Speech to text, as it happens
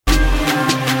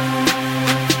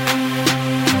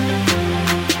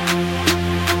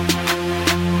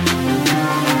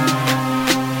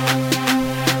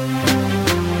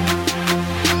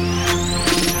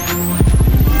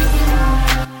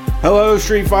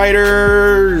Street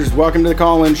Fighters? Welcome to the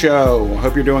Call-In Show.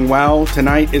 Hope you're doing well.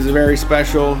 Tonight is a very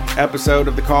special episode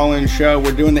of the Call-In Show.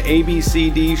 We're doing the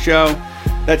ABCD show.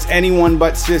 That's anyone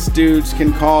but cis dudes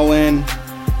can call in.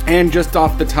 And just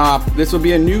off the top, this will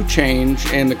be a new change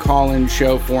in the Call-In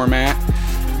Show format.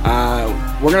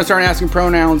 We're going to start asking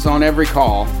pronouns on every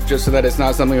call, just so that it's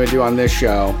not something we do on this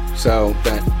show, so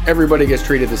that everybody gets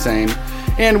treated the same.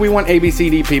 And we want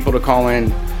ABCD people to call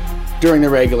in during the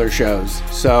regular shows.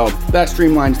 So that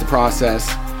streamlines the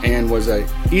process and was an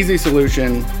easy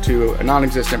solution to a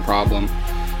non-existent problem.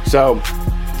 So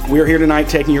we're here tonight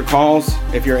taking your calls.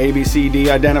 If you're ABCD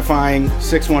identifying,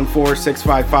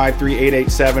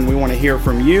 614-655-3887. We want to hear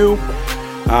from you.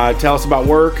 Tell us about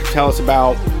work. Tell us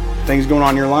about things going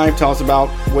on in your life. Tell us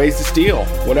about ways to steal.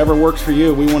 Whatever works for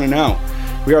you, we want to know.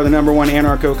 We are the number one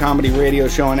anarcho-comedy radio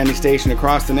show on any station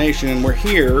across the nation, and we're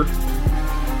here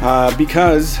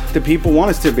because the people want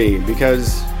us to be.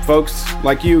 Because folks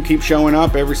like you keep showing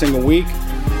up every single week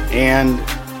and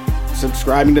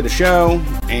subscribing to the show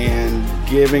and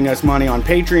giving us money on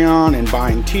Patreon and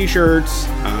buying t-shirts.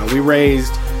 We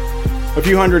raised a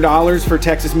few $100s for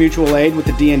Texas Mutual Aid with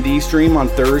the D&D stream on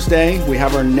Thursday. We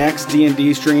have our next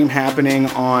D&D stream happening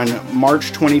on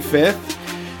March 25th.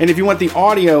 And if you want the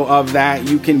audio of that,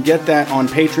 you can get that on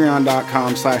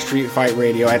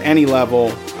patreon.com/streetfightradio at any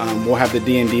level. We'll have the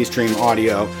D&D stream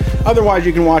audio. Otherwise,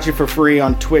 you can watch it for free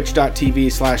on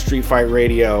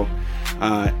twitch.tv/streetfightradio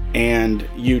and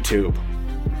YouTube.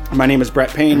 My name is Brett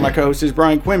Payne. My co-host is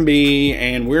Brian Quimby,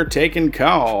 and we're taking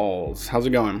calls. How's it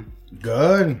going?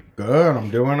 Good. I'm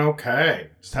doing okay.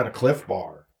 Just had a Cliff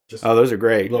Bar. Those are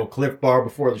great. A little Cliff Bar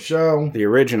before the show. The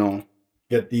original.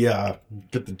 Get the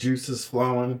juices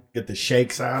flowing. Get the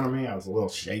shakes out of me. I was a little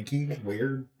shaky.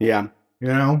 Weird. Yeah. You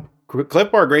know?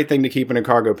 Cliff Bar, great thing to keep in a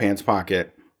cargo pants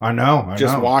pocket. I know.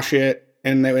 Just wash it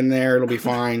in there. It'll be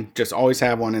fine. Just always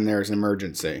have one in there as an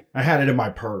emergency. I had it in my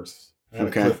purse. I had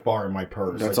Okay. a Cliff Bar in my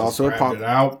purse. That's also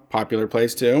a popular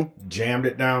place too. Jammed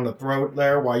it down the throat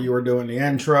there while you were doing the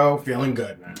intro. Feeling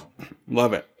good now.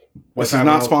 Love it. This is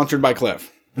not sponsored by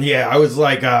Cliff. Yeah, I was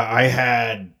like, I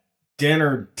had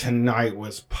dinner tonight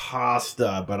was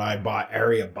pasta, but I bought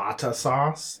arrabbiata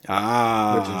sauce, which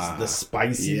is the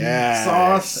spicy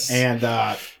sauce, and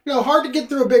hard to get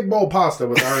through a big bowl of pasta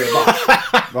with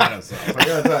arrabbiata sauce. I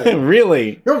gotta tell you,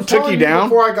 really took you down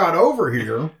before I got over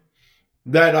here.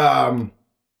 That I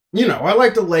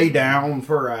like to lay down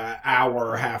for an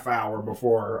hour, half hour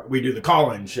before we do the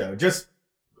call-in show, just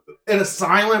in a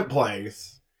silent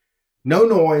place, no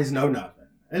noise, no nothing.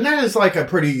 And that is like a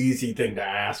pretty easy thing to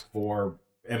ask for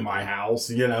in my house,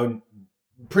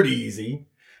 pretty easy.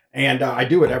 And I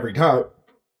do it every time.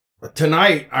 But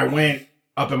tonight, I went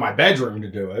up in my bedroom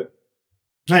to do it.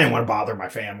 I didn't want to bother my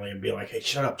family and be like, hey,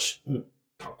 shut up.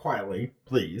 Talk quietly,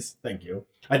 please. Thank you.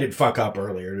 I did fuck up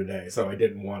earlier today, so I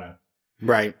didn't want to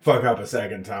fuck up a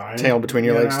second time. Tail between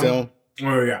your legs still.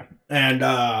 Oh, yeah. And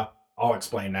I'll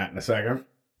explain that in a second.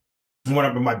 I went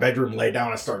up in my bedroom, lay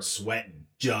down, and started sweating.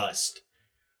 Just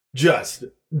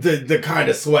the kind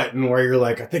of sweating where you're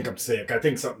like, I think I'm sick. I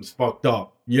think something's fucked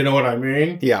up. You know what I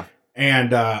mean? Yeah.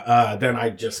 And then I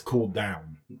just cooled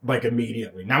down, like,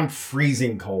 immediately. Now I'm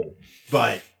freezing cold.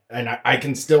 And I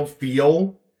can still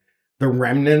feel the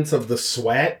remnants of the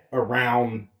sweat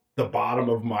around the bottom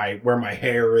of where my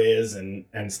hair is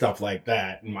and stuff like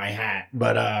that, and my hat.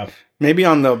 But maybe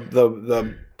on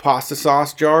the pasta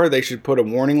sauce jar, they should put a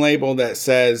warning label that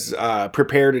says,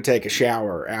 prepare to take a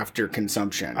shower after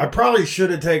consumption. I probably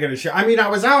should have taken a shower. I mean, I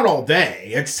was out all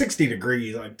day. It's 60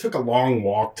 degrees. I took a long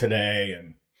walk today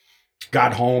and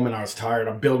got home and I was tired.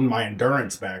 I'm building my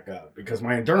endurance back up because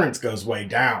my endurance goes way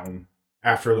down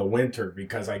after the winter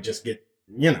because I just get,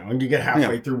 and you get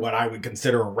halfway through what I would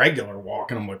consider a regular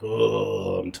walk and I'm like,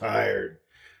 oh, I'm tired.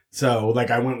 So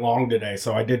I went long today,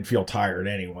 so I did feel tired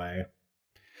anyway.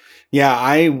 Yeah,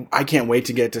 I can't wait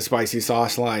to get to spicy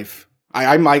sauce life.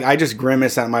 I just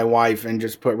grimace at my wife and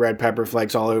just put red pepper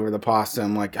flakes all over the pasta.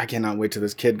 I'm like, I cannot wait till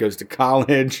this kid goes to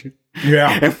college.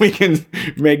 Yeah. And we can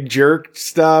make jerk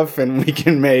stuff and we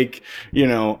can make,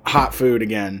 hot food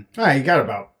again. You got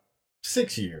about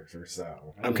 6 years or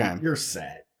so. Okay. You're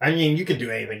set. I mean, you can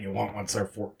do anything you want once they're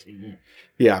 14.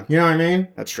 Yeah. You know what I mean?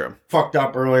 That's true. Fucked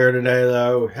up earlier today,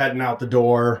 though. Heading out the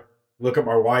door. Look at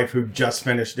my wife who just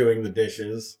finished doing the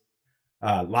dishes.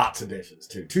 Lots of dishes,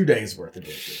 too. 2 days worth of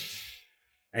dishes.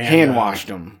 And, hand washed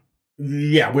them.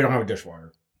 Yeah, we don't have a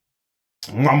dishwasher.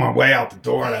 I'm on my way out the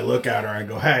door and I look at her. I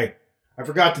go, hey, I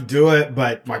forgot to do it,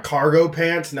 but my cargo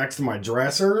pants next to my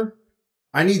dresser,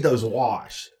 I need those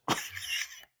washed.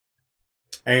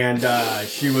 And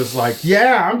she was like,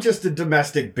 yeah, I'm just a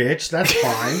domestic bitch. That's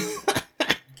fine.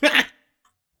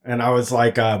 And I was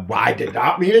like, I did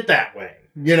not mean it that way.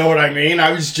 You know what I mean?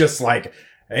 I was just like,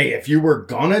 hey, if you were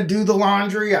gonna do the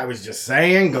laundry, I was just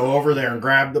saying, go over there and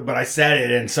grab but I said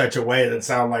it in such a way that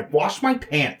sounded like, wash my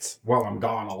pants while I'm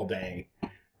gone all day,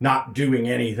 not doing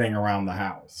anything around the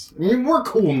house. I mean, we're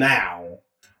cool now.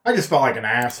 I just felt like an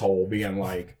asshole being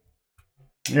like,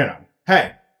 you know,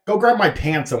 hey, go grab my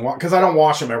pants and wash, because I don't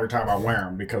wash them every time I wear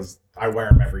them because I wear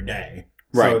them every day.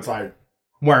 Right. So it's like,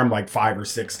 wear them like 5 or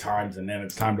 6 times and then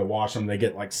it's time to wash them. They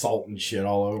get like salt and shit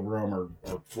all over them or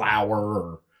flour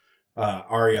or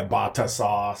Ariabata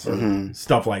sauce or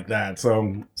stuff like that.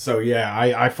 So yeah,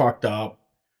 I fucked up.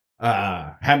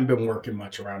 Haven't been working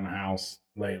much around the house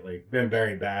lately. Been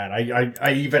very bad.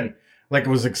 I even like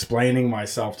was explaining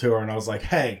myself to her and I was like,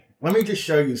 hey, let me just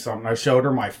show you something. I showed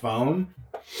her my phone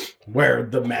where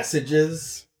the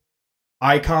messages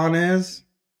icon is,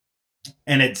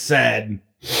 and it said,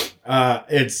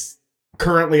 it's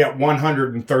currently at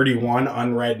 131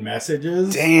 unread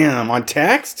messages. Damn, on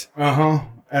text? Uh-huh.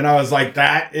 And I was like,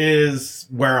 that is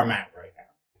where I'm at right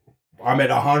now. I'm at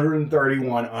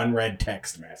 131 unread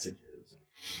text messages.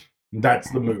 That's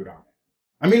the mood I'm in.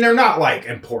 I mean, they're not like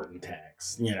important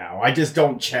texts, you know. I just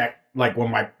don't check like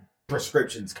when my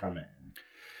prescriptions come in.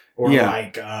 Or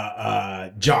like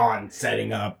John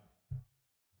setting up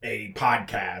a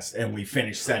podcast and we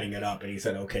finished setting it up and he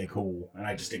said, okay, cool. And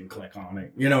I just didn't click on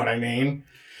it. You know what I mean?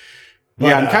 But,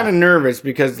 yeah, I'm kind of nervous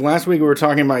because last week we were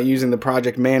talking about using the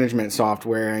project management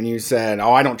software and you said,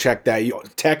 oh, I don't check that.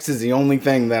 Text is the only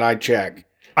thing that I check.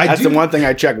 That's the one thing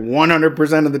I check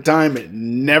 100% of the time. It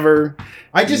never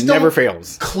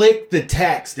fails. Click the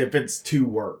text if it's 2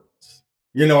 words.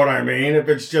 You know what I mean? If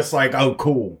it's just like, oh,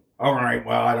 cool. All right,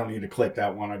 well, I don't need to click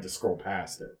that one. I just scroll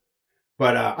past it.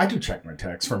 But I do check my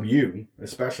texts from you,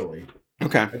 especially.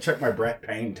 Okay. I check my Brett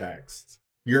Payne texts.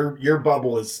 Your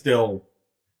bubble is still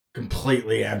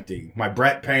completely empty. My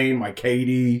Brett Payne, my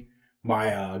Katie,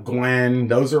 my Glenn,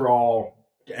 those are all,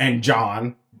 and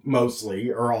John, mostly,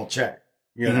 are all checked.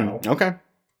 You know? Okay.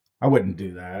 I wouldn't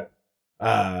do that.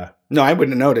 No, I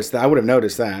wouldn't have noticed that. I would have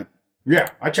noticed that. Yeah,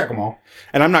 I check them all.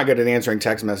 And I'm not good at answering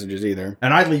text messages either.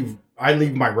 And I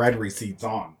leave my red receipts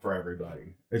on for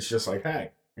everybody. It's just like,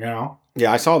 hey, you know?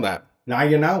 Yeah, I saw that. Now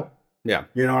you know. Yeah.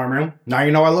 You know what I mean? Now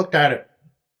you know I looked at it.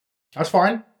 That's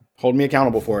fine. Hold me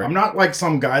accountable for it. I'm not like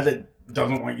some guy that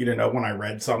doesn't want you to know when I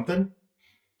read something.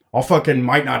 I'll fucking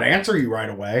might not answer you right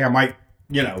away. I might,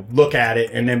 you know, look at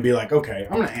it and then be like, okay,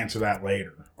 I'm going to answer that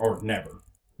later. Or never.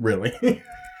 Really.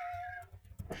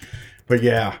 But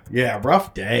yeah,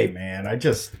 rough day, man. I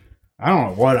don't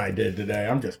know what I did today.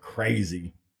 I'm just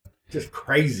crazy. Just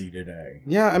crazy today.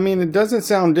 Yeah, I mean, it doesn't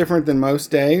sound different than most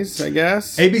days, I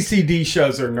guess. ABCD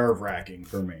shows are nerve-wracking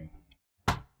for me.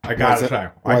 I gotta say.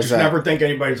 I just never think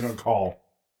anybody's gonna call.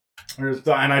 And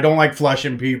I don't like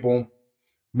flushing people.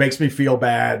 Makes me feel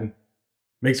bad.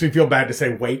 Makes me feel bad to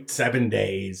say wait 7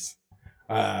 days.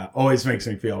 Always makes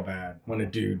me feel bad when a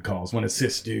dude calls, when a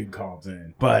cis dude calls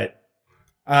in. But,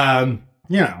 you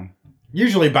know,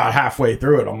 usually about halfway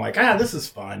through it, I'm like, this is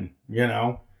fun, you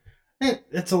know?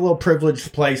 It's a little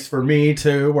privileged place for me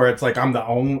too, where it's like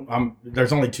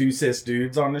there's only 2 cis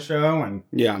dudes on the show, and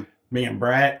me and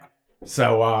Brett.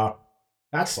 So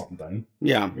that's something.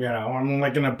 Yeah. You know, I'm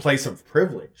like in a place of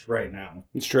privilege right now.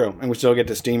 It's true. And we still get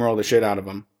to steamroll the shit out of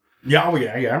them.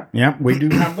 Yeah, yeah. We do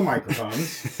have the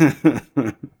microphones.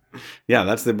 Yeah,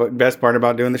 that's the best part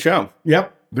about doing the show.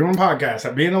 Yep, doing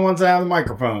podcasts, being the ones that have the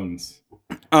microphones.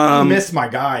 I miss my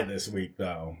guy this week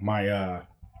though.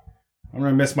 I'm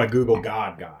gonna miss my Google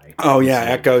God guy. Oh yeah,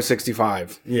 Echo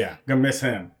 65. Yeah, gonna miss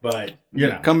him. But you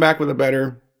know, come back with a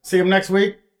better. See him next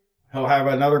week. He'll have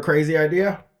another crazy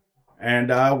idea,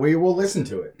 and we will listen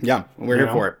to it. Yeah, we're here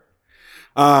for it.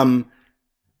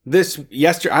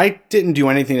 Yesterday, I didn't do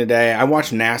anything today. I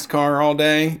watched NASCAR all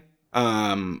day,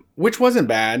 which wasn't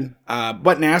bad.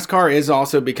 But NASCAR is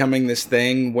also becoming this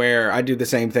thing where I do the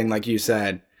same thing like you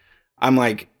said. I'm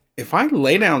like, if I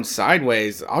lay down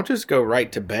sideways, I'll just go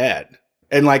right to bed.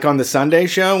 And like on the Sunday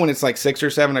show, when it's like 6 or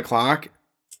 7 o'clock,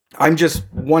 I just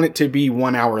want it to be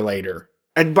 1 hour later.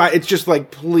 And it's just like,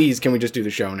 please, can we just do the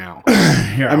show now?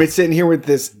 Yeah. I mean, sitting here with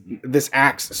this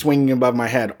axe swinging above my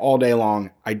head all day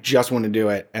long. I just want to do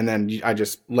it. And then I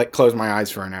just close my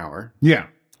eyes for an hour. Yeah.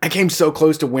 I came so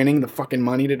close to winning the fucking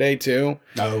money today, too.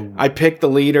 Oh. I picked the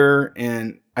leader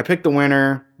and I picked the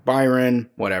winner, Byron,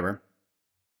 whatever.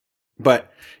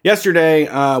 But yesterday,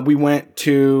 we went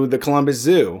to the Columbus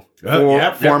Zoo.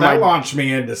 That launched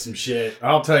me into some shit.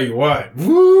 I'll tell you what.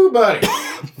 Woo, buddy.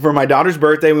 For my daughter's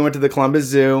birthday, we went to the Columbus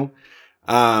Zoo.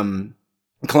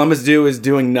 Columbus Zoo is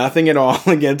doing nothing at all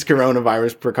against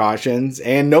coronavirus precautions,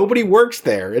 and nobody works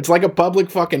there. It's like a public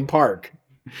fucking park.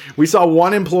 We saw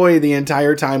one employee the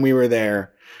entire time we were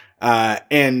there,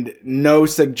 and no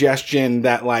suggestion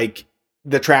that like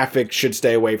the traffic should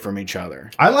stay away from each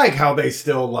other. I like how they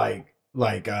still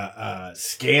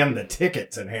scan the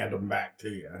tickets and hand them back to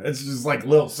you. It's just like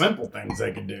little simple things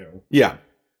they can do. Yeah.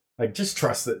 Like, just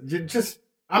trust it.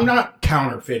 I'm not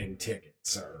counterfeiting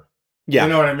tickets, sir. Yeah. You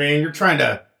know what I mean? You're trying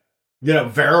to,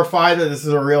 verify that this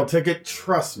is a real ticket.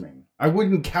 Trust me. I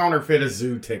wouldn't counterfeit a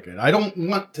zoo ticket. I don't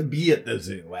want to be at the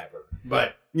zoo ever.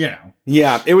 But,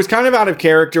 Yeah, it was kind of out of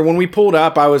character. When we pulled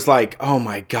up, I was like, oh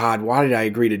my God, why did I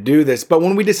agree to do this? But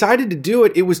when we decided to do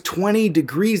it, it was 20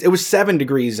 degrees. It was 7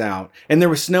 degrees out and there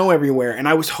was snow everywhere. And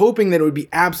I was hoping that it would be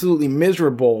absolutely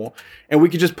miserable and we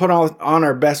could just put on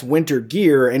our best winter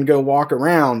gear and go walk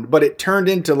around. But it turned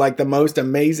into like the most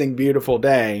amazing, beautiful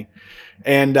day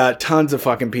and tons of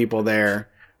fucking people there.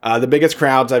 The biggest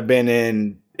crowds I've been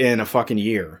in a fucking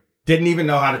year. Didn't even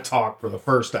know how to talk for the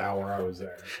first hour I was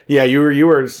there. Yeah, you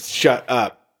were shut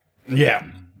up. Yeah.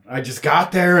 I just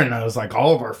got there and I was like,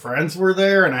 all of our friends were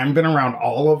there and I haven't been around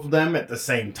all of them at the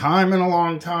same time in a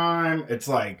long time. It's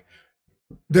like,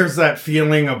 there's that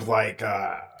feeling of like,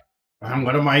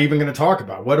 what am I even going to talk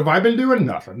about? What have I been doing?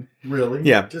 Nothing, really.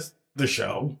 Yeah. Just the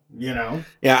show, Yeah,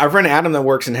 our friend Adam that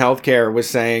works in healthcare was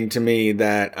saying to me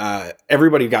that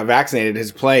everybody got vaccinated at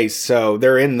his place, so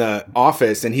they're in the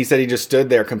office, and he said he just stood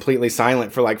there completely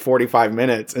silent for like 45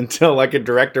 minutes until like a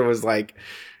director was like,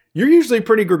 "You're usually a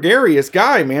pretty gregarious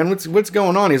guy, man. What's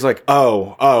going on?" He's like,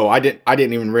 "Oh, I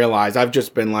didn't even realize. I've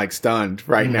just been like stunned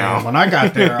right now." When I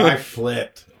got there, I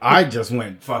flipped. I just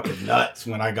went fucking nuts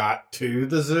when I got to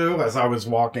the zoo. As I was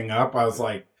walking up, I was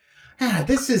like,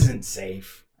 this isn't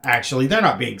safe. Actually, they're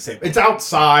not being safe. It's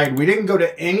outside. We didn't go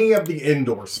to any of the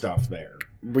indoor stuff there.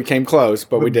 We came close,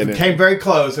 but we didn't. We came very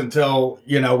close until,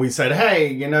 we said,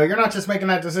 hey, you're not just making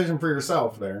that decision for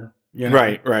yourself there.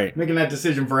 Right. Making that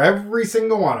decision for every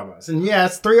single one of us. And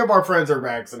yes, 3 of our friends are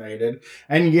vaccinated.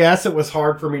 And yes, it was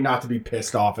hard for me not to be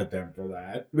pissed off at them for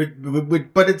that.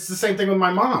 But it's the same thing with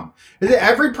my mom.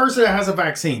 Every person that has a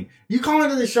vaccine, you call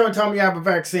into the show and tell me you have a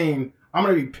vaccine, I'm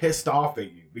going to be pissed off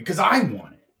at you because I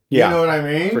want it. Yeah, you know what I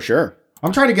mean? For sure.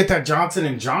 I'm trying to get that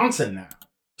Johnson & Johnson now.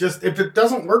 Just, if it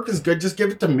doesn't work as good, just give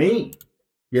it to me.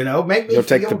 Make me You'll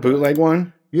take the bootleg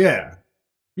one? Yeah.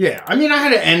 Yeah. I mean, I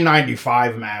had an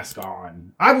N95 mask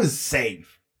on. I was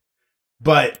safe.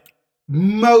 But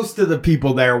most of the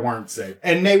people there weren't safe.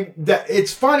 And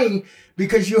it's funny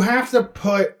because you have to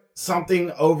put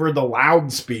something over the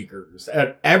loudspeakers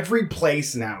at every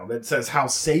place now that says how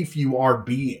safe you are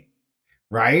being.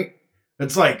 Right?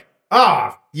 It's like,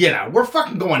 we're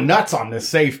fucking going nuts on this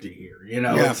safety here.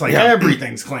 It's like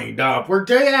everything's cleaned up.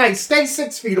 Stay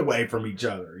 6 feet away from each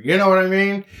other. You know what I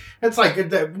mean? It's like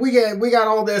we got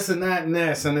all this and that and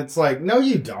this, and it's like, no,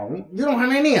 you don't. You don't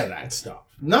have any of that stuff.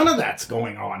 None of that's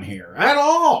going on here at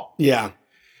all. Yeah,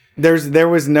 there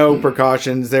was no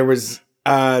precautions. There was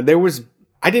I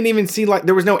didn't even see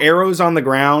there was no arrows on the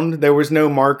ground. There was no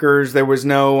markers. There was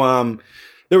no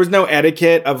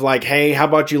etiquette of like, hey, how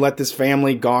about you let this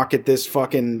family gawk at this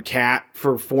fucking cat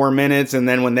for 4 minutes, and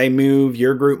then when they move,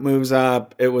 your group moves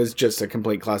up. It was just a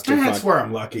complete clusterfuck. And that's where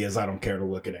I'm lucky, is I don't care to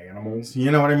look at animals.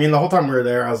 You know what I mean? The whole time we were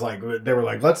there, I was like, they were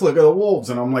like, let's look at the wolves,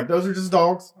 and I'm like, those are just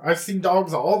dogs. I see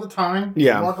dogs all the time.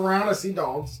 Yeah, I walk around, I see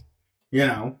dogs.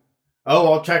 Oh,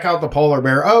 I'll check out the polar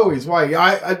bear. Oh, he's white.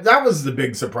 I that was the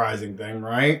big surprising thing,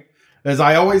 right? As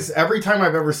every time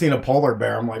I've ever seen a polar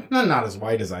bear, I'm like, no, not as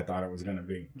white as I thought it was going to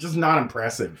be. Just not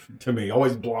impressive to me.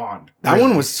 Always blonde. That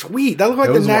one was sweet. That looked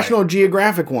like the National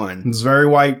Geographic one. It's very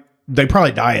white. They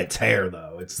probably dye its hair,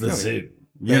 though. It's the zoo.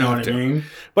 You know what I mean?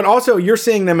 But also, you're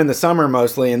seeing them in the summer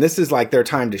mostly, and this is like their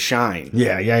time to shine.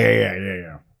 Yeah.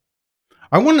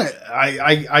 I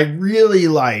really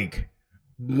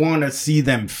want to see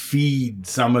them feed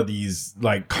some of these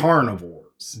carnivores.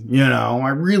 I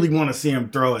really want to see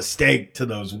him throw a steak to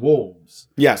those wolves.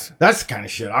 Yes. That's the kind of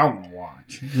shit I want to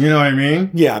watch. You know what I mean?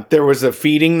 Yeah. There was a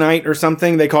feeding night or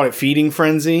something. They called it Feeding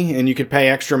Frenzy, and you could pay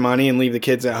extra money and leave the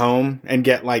kids at home and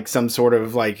get some sort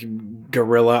of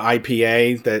guerrilla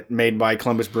IPA that made by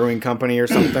Columbus Brewing Company or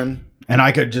something. And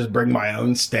I could just bring my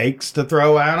own steaks to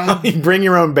throw at them. You bring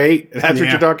your own bait? That's what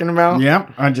you're talking about?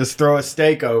 Yep. I just throw a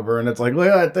steak over, and it's like, look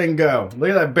at that thing go. Look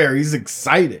at that bear. He's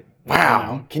excited.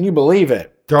 Wow. Can you believe it?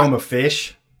 Throw him a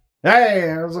fish. Hey,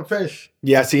 there's a fish.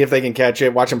 Yeah, see if they can catch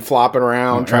it. Watch them flopping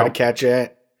around, try to catch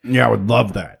it. Yeah, I would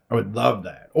love that. I would love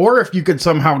that. Or if you could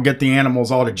somehow get the animals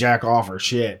all to jack off or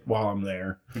shit while I'm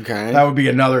there. Okay. That would be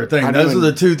another thing. I Those don't-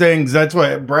 are the two things. That's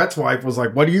what Brett's wife was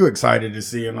like, what are you excited to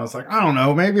see? And I was like, I don't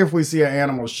know. Maybe if we see an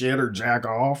animal shit or jack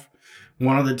off,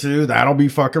 one of the two, that'll be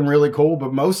fucking really cool.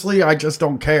 But mostly I just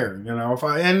don't care. You know,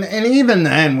 and even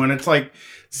then when it's like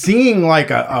seeing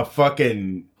like a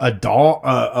fucking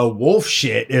a wolf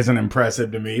shit isn't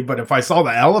impressive to me. But if I saw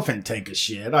the elephant take a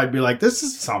shit, I'd be like, this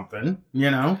is something,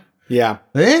 you know? Yeah.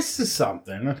 This is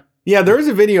something. Yeah, there is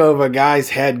a video of a guy's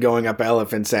head going up an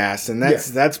elephant's ass, and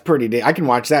that's pretty. I can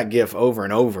watch that GIF over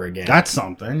and over again. That's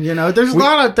something, you know. There's a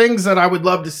lot of things that I would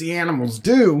love to see animals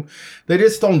do. They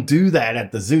just don't do that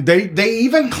at the zoo. They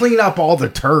even clean up all the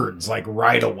turds like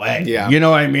right away. Yeah. You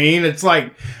know what I mean? It's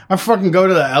like I fucking go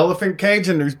to the elephant cage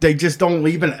and they just don't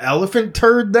leave an elephant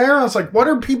turd there. I was like, what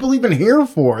are people even here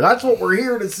for? That's what we're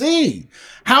here to see.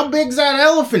 How big's that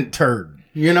elephant turd?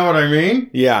 You know what I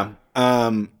mean? Yeah.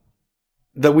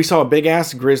 That we saw a big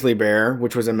ass grizzly bear,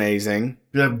 which was amazing.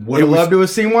 Would have loved to have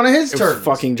seen one of his It was turds.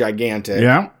 fucking gigantic.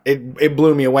 Yeah. It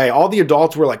blew me away. All the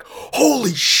adults were like,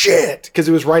 holy shit, because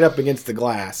it was right up against the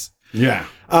glass. Yeah.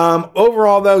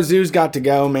 Overall, though, zoos got to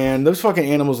go, man. Those fucking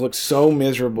animals look so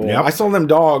miserable. Yep. I saw them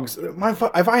dogs.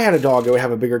 If I had a dog, it would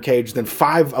have a bigger cage than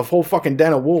a whole fucking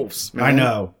den of wolves. Man. I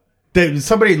know.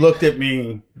 Somebody looked at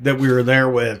me that we were there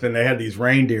with, and they had these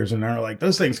reindeers, and they're like,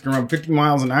 "Those things can run 50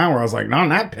 miles an hour." I was like, "Not in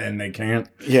that pen, they can't.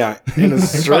 Yeah, in a They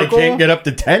circle. probably can't get up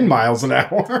to 10 miles an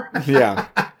hour." Yeah.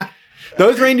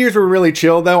 Those reindeers were really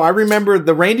chill, though.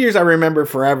 The reindeers I remember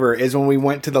forever is when we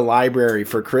went to the library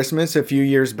for Christmas a few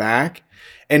years back.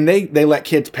 And they let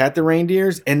kids pet the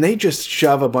reindeers, and they just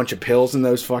shove a bunch of pills in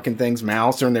those fucking things'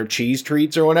 mouths or in their cheese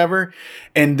treats or whatever.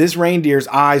 And this reindeer's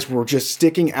eyes were just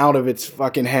sticking out of its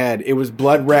fucking head. It was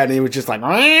blood red, and it was just like,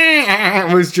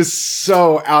 it was just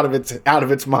so out of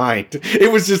its mind.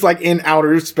 It was just like in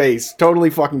outer space, totally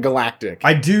fucking galactic.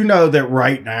 I do know that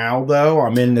right now, though,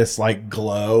 I'm in this like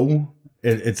glow.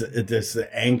 It's this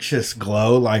anxious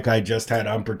glow, like I just had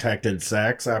unprotected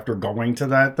sex after going to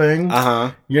that thing.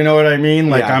 Uh-huh. You know what I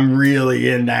mean? Like Yeah. I'm really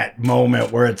in that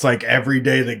moment where it's like every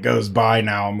day that goes by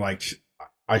now, I'm like,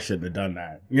 I shouldn't have done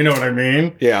that. You know what I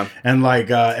mean? Yeah. And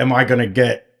like, am I going to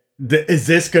get? Is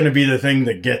this going to be the thing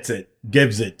that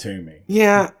gives it to me?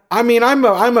 Yeah, I mean, I'm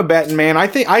a betting man. I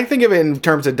think of it in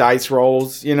terms of dice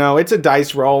rolls. You know, it's a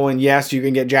dice roll, and yes, you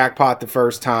can get jackpot the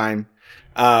first time.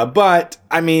 But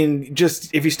I mean,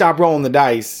 just if you stop rolling the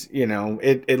dice, you know,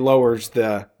 it lowers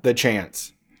the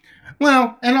chance.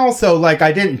 Well, and also, like,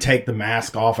 I didn't take the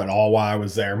mask off at all while I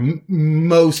was there.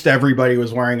 Most everybody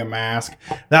was wearing a mask.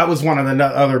 That was one of the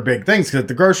other big things, because at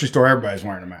the grocery store, everybody's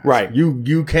wearing a mask. Right.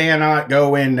 You cannot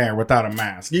go in there without a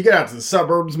mask. You get out to the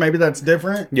suburbs, maybe that's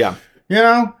different. Yeah. You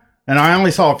know? And I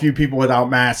only saw a few people without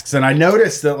masks. And I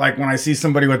noticed that, like, when I see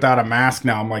somebody without a mask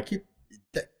now, I'm like,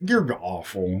 you're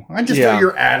awful. I just Yeah. feel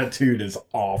your attitude is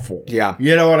awful. Yeah.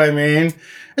 You know what I mean?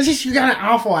 It's just you got an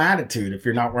awful attitude if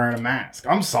you're not wearing a mask.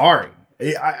 I'm sorry.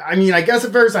 I mean, I guess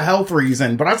if there's a health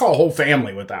reason, but I saw a whole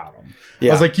family without them.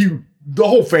 Yeah. I was like, the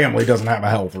whole family doesn't have a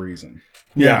health reason.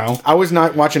 You know? I was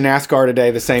not watching NASCAR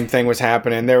today. The same thing was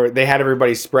happening. They had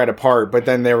everybody spread apart, but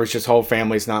then there was just whole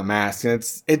families not masked, and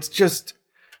it's just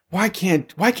why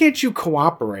can't you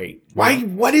cooperate?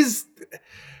 What is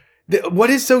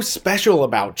so special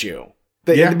about you?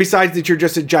 Besides that, you're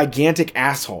just a gigantic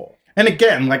asshole. And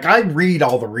again, like I read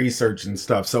all the research and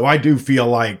stuff, so I do feel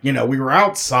like, you know, we were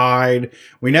outside.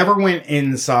 We never went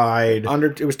inside.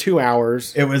 It was 2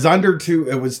 hours. It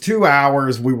was 2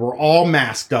 hours. We were all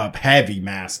masked up, heavy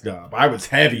masked up. I was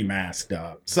heavy masked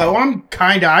up. So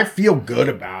I feel good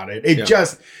about it. It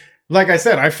just, like I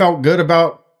said, I felt good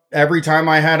about every time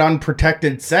I had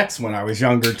unprotected sex when I was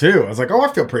younger too. I was like, oh,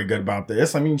 I feel pretty good about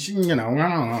this. I mean, you know, I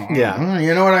don't know. Yeah.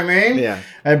 You know what I mean? Yeah.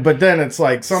 But then it's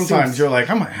like, sometimes you're like,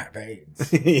 I'm going to have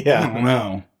AIDS. Yeah. I don't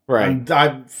know. Right.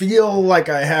 I feel like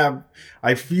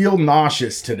I feel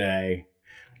nauseous today.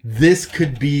 This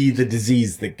could be the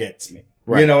disease that gets me.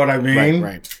 Right. You know what I mean?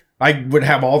 Right. I would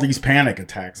have all these panic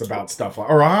attacks about stuff like,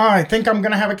 I think I'm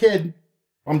going to have a kid.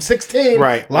 I'm 16.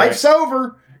 Right. Life's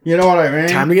over. You know what I mean?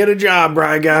 Time to get a job,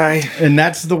 right, guy. And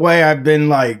that's the way I've been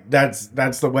like, that's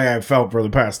the way I've felt for the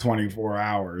past 24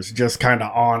 hours. Just kind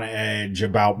of on edge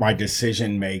about my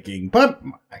decision making. But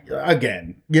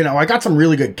again, you know, I got some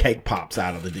really good cake pops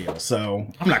out of the deal, so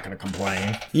I'm not going to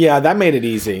complain. Yeah, that made it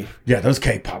easy. Yeah, those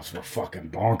cake pops were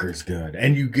fucking bonkers good.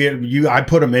 And I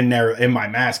put them in there in my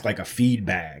mask like a feed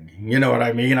bag. You know what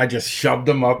I mean? I just shoved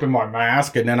them up in my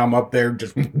mask, and then I'm up there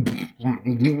just,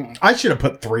 I should have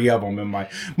put 3 of them in my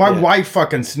wife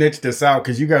fucking snitched us out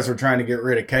because you guys were trying to get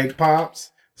rid of cake pops.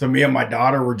 So me and my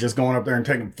daughter were just going up there and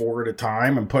taking 4 at a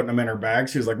time and putting them in her bag.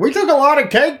 She was like, we took a lot of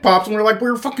cake pops. And we were like, we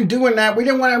were fucking doing that. We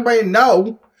didn't want everybody to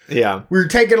know. Yeah. We were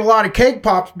taking a lot of cake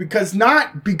pops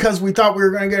not because we thought we were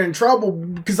going to get in trouble,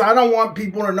 because I don't want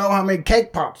people to know how many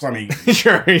cake pops I'm eating.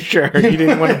 Sure. You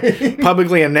didn't want to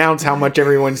publicly announce how much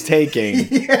everyone's taking.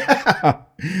 Yeah.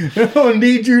 I don't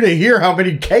need you to hear how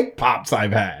many cake pops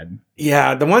I've had.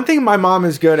 Yeah, the one thing my mom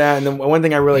is good at, and the one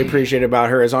thing I really appreciate about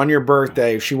her, is on your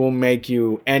birthday, she will make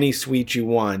you any sweet you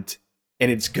want,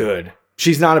 and it's good.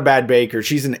 She's not a bad baker.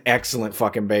 She's an excellent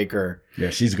fucking baker. Yeah,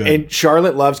 she's good. And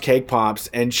Charlotte loves cake pops,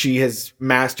 and she has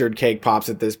mastered cake pops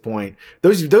at this point.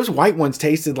 Those white ones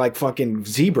tasted like fucking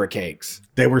zebra cakes.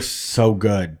 They were so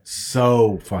good.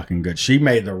 So fucking good. She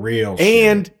made the real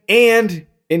shit. And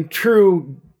in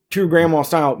true grandma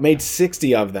style, made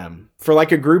 60 of them for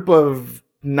like a group of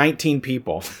 19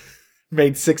 people.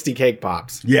 Made 60 cake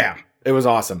pops. Yeah. It was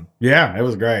awesome. Yeah, it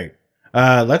was great.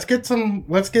 Let's get some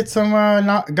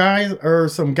guys or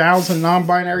some gals and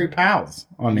non-binary pals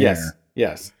on the air.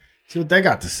 Yes. See what they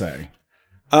got to say.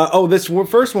 This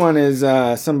first one is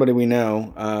somebody we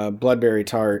know, Bloodberry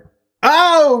Tart.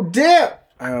 Oh, dip.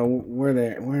 Where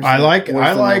they? I like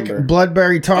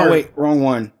Bloodberry Tart. Oh wait, wrong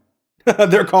one.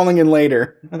 They're calling in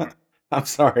later. I'm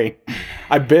sorry.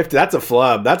 I biffed. That's a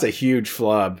flub. That's a huge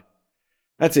flub.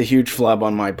 That's a huge flub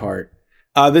on my part.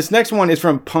 This next one is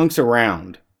from Punks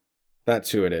Around.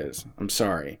 That's who it is. I'm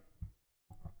sorry.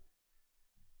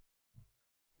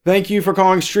 Thank you for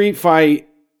calling Street Fight.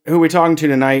 Who are we talking to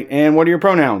tonight? And what are your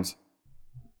pronouns?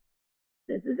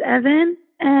 This is Evan,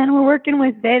 and we're working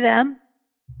with they, them.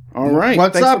 All right.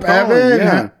 What's up, Evan?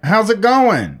 Yeah. How's it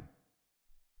going?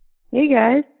 Hey,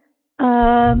 guys.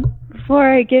 Before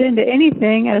I get into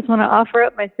anything, I just want to offer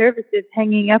up my services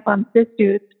hanging up on cis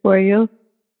dudes for you.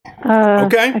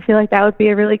 Okay. I feel like that would be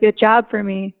a really good job for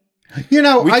me. You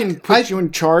know, we can put you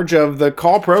in charge of the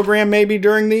call program maybe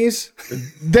during these.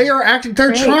 They are acting.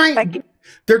 They're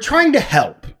trying to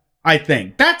help. I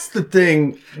think that's the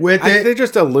thing with it. They're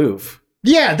just aloof.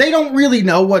 Yeah, they don't really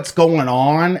know what's going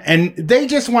on, and they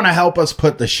just want to help us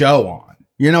put the show on.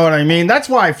 You know what I mean? That's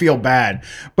why I feel bad.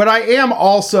 But I am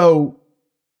also.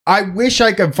 I wish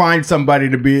I could find somebody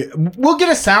to be. We'll get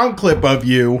a sound clip of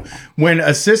you when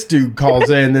a cis dude calls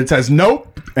in that says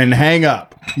nope and hang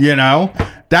up. You know,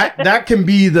 that can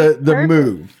be the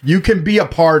move. You can be a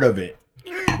part of it.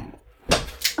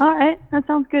 All right, that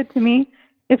sounds good to me.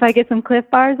 If I get some Cliff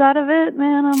Bars out of it,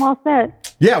 man, I'm all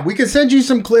set. Yeah, we can send you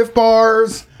some Cliff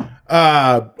Bars.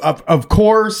 Of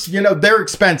course, you know they're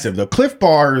expensive. The Cliff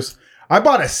Bars. I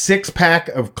bought a 6-pack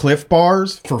of Cliff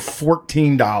Bars for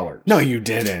 $14. No, you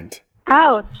didn't.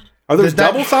 Ouch. Are those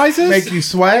double sizes? Make you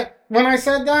sweat when I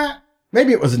said that?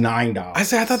 Maybe it was $9. I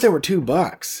thought they were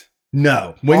 $2.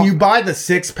 No. When you buy the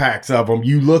 6-packs of them,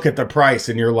 you look at the price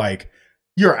and you're like,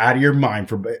 you're out of your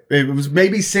mind. It was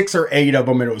maybe 6 or 8 of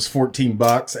them and it was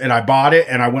 $14. And I bought it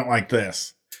and I went like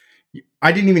this.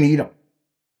 I didn't even eat them.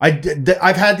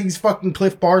 I've had these fucking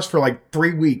Cliff Bars for like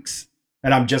 3 weeks.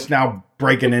 And I'm just now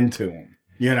breaking into them,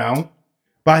 you know?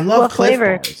 But I love Cliff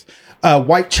Bars.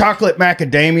 White chocolate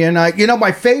macadamia nut. You know,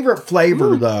 my favorite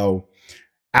flavor, though,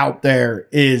 out there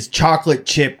is chocolate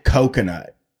chip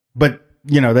coconut. But,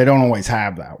 you know, they don't always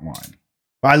have that one.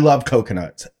 I love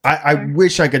coconuts. I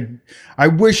wish I could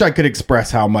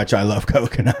express how much I love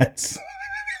coconuts.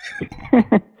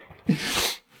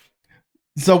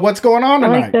 So what's going on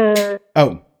tonight?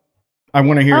 I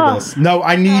want to hear this. No,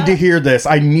 I need to hear this.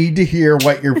 I need to hear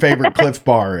what your favorite Cliff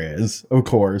Bar is, of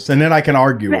course, and then I can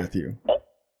argue with you.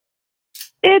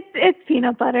 It's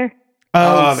peanut butter.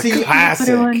 The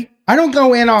classic. I don't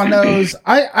go in on those.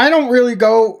 I don't really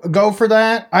go for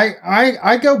that.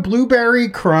 I go blueberry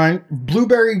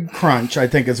crunch. I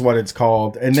think is what it's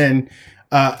called, and then.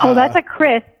 That's a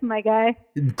crisp, my guy.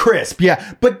 Crisp,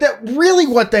 yeah, but really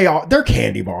what they are, they're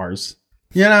candy bars.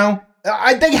 You know.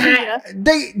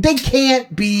 They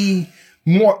can't be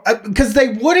more because they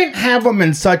wouldn't have them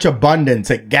in such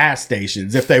abundance at gas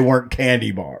stations if they weren't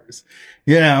candy bars.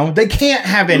 You know, they can't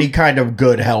have any kind of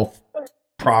good health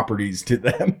properties to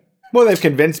them. Well, they've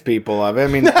convinced people of it. I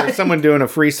mean, there's someone doing a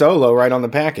free solo right on the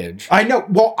package. I know.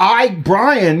 Well,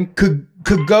 Brian could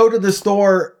go to the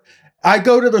store. I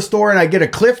go to the store and I get a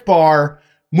Cliff Bar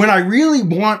when I really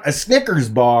want a Snickers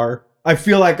bar. I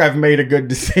feel like I've made a good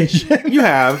decision. You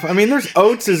have. I mean, there's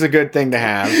oats is a good thing to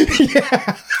have.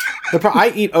 Yeah.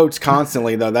 I eat oats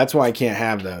constantly, though. That's why I can't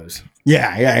have those.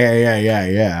 Yeah.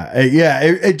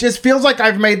 It just feels like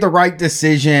I've made the right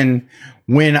decision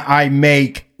when I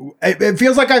make. It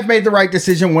feels like I've made the right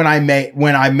decision when I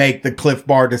make the Cliff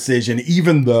Bar decision,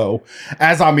 even though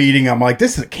as I'm eating, I'm like,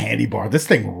 this is a candy bar. This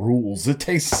thing rules. It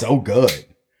tastes so good.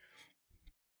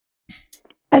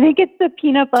 I think it's the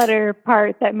peanut butter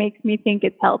part that makes me think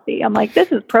it's healthy. I'm like,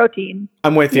 this is protein.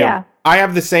 I'm with you. Yeah. I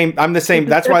have the same. I'm the same.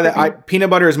 That's why peanut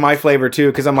butter is my flavor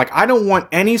too. Because I'm like, I don't want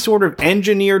any sort of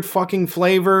engineered fucking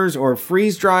flavors or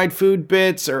freeze dried food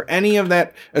bits or any of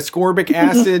that ascorbic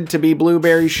acid to be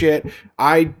blueberry shit.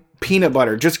 Peanut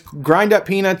butter. Just grind up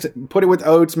peanuts, put it with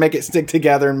oats, make it stick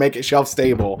together, and make it shelf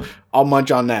stable. I'll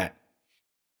munch on that.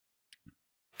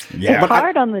 Yeah, it's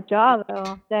hard on the jaw though.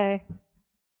 I'll say.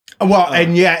 Well,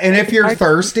 and if you're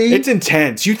thirsty, it's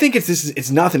intense. You think it's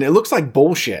nothing. It looks like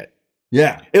bullshit.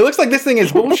 Yeah, it looks like this thing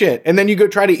is bullshit, and then you go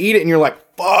try to eat it, and you're like,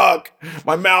 "Fuck,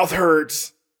 my mouth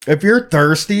hurts." If you're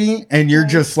thirsty and you're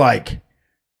just like,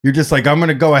 I'm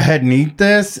gonna go ahead and eat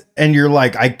this, and you're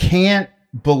like, I can't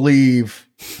believe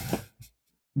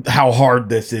how hard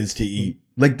this is to eat.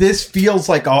 Like this feels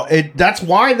like that's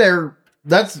why they're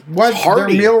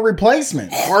meal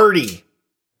replacements. Hearty.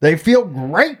 They feel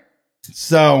great.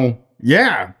 So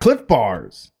yeah, Cliff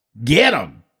Bars, get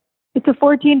them. It's a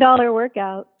 $14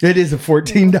 workout. It is a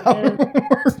 $14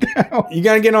 workout. You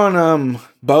gotta get on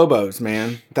Bobo's,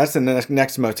 man. That's the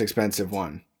next most expensive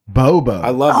one. Bobo.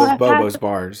 I love those Bobo's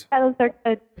bars. Those are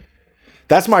good.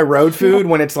 That's my road food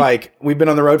when it's like we've been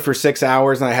on the road for 6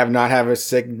 hours and I have not have a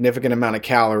significant amount of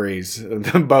calories.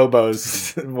 The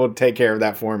Bobo's will take care of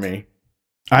that for me.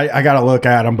 I gotta look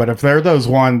at them, but if they're those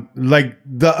one like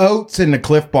the oats and the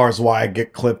Cliff Bars, why I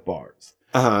get Cliff Bars.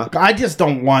 I just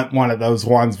don't want one of those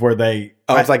ones where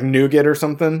it's like nougat or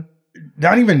something.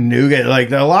 Not even nougat.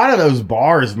 Like a lot of those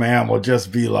bars, man, will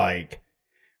just be like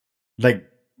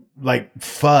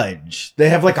fudge. They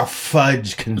have like a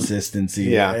fudge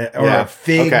consistency, or a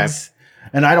figs, okay.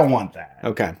 And I don't want that.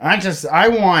 Okay, I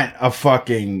want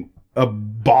a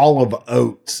ball of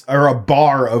oats or a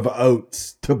bar of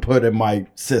oats to put in my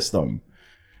system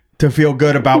to feel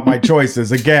good about my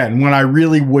choices. Again, when I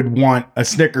really would want a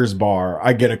Snickers bar,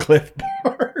 I get a Cliff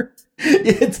Bar.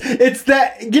 It's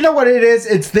that, you know what it is?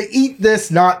 It's the eat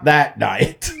this, not that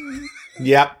diet.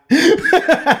 Yep.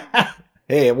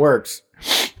 Hey, it works.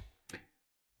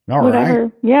 All whatever.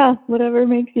 right. Yeah, whatever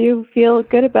makes you feel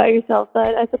good about yourself,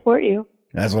 I support you.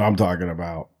 That's what I'm talking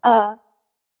about.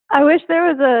 I wish there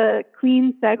was a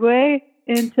clean segue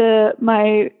into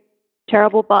my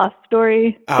terrible boss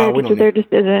story. There just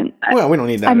isn't. Well, we don't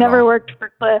need that. I never worked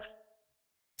for Cliff.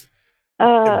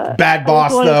 Bad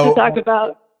boss, though. To talk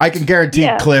about. I can guarantee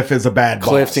Cliff is a bad boss.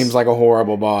 Cliff seems like a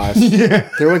horrible boss. Yeah.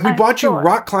 They're like, we bought you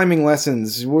rock climbing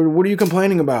lessons. What are you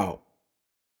complaining about?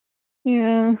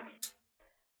 Yeah.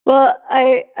 Well,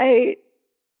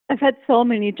 I've had so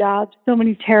many jobs, so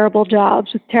many terrible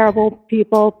jobs with terrible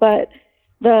people, but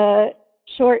the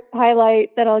short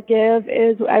highlight that I'll give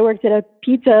is I worked at a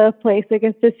pizza place, like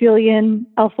a Sicilian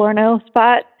Al Forno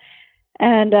spot,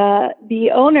 and the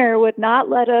owner would not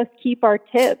let us keep our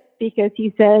tips because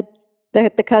he said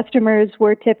that the customers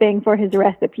were tipping for his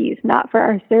recipes, not for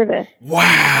our service.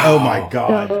 Wow. Oh my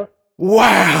God. So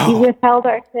wow. He withheld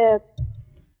our tips.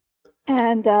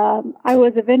 And I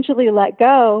was eventually let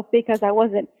go because I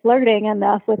wasn't flirting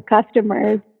enough with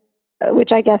customers,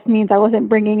 which I guess means I wasn't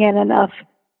bringing in enough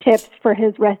tips for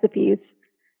his recipes.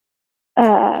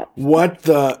 What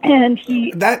the? And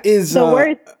that is the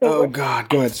worst. Oh God,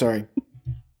 go ahead. Sorry.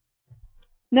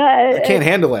 No, I can't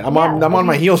handle it. I'm on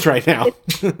my heels right now.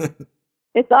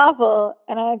 It's awful,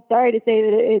 and I'm sorry to say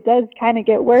that it does kind of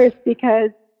get worse because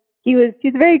he's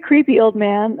a very creepy old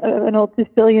man, an old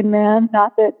Sicilian man.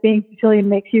 Not that being Sicilian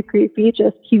makes you creepy,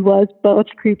 just he was both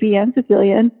creepy and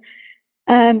Sicilian.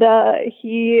 And I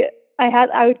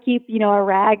would keep, a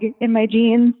rag in my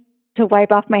jeans to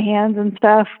wipe off my hands and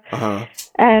stuff. Uh-huh.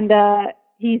 And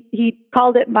he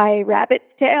called it my rabbit's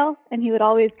tail, and he would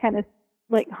always kind of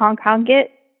like honk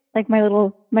it, like my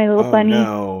little bunny,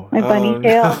 my bunny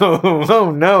tail. No.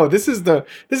 Oh no! This is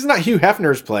not Hugh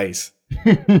Hefner's place.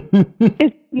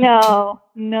 No,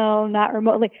 not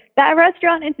remotely. That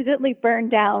restaurant incidentally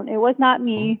burned down. It was not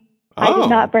me. Oh. I did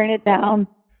not burn it down.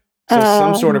 So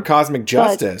some sort of cosmic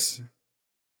justice.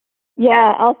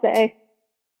 Yeah, I'll say.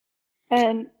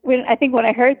 And when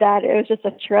I heard that, it was just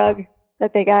a shrug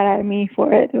that they got out of me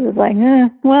for it. It was like,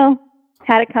 well,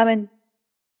 had it coming.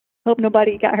 Hope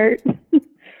nobody got hurt.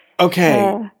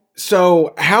 Okay.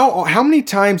 So how many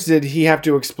times did he have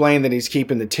to explain that he's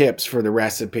keeping the tips for the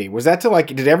recipe? Was that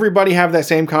did everybody have that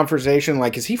same conversation?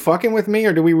 Like, is he fucking with me,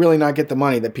 or do we really not get the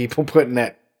money that people put in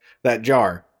that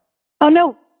jar? Oh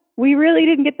no, we really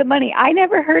didn't get the money. I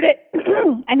never heard it.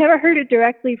 I never heard it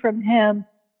directly from him.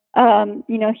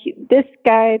 This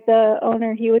guy, the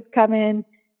owner, he would come in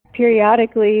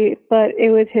periodically, but it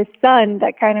was his son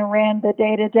that kind of ran the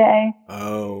day to day.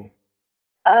 Oh.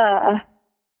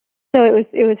 So it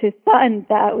was his son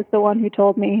that was the one who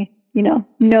told me, no,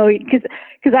 because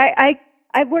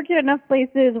I've worked at enough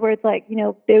places where it's like,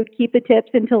 they would keep the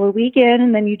tips until the weekend,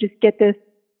 and then you just get this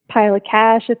pile of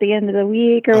cash at the end of the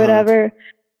week or whatever.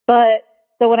 But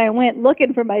so when I went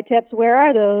looking for my tips, where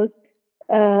are those?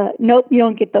 Nope, you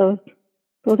don't get those.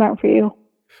 Those aren't for you.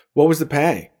 What was the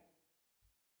pay?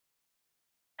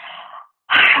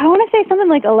 I want to say something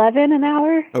like 11 an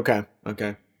hour. Okay.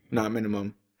 Not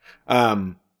minimum.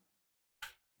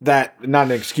 That not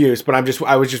an excuse, but I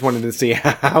was just wanting to see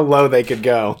how low they could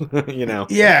go,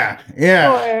 Yeah.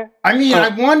 Sure. I mean, I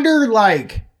wonder,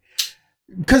 like,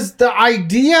 because the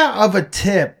idea of a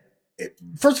tip,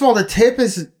 first of all, the tip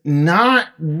is not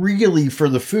really for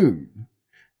the food.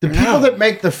 The people that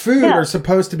make the food are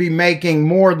supposed to be making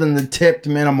more than the tipped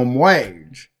minimum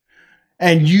wage.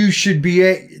 And you should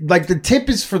be like, the tip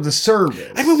is for the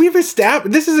service. I mean,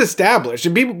 this is established.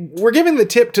 We're giving the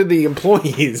tip to the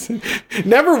employees.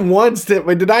 Never once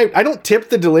I don't tip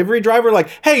the delivery driver like,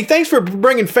 hey, thanks for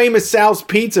bringing Famous Sal's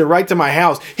Pizza right to my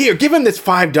house. Here, give him this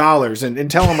 $5 and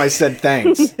tell him I said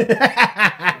thanks.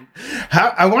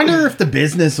 I wonder if the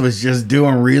business was just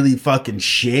doing really fucking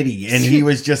shitty and he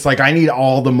was just like, I need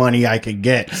all the money I could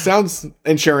get. Sounds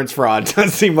insurance fraud.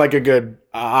 Doesn't seem like a good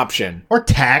option. Or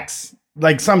tax.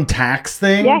 Like some tax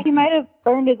thing? Yeah, he might have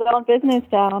burned his own business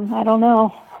down. I don't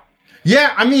know.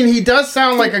 Yeah, I mean, he does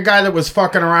sound like a guy that was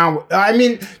fucking around. I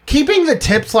mean, keeping the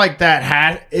tips like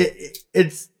that,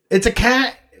 it's a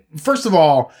cat. First of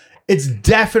all, it's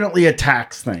definitely a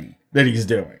tax thing that he's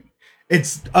doing.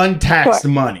 It's untaxed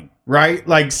money, right?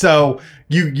 Like, so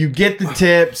you get the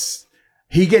tips.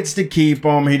 He gets to keep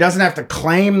them. He doesn't have to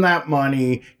claim that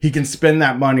money. He can spend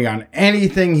that money on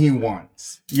anything he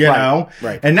wants, you know?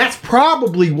 Right. And that's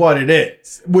probably what it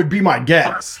is, would be my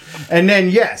guess. And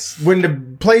then, yes, when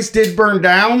the place did burn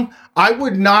down, I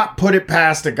would not put it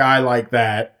past a guy like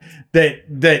that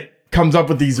comes up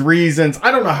with these reasons.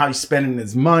 I don't know how he's spending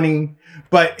his money,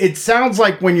 but it sounds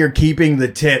like when you're keeping the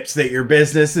tips that your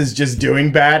business is just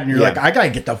doing bad and you're like, I got to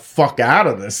get the fuck out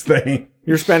of this thing.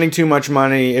 You're spending too much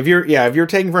money. If you're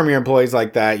taking from your employees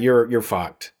like that, you're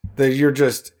fucked.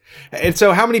 And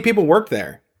so how many people work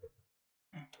there?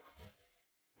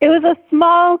 It was a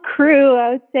small crew.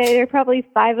 I would say there were probably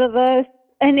 5 of us,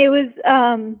 and it was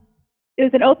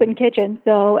an open kitchen,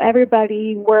 so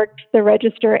everybody worked the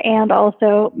register and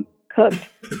also cooked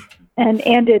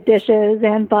and did dishes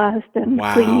and bussed and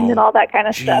cleaned and all that kind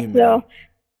of stuff. Man. So,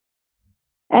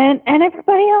 and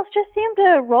everybody else just seemed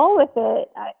to roll with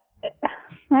it.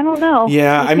 I don't know.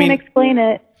 Yeah, I can't explain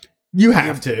it. You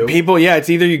have to. People, it's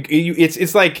either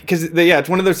it's like, because it's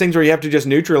one of those things where you have to just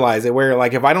neutralize it, where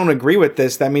like, if I don't agree with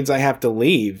this, that means I have to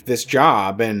leave this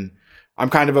job, and I'm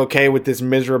kind of okay with this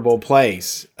miserable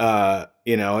place.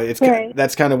 It's right.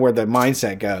 That's kind of where the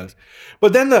mindset goes.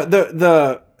 But then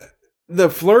the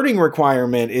flirting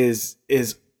requirement is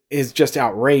just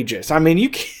outrageous. I mean, you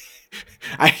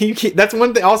can't, that's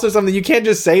one thing, also something you can't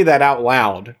just say that out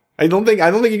loud. I don't think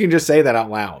you can just say that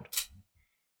out loud.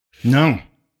 No.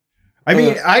 I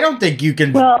mean, I don't think you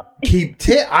can keep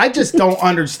tips. I just don't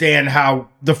understand how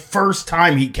the first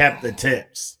time he kept the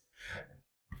tips,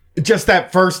 just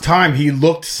that first time he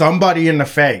looked somebody in the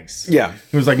face. Yeah.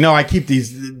 He was like, no, I keep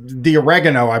the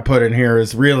oregano I put in here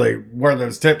is really where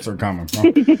those tips are coming from.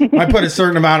 I put a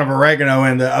certain amount of oregano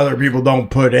in that other people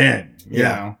don't put in. You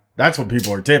know, that's what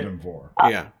people are tipping for.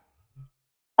 Yeah.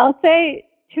 I'll say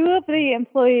 2 of the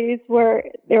employees were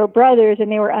brothers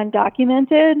and they were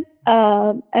undocumented.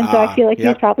 And so I feel like he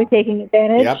was probably taking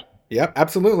advantage. Yep.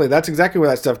 Absolutely. That's exactly where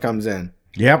that stuff comes in.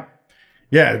 Yep.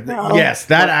 Yeah. Yes.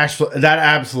 That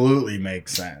absolutely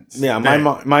makes sense. Yeah.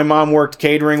 My mom worked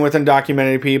catering with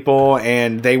undocumented people,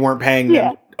 and they weren't paying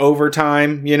them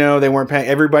overtime. They weren't paying.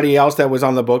 Everybody else that was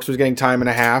on the books was getting time and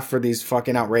a half for these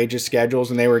fucking outrageous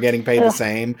schedules, and they were getting paid the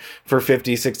same for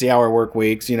 50, 60-hour work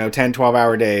weeks, 10,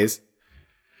 12-hour days.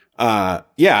 I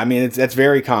mean, that's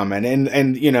very common.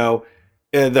 And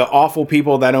the awful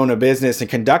people that own a business and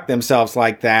conduct themselves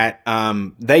like that,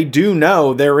 they do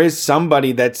know there is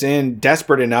somebody that's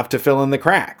desperate enough to fill in the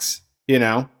cracks,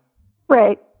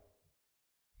 Right.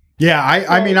 Yeah,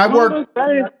 I mean, I worked. Those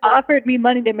brothers offered me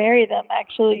money to marry them,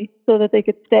 actually, so that they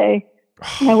could stay.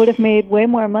 And I would have made way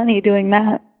more money doing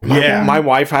that. Yeah, my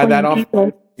wife had that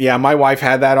offer. Yeah, my wife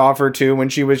had that offer too when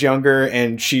she was younger,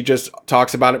 and she just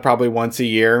talks about it probably once a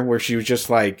year, where she was just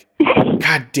like,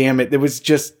 God damn it,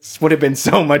 would have been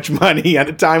so much money at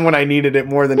a time when I needed it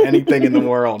more than anything in the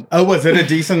world. Oh, was it a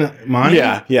decent money?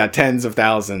 Yeah, tens of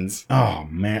thousands. Oh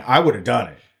man, I would have done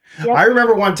it. Yep. I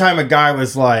remember one time a guy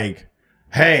was like,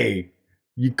 hey,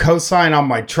 you co-sign on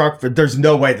my truck, but there's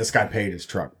no way this guy paid his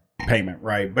truck payment,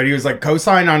 right? But he was like,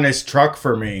 co-sign on this truck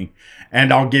for me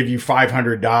and I'll give you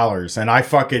 $500. And I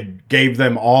fucking gave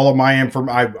them all of my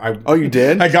information. Oh, you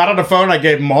did? I got on the phone. I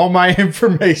gave them all my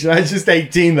information. I was just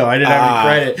 18 though. I didn't have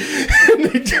any credit. And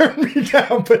they turned me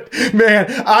down. But man,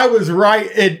 I was right.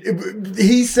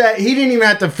 He said he didn't even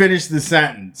have to finish the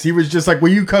sentence. He was just like, will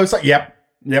you co-sign? Yep.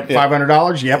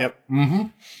 $500. Yep. Mm-hmm.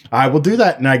 I will do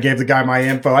that. And I gave the guy my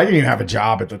info. I didn't even have a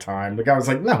job at the time. The guy was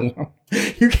like, no,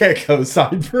 you can't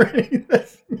co-sign for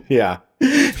anything. Yeah.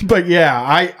 But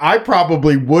yeah, I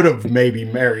probably would have maybe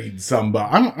married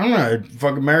somebody. I'm going to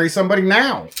fucking marry somebody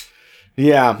now.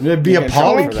 Yeah. It'd be a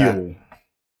polycule.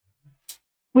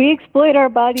 We exploit our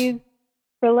bodies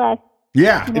for less.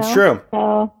 Yeah. You know? It's true.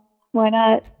 So why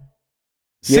not?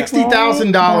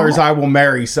 $60,000 I will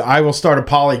marry. So I will start a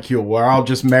polycule where I'll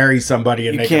just marry somebody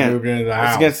and You they can't. can move into the house.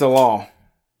 It's against the law.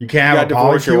 You can't have a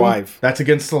divorce your polycule? wife. That's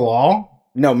against the law?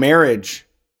 No, marriage.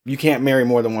 You can't marry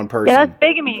more than one person. Yeah, that's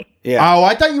bigamy. Yeah. Oh,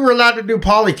 I thought you were allowed to do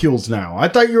polycules now. I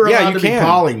thought you were allowed to be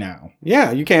poly now.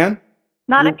 Yeah, you can.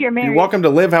 Not if you're married. You're welcome to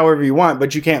live however you want,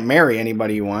 but you can't marry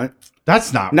anybody you want.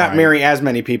 That's not right. Marry as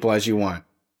many people as you want.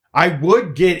 I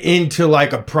would get into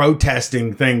like a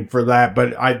protesting thing for that,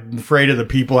 but I'm afraid of the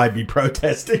people I'd be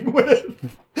protesting with.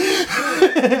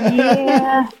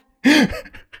 Yeah. You're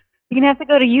going to have to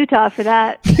go to Utah for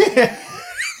that. Yeah.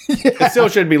 It still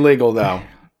should be legal, though.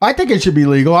 I think it should be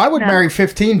legal. I would marry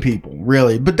 15 people,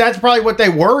 really. But that's probably what they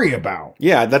worry about.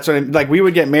 Yeah, that's what like we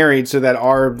would get married so that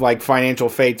our like financial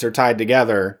fates are tied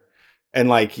together. And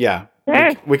like, yeah.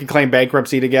 Sure. We can claim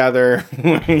bankruptcy together.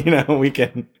 You know, we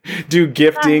can do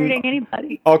gifting. Not hurting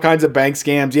anybody. All kinds of bank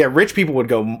scams. Yeah, rich people would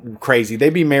go crazy.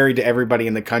 They'd be married to everybody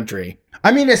in the country.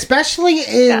 I mean, especially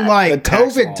in like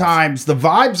COVID laws. times, the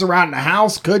vibes around the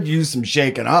house could use some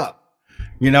shaking up.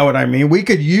 You know what I mean? We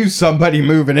could use somebody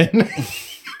moving in.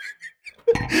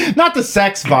 Not the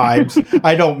sex vibes,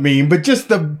 I don't mean, but just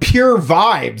the pure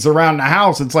vibes around the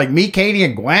house. It's like me, Katie,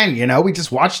 and Gwen, you know, we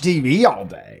just watch TV all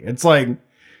day. It's like,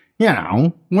 you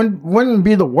know, wouldn't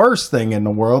be the worst thing in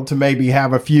the world to maybe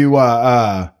have a few,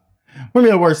 wouldn't be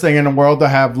the worst thing in the world to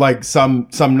have like some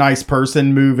nice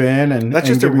person move in and that's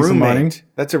and just a give me some money. roommate.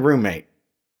 That's a roommate.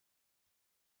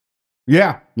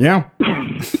 Yeah. Yeah.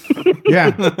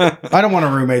 I don't want a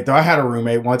roommate though. I had a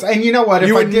roommate once. And you know what? If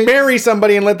You I would did, marry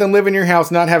somebody and let them live in your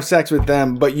house, not have sex with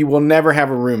them, but you will never have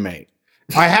a roommate.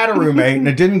 I had a roommate and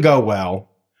it didn't go well.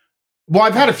 Well,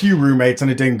 I've had a few roommates and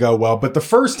it didn't go well, but the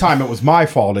first time it was my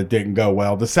fault it didn't go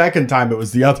well. The second time it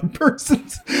was the other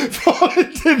person's fault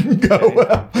it didn't go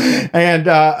well.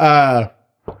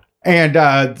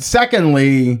 And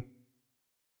secondly,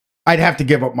 I'd have to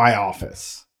give up my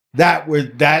office.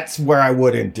 That's where I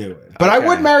wouldn't do it. But I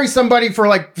would marry somebody for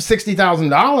like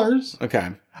 $60,000. Okay.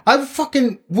 I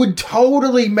fucking would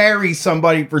totally marry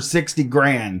somebody for 60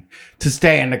 grand to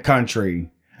stay in the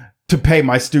country to pay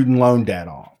my student loan debt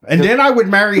off. And then I would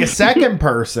marry a second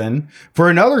person for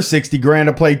another 60 grand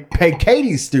to pay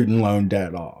Katie's student loan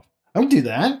debt off. I would do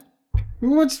that.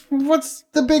 What's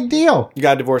the big deal? You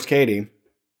got to divorce Katie.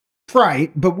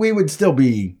 Right, but we would still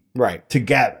be Right.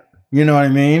 together. You know what I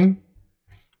mean?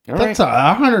 All That's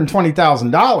right.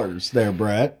 $120,000 there,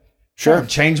 Brett. Sure. That'd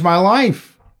change my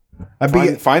life.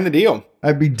 Find the deal.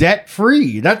 I'd be debt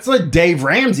free. That's what Dave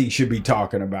Ramsey should be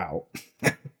talking about.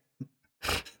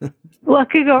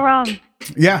 What could go wrong?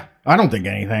 Yeah, I don't think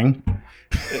anything.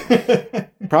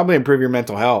 Probably improve your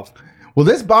mental health. Well,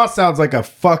 this boss sounds like a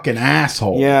fucking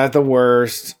asshole. Yeah, the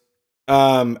worst.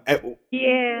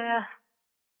 Yeah.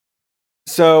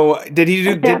 So did he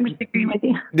do? I'm just agreeing with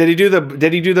you. Did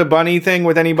he do the bunny thing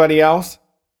with anybody else?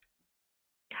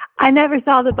 I never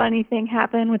saw the bunny thing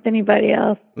happen with anybody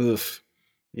else. Oof.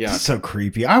 Yeah. It's so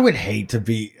creepy. I would hate to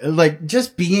be like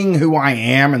just being who I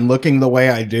am and looking the way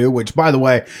I do, which by the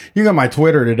way, you go on my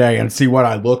Twitter today and see what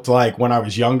I looked like when I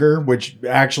was younger, which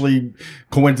actually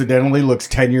coincidentally looks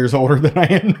 10 years older than I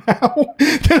am now,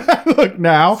 than I look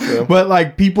now. True. But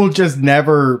like people just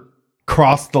never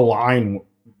cross the line.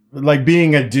 Like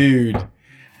being a dude,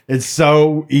 it's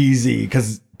so easy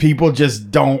because people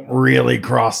just don't really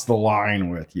cross the line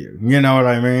with you. You know what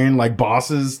I mean? Like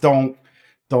bosses don't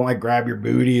like grab your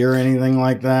booty or anything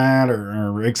like that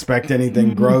or expect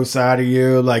anything gross out of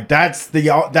you. Like that's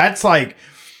like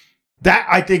that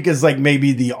I think is like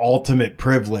maybe the ultimate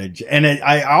privilege. And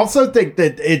I also think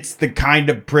that it's the kind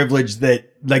of privilege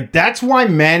that like, that's why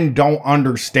men don't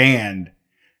understand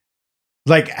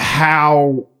like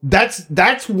how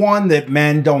that's one that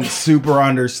men don't super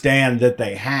understand that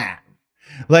they have.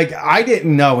 Like, I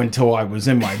didn't know until I was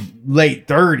in my late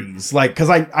 30s. Like, because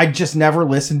I just never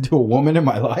listened to a woman in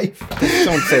my life.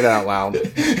 Don't say that out loud.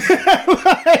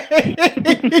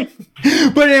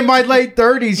 But in my late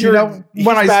 30s, you know,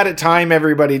 when I bad at time,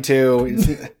 everybody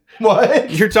too. What?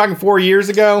 You're talking 4 years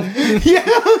ago? Yeah.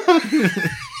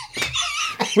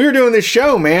 We were doing this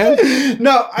show, man.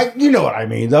 No, you know what I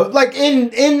mean though. Like in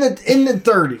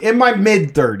my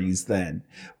mid 30s then.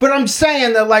 But I'm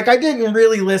saying that like I didn't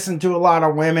really listen to a lot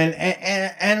of women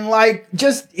and like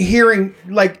just hearing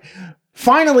like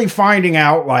finally finding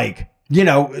out like, you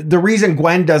know, the reason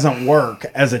Gwen doesn't work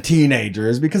as a teenager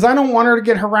is because I don't want her to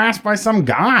get harassed by some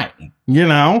guy. You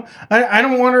know, I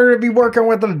don't want her to be working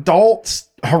with adults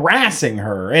harassing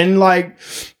her and like,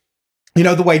 you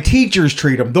know, the way teachers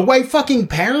treat them, the way fucking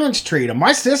parents treat them.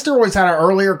 My sister always had an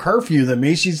earlier curfew than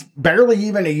me. She's barely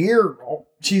even a year.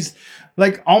 She's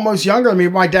like almost younger than me.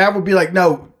 My dad would be like,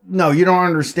 no, you don't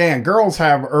understand. Girls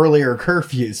have earlier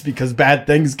curfews because bad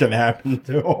things can happen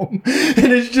to them.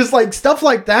 And it's just like stuff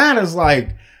like that is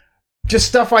like just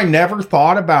stuff I never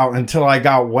thought about until I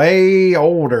got way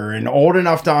older and old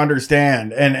enough to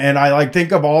understand. And I like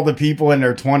think of all the people in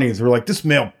their 20s who are like, this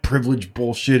male privilege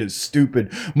bullshit is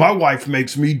stupid. My wife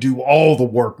makes me do all the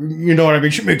work. You know what I mean?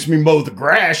 She makes me mow the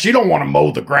grass. She don't want to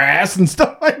mow the grass and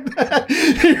stuff like that.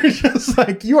 You're just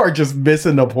like, you are just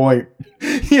missing the point.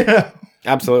 Yeah.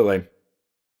 Absolutely.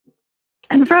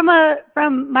 And from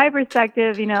my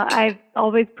perspective, you know, I've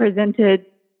always presented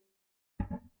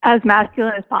as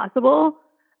masculine as possible,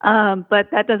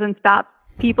 but that doesn't stop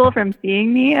people from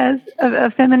seeing me as a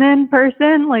feminine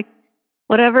person, like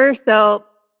whatever. So,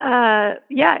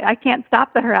 yeah, I can't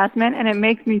stop the harassment, and it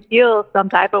makes me feel some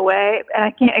type of way, and I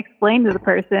can't explain to the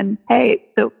person, hey,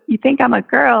 so you think I'm a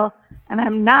girl, and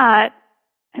I'm not,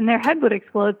 and their head would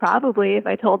explode probably if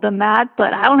I told them that,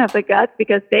 but I don't have the guts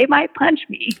because they might punch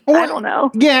me. I don't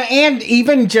know. Yeah, and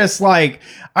even just like,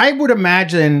 I would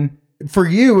imagine for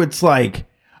you, it's like,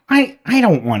 I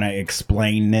don't want to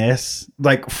explain this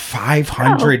like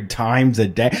 500 times a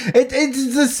day.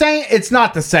 It's the same. It's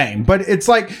not the same, but it's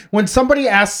like when somebody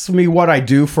asks me what I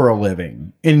do for a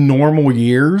living in normal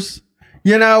years,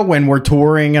 you know, when we're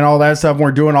touring and all that stuff,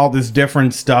 we're doing all this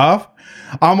different stuff.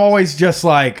 I'm always just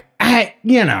like,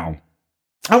 you know,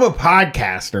 I'm a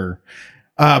podcaster.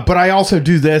 But I also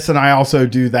do this and I also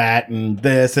do that and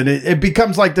this. And it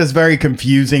becomes like this very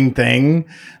confusing thing.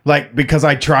 Like, because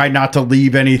I try not to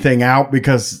leave anything out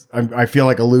because I feel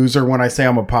like a loser when I say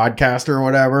I'm a podcaster or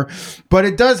whatever. But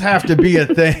it does have to be a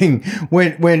thing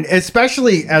when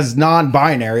especially as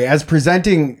non-binary, as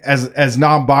presenting as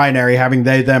non-binary, having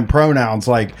they, them pronouns,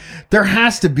 like there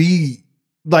has to be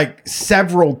like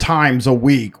several times a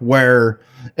week where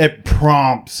it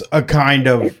prompts a kind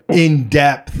of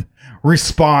in-depth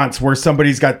response where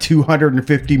somebody's got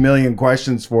 250 million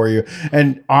questions for you.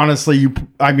 And honestly, you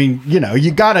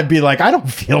gotta be like, I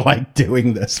don't feel like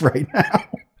doing this right now.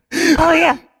 Oh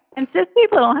yeah. And cis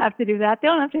people don't have to do that. They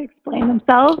don't have to explain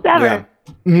themselves ever. Yeah.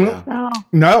 Mm-hmm. So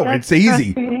no, it's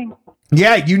easy.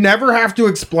 Yeah. You never have to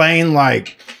explain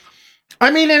like, I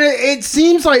mean, and it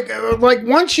seems like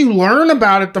once you learn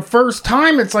about it the first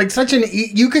time, it's like such an,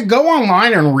 you could go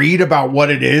online and read about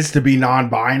what it is to be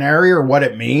non-binary or what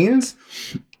it means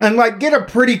and like get a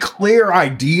pretty clear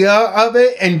idea of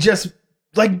it and just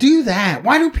like do that.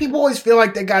 Why do people always feel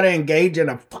like they got to engage in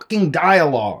a fucking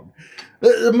dialogue?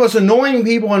 The most annoying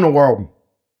people in the world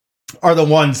are the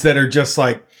ones that are just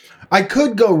like, I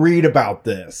could go read about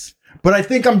this, but I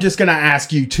think I'm just going to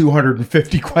ask you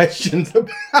 250 questions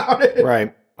about it.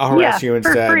 Right. I'll harass you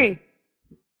instead.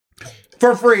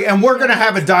 For free. And we're going to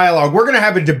have a dialogue. We're going to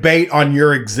have a debate on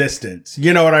your existence.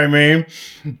 You know what I mean?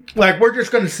 Like, we're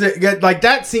just going to sit, like,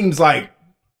 that seems like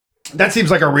that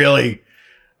seems like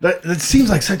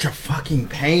such a fucking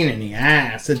pain in the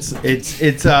ass.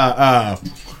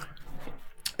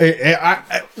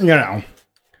 You know.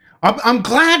 I'm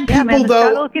glad people the though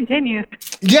struggle continues.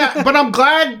 Yeah, but I'm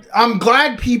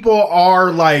glad people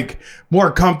are like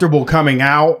more comfortable coming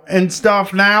out and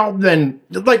stuff now than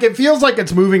like it feels like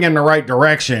it's moving in the right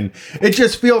direction. It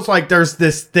just feels like there's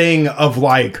this thing of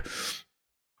like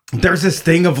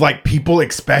people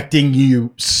expecting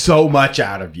you so much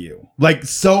out of you. Like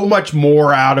so much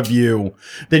more out of you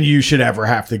than you should ever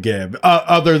have to give.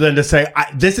 Other than to say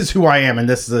this is who I am and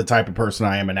this is the type of person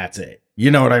I am and that's it. You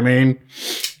know what I mean?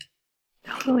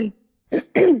 Totally.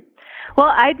 Well,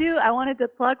 I wanted to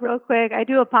plug real quick. I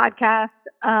do a podcast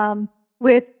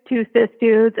with two cis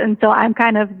dudes, and so I'm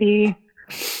kind of the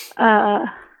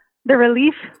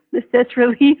relief, the cis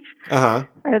relief, or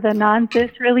the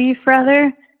non-cis relief,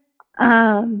 rather.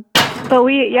 But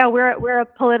we're a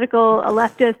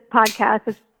leftist podcast.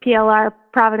 It's PLR,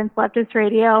 Providence Leftist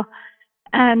Radio.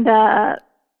 And I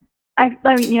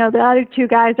mean, the other two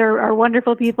guys are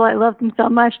wonderful people. I love them so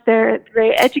much. They're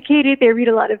very educated. They read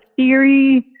a lot of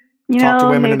theory. Talk to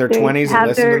women in their 20s and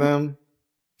listen to them.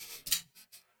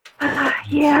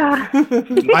 Yeah.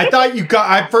 I thought you got.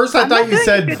 At first, I thought you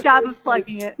said. Good job of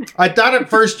plugging it. I thought at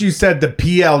first you said the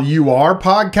PLUR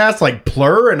podcast, like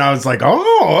Plur, and I was like,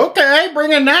 oh, okay,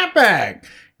 bringing that back.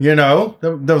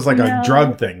 That was like a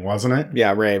drug thing, wasn't it?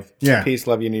 Yeah, rave. Yeah. Peace,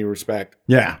 love, unity, respect.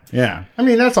 Yeah. I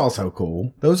mean, that's also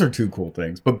cool. Those are two cool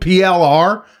things. But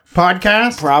PLR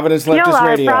podcast, Providence Leftist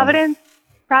Radio.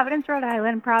 Providence, Rhode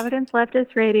Island, Providence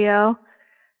Leftist Radio.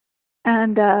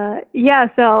 And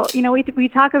so we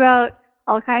talk about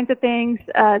all kinds of things.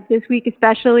 This week,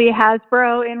 especially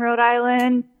Hasbro in Rhode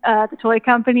Island, the toy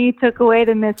company took away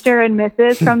the Mr. and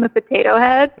Mrs. from the potato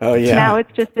head. Oh yeah. Now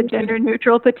it's just a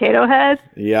gender-neutiral potato head.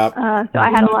 Yep. So I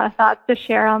had a lot of thoughts to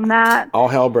share on that. All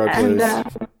hell broke loose.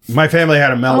 My family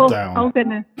had a meltdown. Oh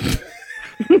goodness.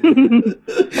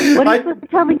 What are you supposed to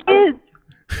tell the kids?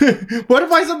 What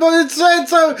if I suppose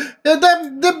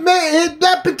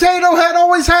that potato head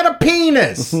always had a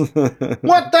penis?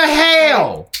 What the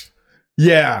hell?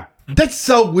 Yeah, that's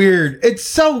so weird. It's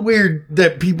so weird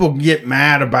that people get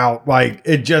mad about like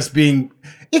it just being.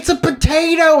 It's a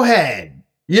potato head,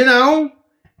 It's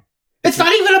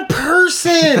not even a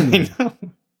person. I know.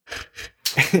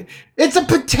 It's a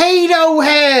potato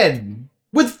head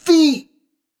with feet.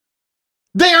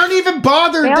 They aren't even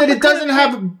bothered that it doesn't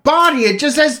have a body. It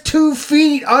just has 2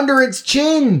 feet under its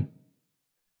chin.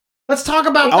 Let's talk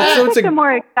about that. Also, it's a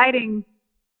more exciting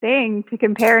thing to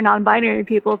compare non-binary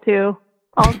people to.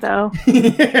 Also,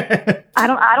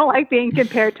 I don't like being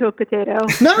compared to a potato.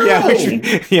 No,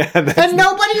 and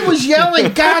nobody was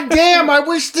yelling, "God damn! I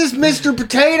wish this Mr.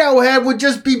 Potato Head would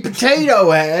just be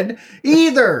Potato Head."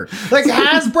 Either like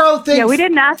Hasbro thinks. Yeah, we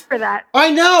didn't ask for that.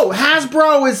 I know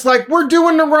Hasbro is like, we're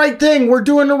doing the right thing. We're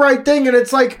doing the right thing, and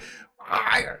it's like,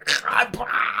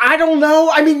 I don't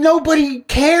know. I mean, nobody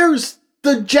cares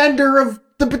the gender of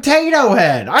the potato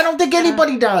head. I don't think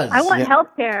anybody does. I want health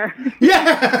care.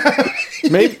 Yeah.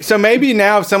 maybe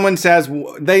now if someone says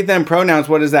they them pronouns,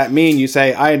 what does that mean? You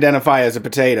say, I identify as a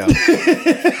potato.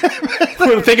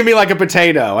 Think of me like a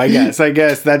potato, I guess.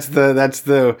 That's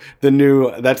the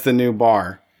new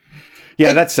bar.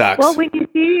 Yeah, that sucks. Well, when you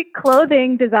see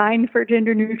clothing designed for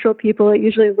gender neutral people, it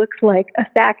usually looks like a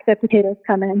sack that potatoes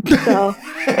come in. So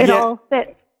it all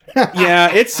fits. Yeah,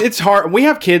 it's hard. We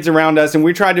have kids around us, and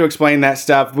we try to explain that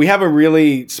stuff. We have a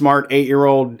really smart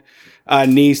 8-year-old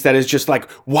niece that is just like,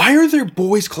 why are there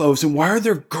boys' clothes and why are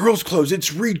there girls' clothes?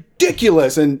 It's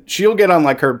ridiculous. And she'll get on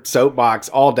like her soapbox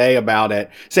all day about it.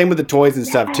 Same with the toys and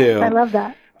stuff too. I love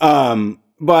that.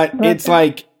 But it's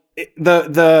like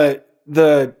the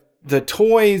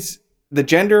toys, the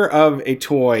gender of a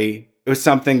toy was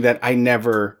something that I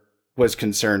never was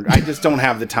concerned. I just don't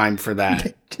have the time for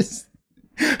that. It's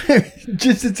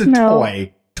a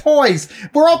toy. Toys.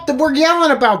 We're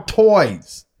yelling about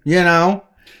toys.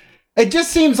 It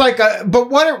just seems like but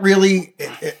what it really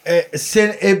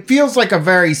it feels like a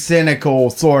very cynical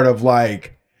sort of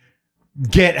like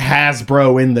get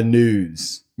Hasbro in the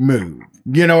news move.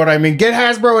 You know what I mean? Get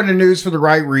Hasbro in the news for the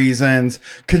right reasons.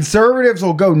 Conservatives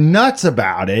will go nuts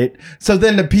about it. So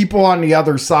then the people on the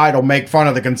other side will make fun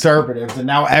of the conservatives, and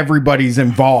now everybody's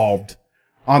involved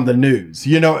on the news,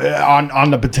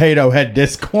 on the potato head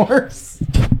discourse.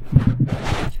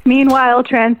 Meanwhile,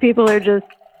 trans people are just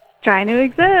trying to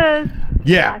exist.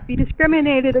 Yeah. Not be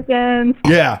discriminated against.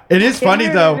 Yeah. It is funny,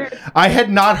 though. I had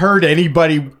not heard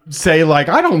anybody say, like,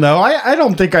 I don't know. I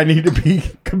don't think I need to be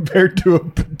compared to a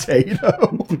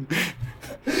potato.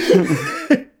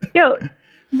 Yo,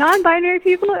 non-binary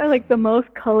people are like the most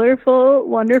colorful,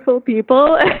 wonderful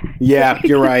people. Yeah,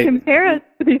 you're right. Compare us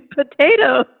to these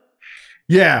potatoes.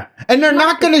 Yeah, and they're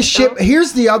not going to ship.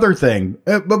 Here's the other thing.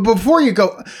 But before you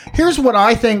go, here's what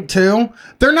I think too.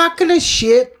 They're not going to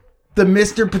ship the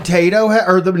Mr. Potato Head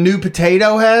or the new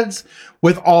potato heads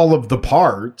with all of the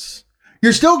parts.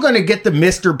 You're still going to get the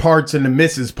Mr. parts and the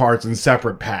Mrs. parts in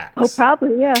separate packs. Oh,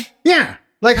 probably, yeah. Yeah.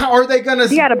 Like, how are they going to?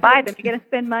 You got to buy them. You're going to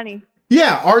spend money.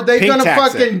 Yeah. Are they going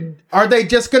to are they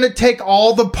just going to take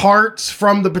all the parts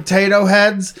from the potato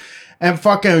heads and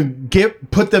fucking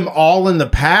put them all in the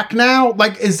pack now?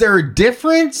 Like, is there a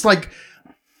difference? Like,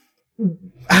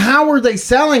 how are they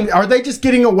selling? Are they just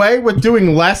getting away with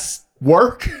doing less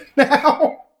work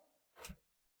now?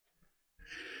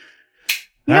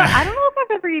 I don't know if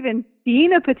I've ever even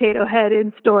seen a potato head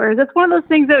in stores. That's one of those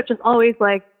things that just always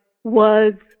like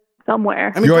was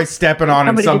somewhere. I mean, You're always stepping on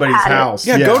in Somebody somebody's had it. house.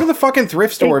 Yeah, go to the fucking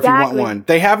thrift store if you want Exactly. one.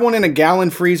 They have one in a gallon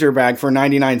freezer bag for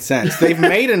 99 cents. They've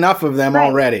made enough of them Right.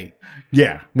 already.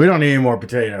 Yeah, we don't need any more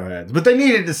potato heads. But they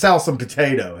needed to sell some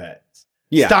potato heads.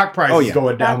 Yeah. Stock price Oh, is yeah.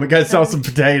 going down. We got to sell some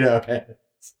potato heads.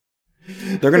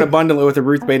 They're going to bundle it with a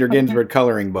Ruth Bader Ginsburg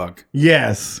coloring book.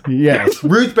 Yes.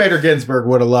 Ruth Bader Ginsburg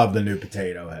would have loved the new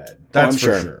potato head. That's I'm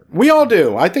for sure. We all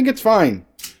do. I think it's fine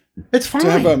It's fine.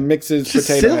 to have a Mix's It's just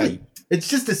potato silly. head. It's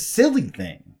just a silly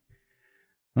thing.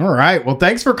 All right. Well,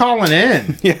 thanks for calling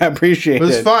in. Yeah, I appreciate It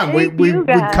was it. fun. We Thank you,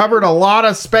 guys. covered a lot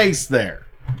of space there.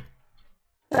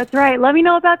 That's right. Let me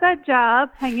know about that job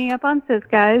hanging up on Sis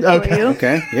Guys Okay. for you.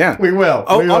 Okay, yeah. We will.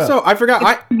 Oh, We will. also, I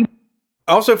forgot.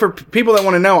 Also, for people that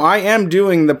want to know, I am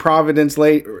doing the Providence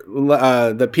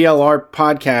the PLR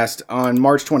podcast on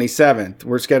March 27th.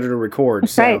 We're scheduled to record.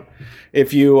 That's so right.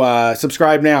 if you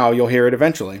subscribe now, you'll hear it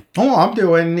eventually. Oh, I'm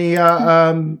doing the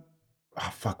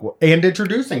and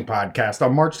introducing podcast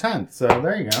on March 10th. So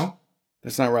there you go.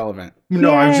 That's not relevant.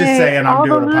 No, I was just Yay. saying I'm all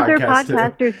doing the a loser podcast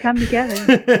podcasters come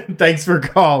together. too. Thanks for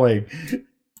calling.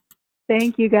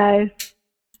 Thank you, guys.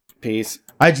 Peace.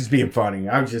 I was just being funny.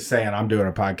 I was just saying I'm doing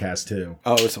a podcast too.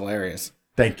 Oh, it was hilarious.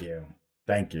 Thank you.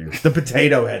 The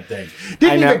potato head thing.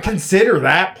 Didn't I know. even consider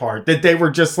that part, that they were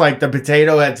just like the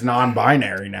potato head's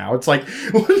non-binary now. It's like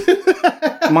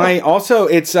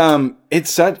It's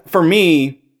such, for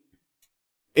me,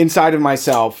 inside of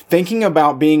myself, thinking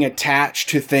about being attached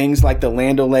to things like the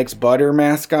Land O'Lakes butter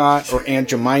mascot or Aunt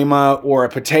Jemima or a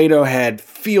potato head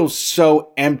feels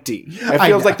so empty. It I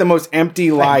feels know. like the most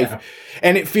empty life. know.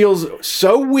 And it feels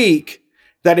so weak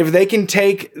that if they can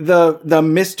take the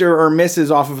Mr. or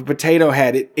Mrs. off of a potato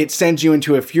head, it sends you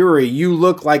into a fury. You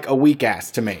look like a weak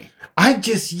ass to me. I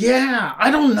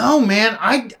don't know, man.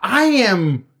 I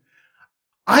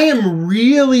am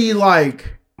really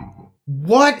like,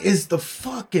 what is the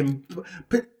fucking,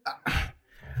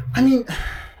 I mean,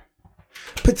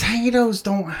 potatoes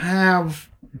don't have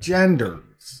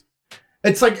genders.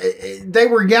 It's like they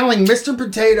were yelling, Mr.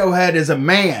 Potato Head is a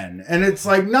man. And it's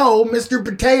like, no, Mr.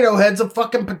 Potato Head's a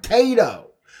fucking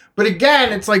potato. But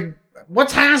again, it's like,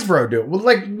 what's Hasbro doing? Well,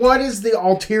 like, what is the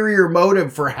ulterior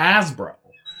motive for Hasbro?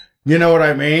 You know what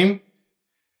I mean?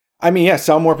 I mean, yeah,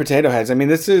 sell more potato heads. I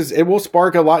mean, it will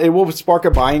spark a lot. It will spark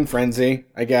a buying frenzy,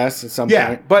 I guess, at some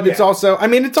point. But it's also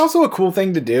a cool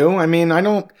thing to do. I mean, I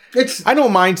don't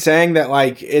mind saying that,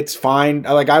 like, it's fine.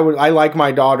 Like, I like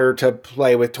my daughter to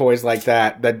play with toys like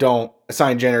that don't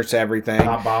assign genders to everything.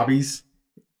 Not Bobbies.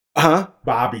 Huh?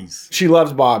 Bobbies. She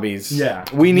loves Bobbies. Yeah.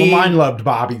 We need Mine loved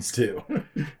Bobbies too.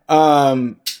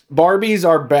 Barbies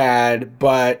are bad,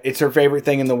 but it's her favorite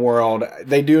thing in the world.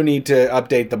 They do need to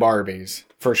update the Barbies,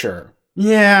 for sure.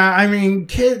 Yeah, I mean,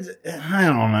 kids, I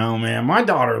don't know, man. My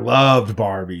daughter loved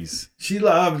Barbies. She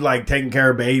loved, like, taking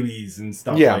care of babies and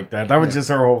stuff like that. That was just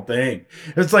her whole thing.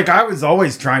 It's like I was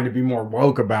always trying to be more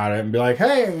woke about it and be like,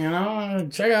 hey, you know,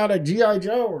 check out a G.I.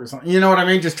 Joe or something. You know what I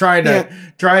mean? Just try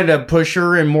to push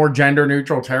her in more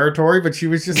gender-neutral territory, but she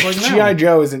was just like, no. G.I.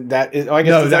 Joe isn't that... I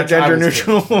guess No, is that that's- I gender was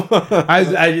neutral?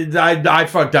 I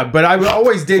fucked up, but I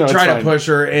always did No, it's try to fine. push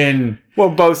her in... Well,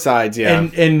 both sides, yeah.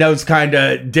 In those kind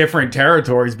of different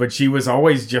territories, but she was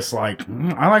always just like,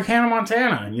 I like Hannah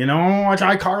Montana, you know, I watch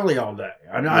iCarly all day.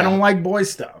 I don't like boy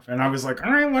stuff. And I was like, all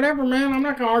right, whatever, man. I'm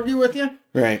not going to argue with you.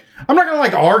 Right. I'm not going to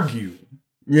like argue,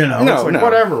 you know. No, it's like,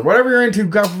 no. whatever you're into,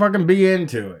 go fucking be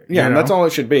into it. Yeah, you and know? that's all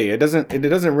it should be. It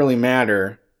doesn't really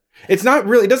matter. It's not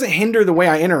really, it doesn't hinder the way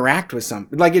I interact with some.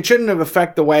 Like, it shouldn't have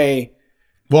affect the way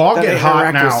Well, I'll that get I hot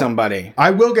interact now. with somebody.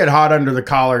 I will get hot under the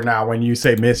collar now when you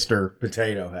say Mr.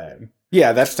 Potato Head.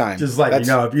 Yeah, that's time. Just like, That's,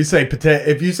 you know, if you say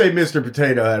Mr.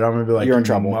 Potato Head, I'm going to be like, You're in "You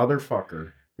trouble.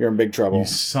 motherfucker. You're in big trouble. You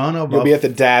son of a You'll be at the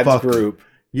dad's fuck." group.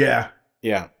 Yeah.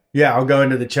 Yeah. Yeah, I'll go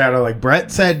into the chat. Like,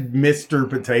 Brett said Mr.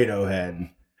 Potato Head.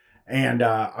 And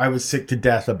I was sick to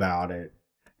death about it.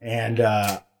 And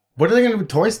what are they going to do with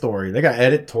Toy Story? They got to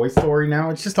edit Toy Story now.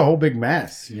 It's just a whole big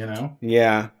mess, you know?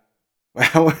 Yeah.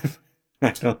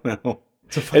 I don't know.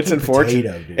 It's a fucking It's unfortunate.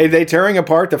 potato, dude. Hey, they tearing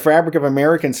apart the fabric of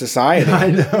American society.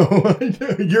 I know.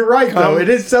 You're right, though. It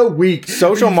is so weak.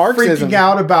 Social He's Marxism. Freaking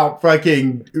out about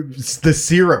fucking the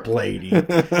syrup lady.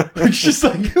 It's just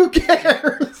like, who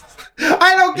cares?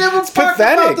 I don't give a fuck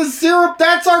pathetic. about the syrup.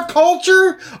 That's our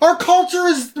culture. Our culture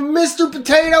is Mr.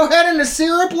 Potato Head and the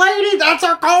syrup lady. That's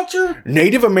our culture.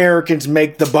 Native Americans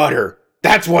make the butter.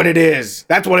 That's what it is.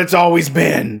 That's what it's always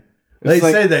been. They It's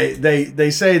like- say they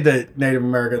say that Native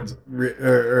Americans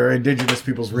or indigenous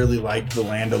peoples really like the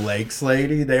Land O'Lakes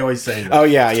lady. They always say that. Oh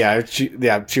yeah. She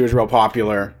was real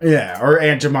popular. Yeah, or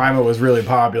Aunt Jemima was really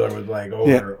popular with like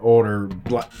older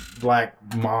black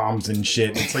moms and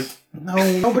shit. It's like,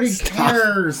 No, nobody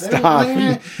cares. Stop.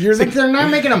 It's like they're not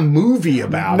making a movie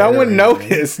about it. No one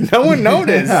noticed. No one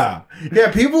noticed.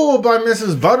 Yeah, people will buy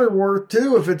Mrs. Butterworth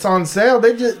too if it's on sale.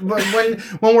 They just but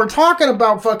when we're talking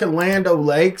about fucking Land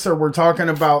O'Lakes or we're talking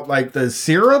about like the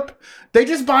syrup, they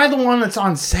just buy the one that's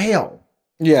on sale.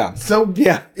 Yeah. So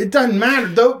yeah, it doesn't matter.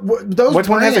 Those which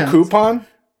one has a coupon?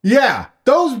 Yeah,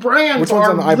 those brands. Which one's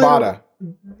on the Ibotta?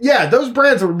 Yeah, those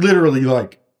brands are literally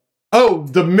like, oh,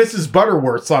 the Mrs.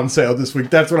 Butterworth's on sale this week.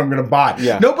 That's what I'm going to buy.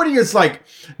 Yeah. Nobody is like,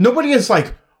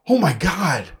 oh my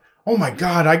God,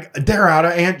 they're out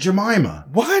of Aunt Jemima.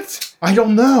 What? I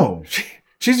don't know.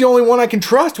 She's the only one I can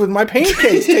trust with my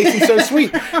pancakes tasting so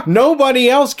sweet. Nobody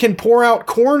else can pour out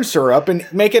corn syrup and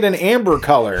make it an amber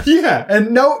color. Yeah,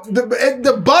 and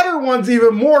the butter one's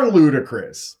even more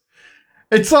ludicrous.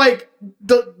 It's like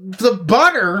the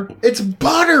butter, it's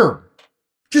butter.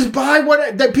 Just buy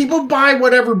that people buy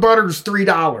whatever butter's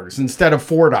 $3 instead of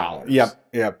 $4. Yep.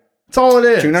 That's all it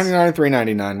is. $2.99,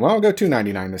 $3.99. Well, I'll go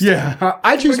 $2.99 this time. Yeah,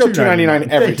 I choose go $2.99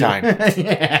 every time.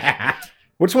 Yeah.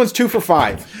 Which one's 2 for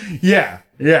 $5? Yeah,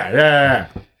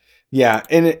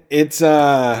 and it's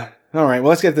all right. Well,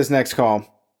 let's get this next call.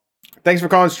 Thanks for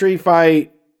calling Street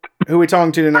Fight. Who are we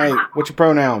talking to tonight? What's your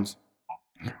pronouns?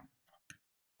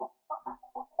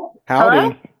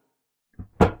 Howdy.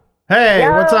 Hello? Hey,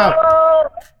 Yo! what's up?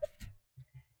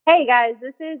 Hey guys,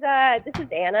 this is Anna. This is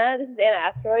Anna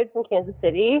Asteroid from Kansas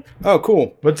City. Oh,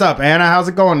 cool. What's up, Anna? How's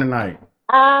it going tonight?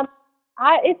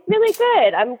 It's really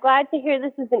good. I'm glad to hear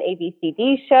this is an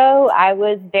ABCD show. I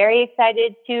was very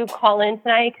excited to call in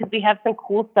tonight because we have some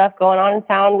cool stuff going on in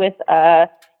town with,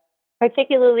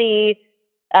 particularly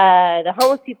the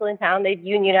homeless people in town. They've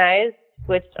unionized,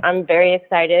 which I'm very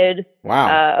excited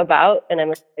about. And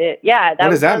I'm excited. Yeah, that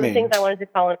was one of the things I wanted to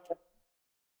call in.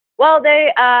 Well,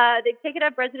 they've taken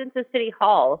up residents of City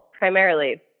Hall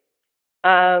primarily,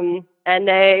 and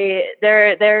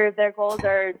their goals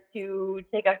are to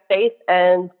take up space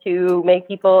and to make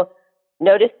people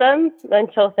notice them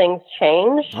until things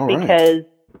change. All right. Because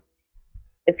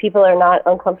if people are not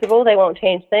uncomfortable, they won't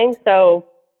change things. So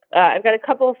I've got a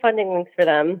couple of funding links for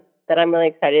them that I'm really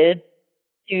excited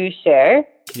to share,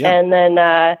 and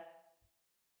then.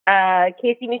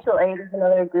 Casey Mutual Aid is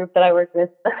another group that I work with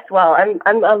as well. I'm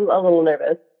a little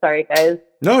nervous. Sorry, guys.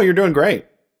 No, you're doing great.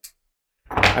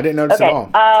 I didn't notice at all.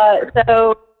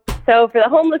 So for the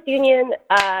Homeless Union,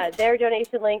 their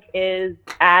donation link is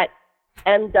at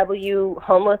MW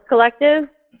Homeless Collective.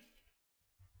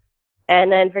 And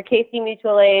then for Casey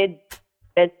Mutual Aid,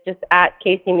 it's just at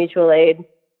Casey Mutual Aid.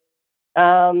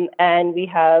 And we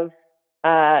have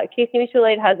Casey Mutual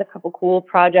Aid has a couple cool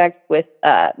projects with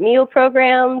meal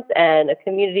programs and a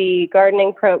community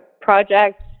gardening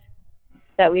project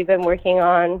that we've been working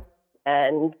on,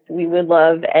 and we would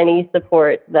love any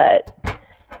support that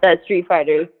Street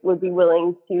Fighters would be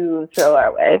willing to throw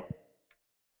our way.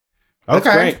 That's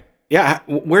great. Yeah,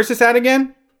 where's this at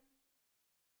again?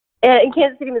 In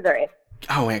Kansas City, Missouri.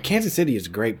 Oh, man, Kansas City is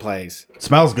a great place.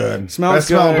 Smells good. Best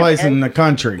smelling place in the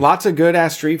country. Lots of good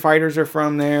ass Street Fighters are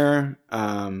from there.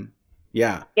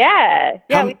 Yeah.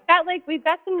 We've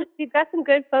got some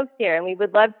good folks here, and we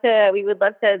would love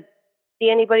to see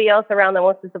anybody else around that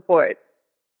wants to support.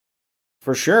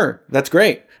 For sure, that's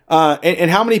great.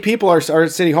 And how many people are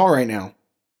at City Hall right now?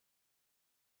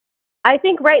 I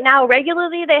think right now,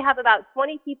 regularly, they have about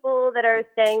 20 people that are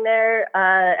staying there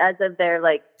as of their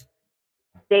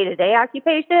day-to-day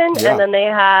occupation, and then they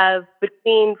have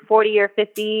between 40 or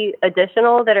 50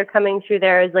 additional that are coming through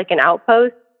there as an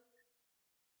outpost.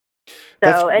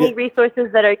 So any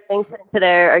resources that are getting put into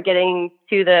there are getting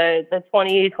to the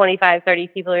 20, 25, 30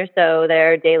 people or so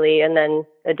there daily, and then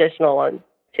additional ones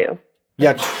too.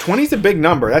 Yeah, 20 is a big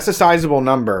number. That's a sizable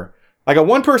number. Like a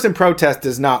one-person protest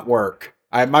does not work.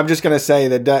 I'm just going to say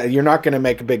that you're not going to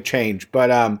make a big change,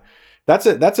 but that's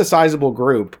a sizable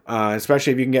group,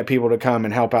 especially if you can get people to come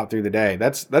and help out through the day.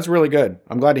 That's really good.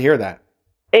 I'm glad to hear that.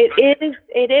 It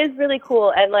is really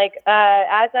cool, and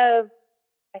as of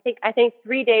I think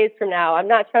 3 days from now, I'm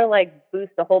not trying to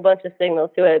boost a whole bunch of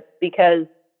signals to it because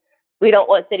we don't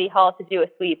want City Hall to do a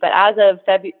sweep. But as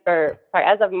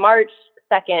of March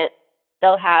 2nd,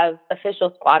 they'll have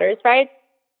official squatters' rights.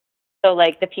 So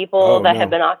the people that have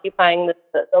been occupying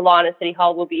the lawn at City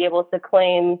Hall will be able to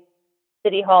claim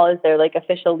City Hall as their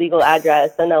official legal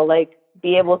address, and they'll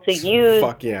be able to use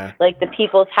the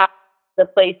people's house, the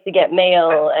place to get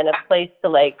mail, and a place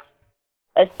to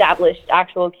establish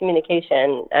actual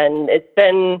communication. And it's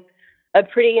been a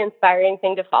pretty inspiring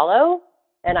thing to follow,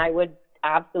 and I would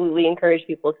absolutely encourage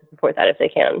people to support that if they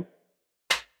can.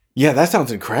 Yeah, that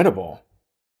sounds incredible.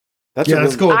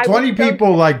 That's cool. 20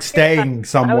 people staying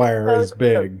somewhere is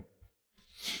big.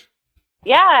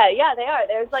 Yeah, they are.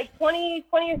 There's like 20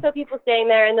 or so people staying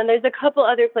there, and then there's a couple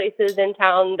other places in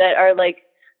town that are like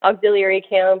auxiliary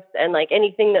camps, and like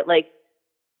anything that like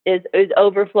is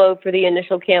overflow for the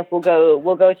initial camp will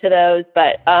go to those.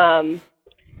 But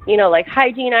like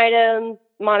hygiene items,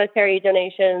 monetary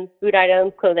donations, food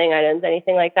items, clothing items,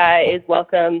 anything like that is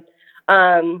welcome.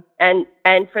 And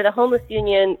for the homeless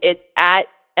union, it's at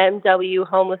MW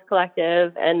Homeless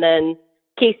Collective, and then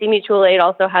Casey Mutual Aid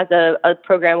also has a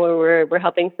program where we're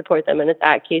helping support them, and it's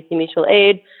at Casey Mutual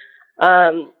Aid.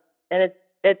 And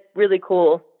it's really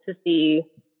cool to see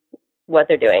what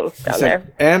they're doing down there.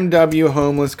 MW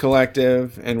Homeless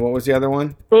Collective, and what was the other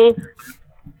one? Mm-hmm.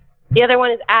 The other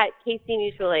one is at Casey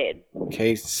Mutual Aid.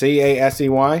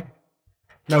 CASEY?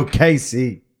 No,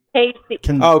 KC. Casey.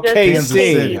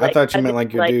 KC. I thought you meant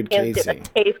like your dude Casey.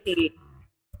 Casey.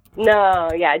 No,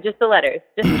 yeah, just the letters.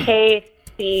 Just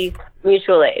KC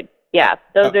Mutual Aid. Yeah,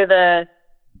 those are the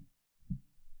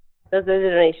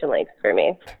donation links for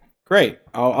me. Great.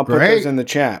 I'll put those in the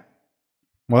chat.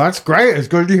 Well, that's great. It's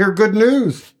good to hear good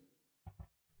news.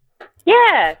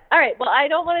 Yeah. All right. Well, I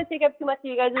don't want to take up too much of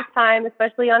you guys' time,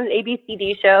 especially on an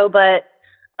ABCD show, but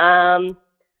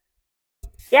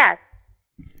yeah.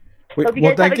 Hope you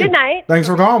guys have a good night. Thanks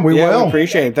for calling. We will. We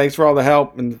appreciate it. Thanks for all the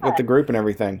help and with the group and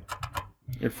everything.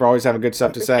 You're for always having good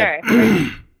stuff to say. Sure.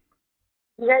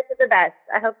 You guys are the best.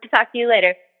 I hope to talk to you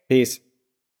later. Peace.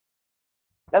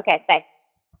 Okay. Bye.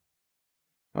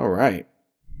 All right.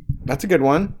 That's a good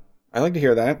one. I like to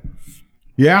hear that.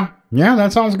 Yeah,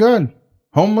 that sounds good.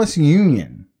 Homeless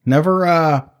Union. Never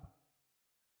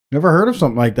heard of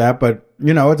something like that, but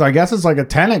I guess it's like a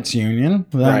tenants union.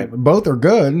 Right. Both are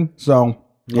good, so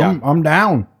yeah. I'm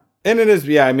down. And it is,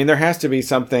 yeah. I mean, there has to be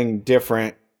something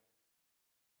different.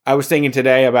 I was thinking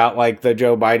today about like the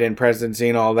Joe Biden presidency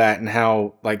and all that, and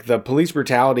how like the police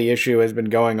brutality issue has been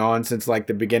going on since like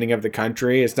the beginning of the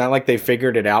country. It's not like they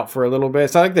figured it out for a little bit.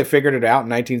 It's not like they figured it out in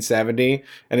 1970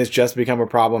 and it's just become a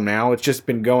problem now. It's just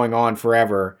been going on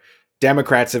forever.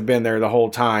 Democrats have been there the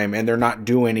whole time and they're not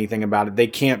doing anything about it. They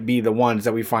can't be the ones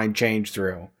that we find change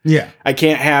through. Yeah. I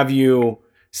can't have you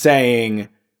saying,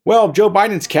 well, Joe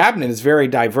Biden's cabinet is very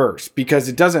diverse, because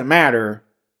it doesn't matter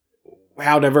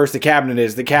how diverse the cabinet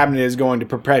is. The cabinet is going to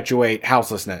perpetuate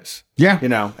houselessness. Yeah.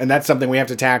 And that's something we have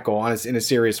to tackle in a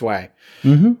serious way.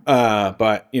 Mm-hmm.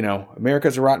 But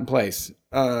America's a rotten place.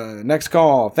 Next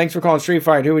call. Thanks for calling Street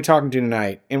Fight. Who are we talking to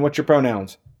tonight? And what's your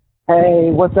pronouns? Hey,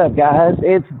 what's up, guys?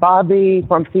 It's Bobby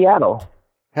from Seattle.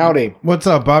 Howdy. What's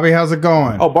up, Bobby? How's it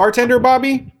going? Oh, bartender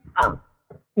Bobby?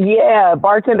 Yeah,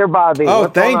 bartender Bobby. Oh,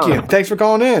 thank you. Thanks for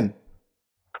calling in.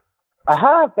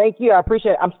 Thank you. I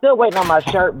appreciate it. I'm still waiting on my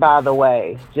shirt, by the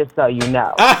way, just so you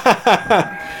know.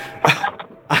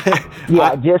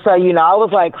 Just so you know. I was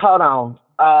like, hold on.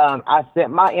 I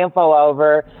sent my info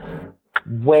over.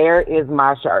 Where is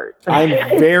my shirt? I'm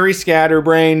very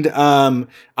scatterbrained.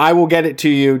 I will get it to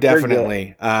you,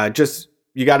 definitely. Just,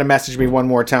 you got to message me one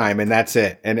more time, and that's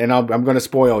it. And I'm going to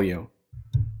spoil you.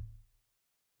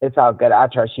 It's all good. I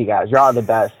trust you guys. You're all the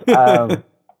best.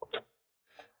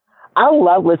 I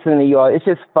love listening to you all. It's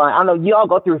just fun. I know you all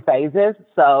go through phases,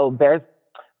 so there's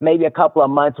maybe a couple of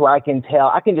months where I can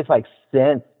just like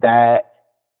sense that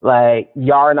like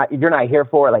you're not here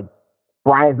for it. Like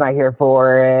Brian's not here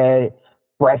for it.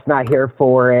 Brett's not here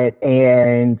for it.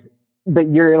 But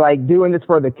you're like doing this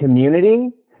for the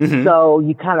community. Mm-hmm. So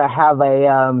you kind of have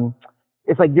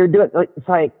it's like you're doing, it's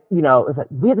like we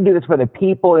have to do this for the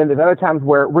people. And there's other times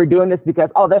where we're doing this because,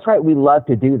 oh, that's right, we love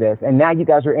to do this. And now you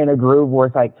guys are in a groove where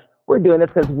it's like, we're doing this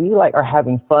because we like are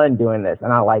having fun doing this,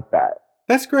 and I like that.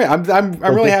 That's great. I'm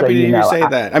really happy to hear you say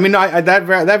that. I mean, that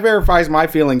verifies my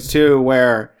feelings too.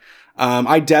 Where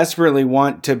I desperately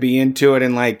want to be into it,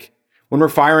 and like when we're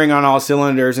firing on all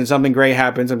cylinders and something great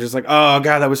happens, I'm just like, oh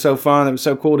god, that was so fun. That was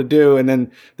so cool to do. And then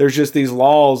there's just these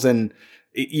lulls, and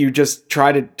you just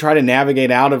try to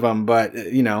navigate out of them. But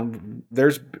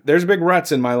there's big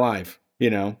ruts in my life.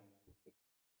 Yeah,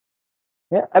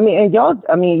 I mean, and y'all,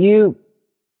 I mean,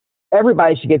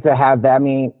 everybody should get to have that. I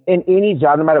mean, in any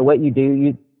job, no matter what you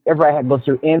do, everybody goes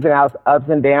through ins and outs, ups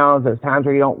and downs. There's times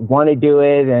where you don't want to do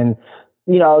it, and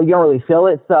you don't really feel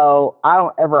it. So I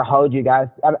don't ever hold you guys.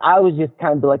 I was just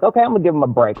kind of be like, okay, I'm gonna give them a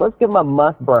break. Let's give them a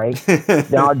month break.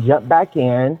 Then I'll jump back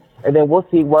in, and then we'll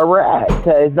see where we're at.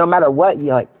 Because no matter what,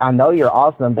 I know you're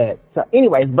awesome. But so,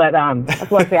 anyways, I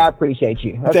just want to say I appreciate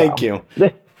you. Thank you.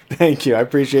 Thank you. I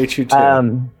appreciate you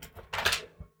too.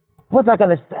 What was I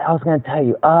gonna say? I was gonna tell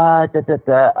you.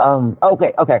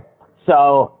 Okay.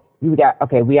 So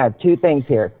we have two things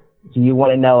here. Do you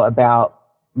want to know about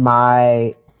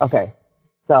my? Okay.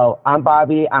 So I'm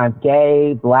Bobby. I'm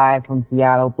gay, black from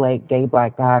Seattle. Gay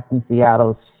black guy from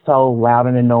Seattle. So loud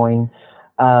and annoying.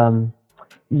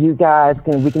 You guys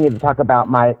we can either talk about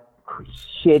my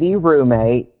shitty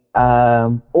roommate,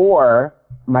 or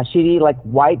my shitty like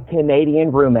white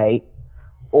Canadian roommate,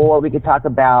 or we could talk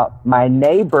about my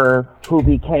neighbor who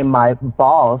became my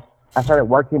boss. I started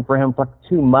working for him for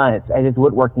 2 months at his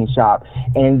woodworking shop,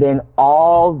 and then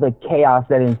all the chaos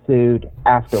that ensued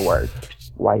afterwards.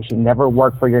 Why you should never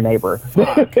work for your neighbor.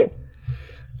 Yeah,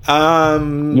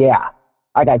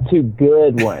 I got 2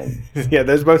 good ones. Yeah,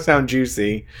 those both sound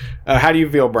juicy. How do you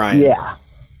feel, Brian? Yeah.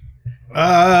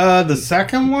 The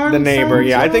second one? The neighbor,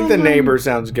 yeah. I think the neighbor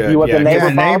sounds good. You want the neighbor?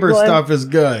 Yeah, neighbor stuff is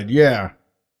good, yeah.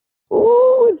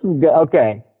 Ooh, this is good.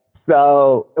 Okay.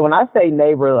 So when I say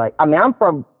neighbor, like, I mean, I'm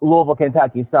from Louisville,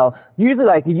 Kentucky. So usually,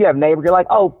 like, if you have neighbor, you're like,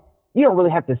 oh, you don't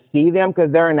really have to see them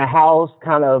because they're in a house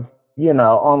kind of, you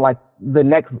know, on like the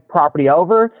next property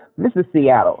over. This is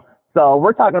Seattle. So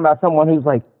we're talking about someone who's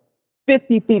like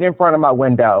 50 feet in front of my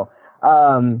window.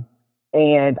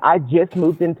 And I just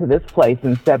moved into this place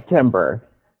in September.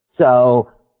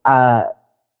 So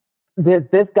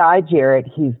this guy,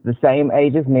 Jared, he's the same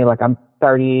age as me. Like, I'm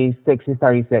 36, he's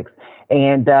 36.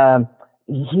 And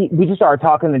we just started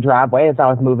talking in the driveway as I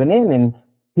was moving in, and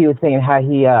he was saying how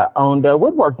he owned a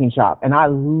woodworking shop. And I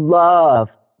love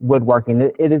woodworking.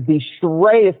 It is the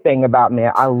straightest thing about me.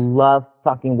 I love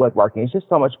fucking woodworking. It's just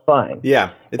so much fun.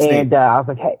 Yeah, it's and neat. I was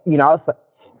like, hey, you know, I was like,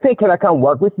 hey, can I come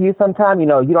work with you sometime? You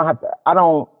know, you don't have to. I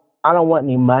don't want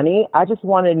any money. I just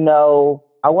want to know.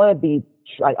 I want to be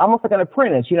like almost like an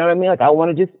apprentice. You know what I mean? Like, I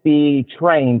want to just be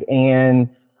trained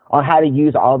on how to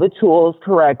use all the tools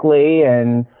correctly,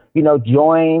 and, you know,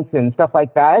 joints and stuff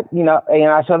like that, you know,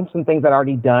 and I showed him some things I'd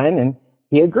already done, and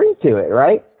he agreed to it,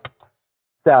 right?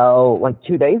 So, like,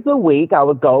 2 days a week, I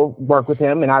would go work with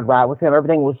him, and I'd ride with him.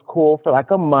 Everything was cool for like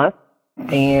a month,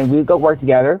 and we'd go work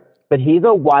together. But he's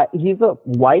a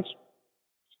white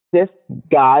cis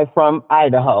guy from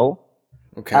Idaho.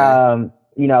 Okay.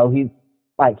 You know, he's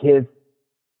like, his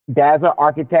dad's an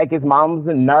architect, his mom's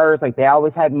a nurse, like, they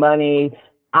always had money.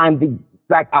 I'm the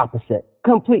exact opposite.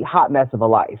 Complete hot mess of a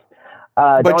life.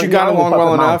 But you got along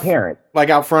well enough? Parents. Like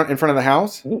out front, in front of the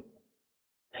house?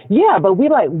 Yeah, but we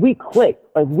clicked.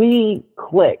 Like, we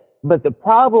clicked. But the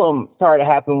problem started to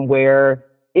happen where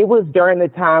it was during the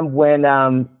time when,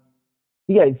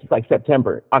 it's like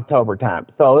September, October time.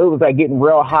 So it was like getting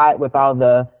real hot with all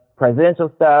the presidential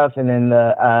stuff, and then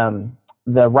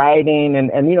the rioting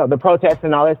and, you know, the protests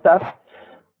and all that stuff.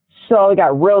 So it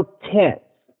got real tense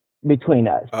between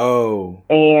us. Oh.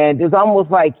 And it was almost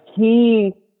like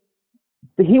he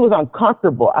was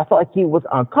uncomfortable. I felt like he was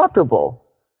uncomfortable,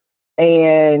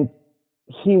 and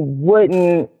he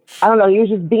wouldn't, I don't know, he was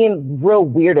just being real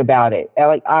weird about it. And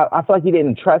like, I felt like he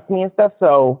didn't trust me and stuff.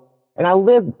 So, and I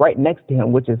lived right next to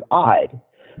him, which is odd.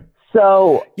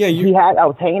 So yeah, I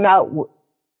was hanging out.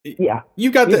 Yeah. You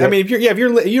got the, I mean, if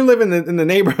you live in the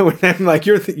neighborhood with them, like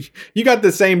you got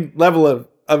the same level of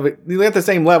you got the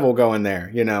same level going there,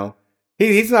 you know.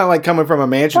 He's not like coming from a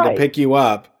mansion to pick you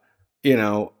up, you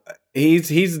know.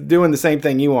 He's doing the same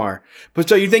thing you are. But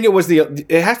so you think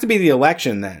it has to be the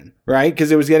election then, right?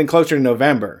 Because it was getting closer to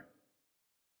November.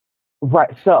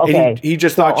 Right. So, okay. He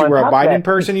just thought you were a Biden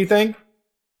person, you think?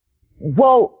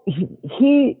 Well,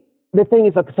 the thing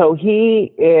is, so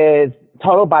he is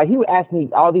total Biden. He would ask me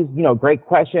all these, you know, great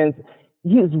questions.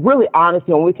 He was really honest.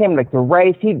 You know, when we came like to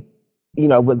race, he, you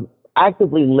know, would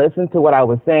actively listen to what I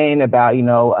was saying about, you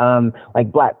know, like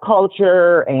Black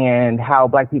culture and how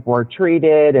Black people are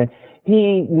treated. And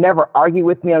he never argued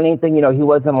with me on anything. You know, he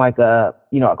wasn't like a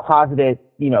closeted,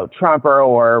 you know, Trumper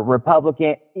or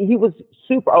Republican. He was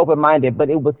super open-minded, but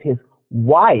it was his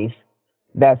wife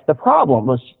that's the problem.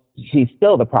 Well, she's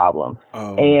still the problem.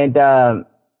 Oh. And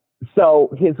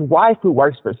so his wife, who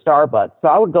works for Starbucks, so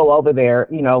I would go over there,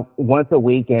 you know, once a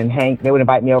week and they would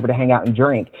invite me over to hang out and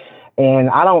drink. And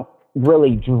I don't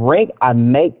really drink. I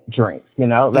make drinks, you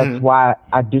know. That's why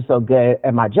I do so good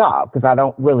at my job, because I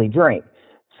don't really drink.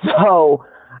 So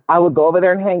I would go over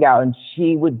there and hang out, and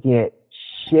she would get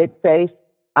shit-faced.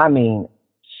 I mean,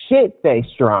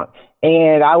 shit-faced drunk.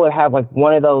 And I would have like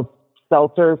one of those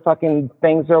seltzer fucking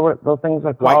things, or those things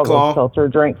like White Claw. Those seltzer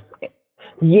drinks.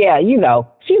 Yeah, you know,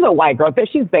 she's a white girl.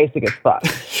 She's basic as fuck.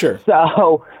 Sure.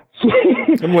 So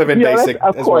I'm living basic.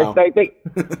 Of course, well.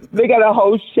 they got a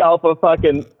whole shelf of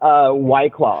fucking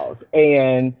White Claws,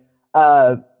 and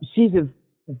she's just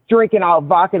drinking all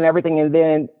vodka and everything. And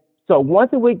then, so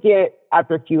once it would get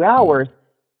after a few hours,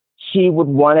 she would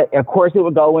want it. Of course, it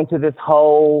would go into this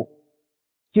whole.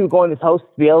 She would go in this whole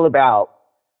spiel about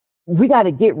we got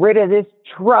to get rid of this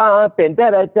Trump and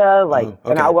da-da-da. Like,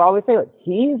 and I would always say, like,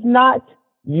 he's not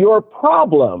your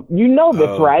problem. You know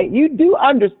this, right? You do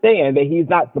understand that he's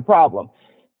not the problem.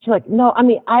 She's like, no, I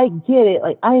mean, I get it.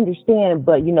 Like, I understand,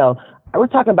 but, you know, we're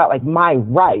talking about, like, my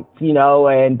rights, you know,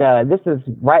 and this is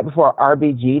right before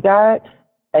RBG died.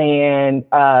 And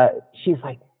she's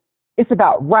like, it's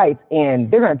about rights, and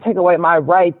they're going to take away my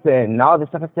rights and all this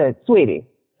stuff. I said, sweetie,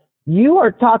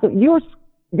 you're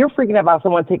freaking out about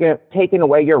someone taking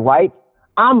away your rights.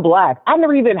 I'm black. I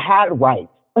never even had rights.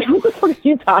 Like, what the fuck are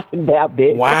you talking about,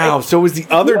 bitch? Wow. Like, So it was the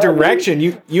other direction.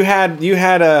 You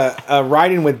had a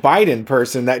write-in with Biden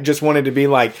person that just wanted to be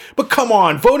like, but come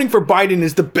on, voting for Biden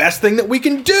is the best thing that we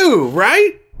can do,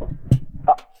 right?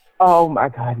 Oh my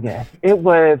God, yes. It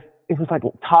was like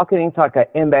talking to like a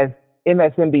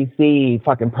MSNBC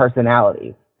fucking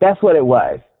personality. That's what it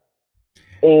was.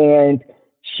 And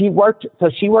she works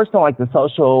on like the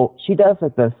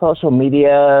social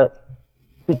media,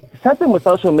 something with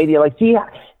social media. Like she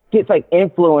gets like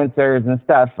influencers and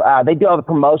stuff. They do all the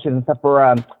promotions and stuff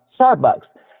for Starbucks.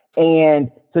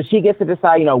 And so she gets to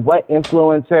decide, you know, what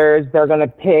influencers they're going to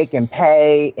pick and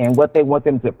pay and what they want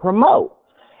them to promote.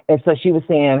 And so she was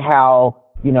saying how,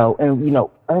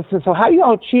 so how do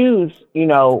y'all choose, you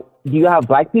know, do you have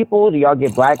black people? Do y'all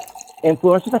get black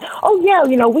influencers? Like, oh yeah,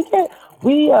 you know, we get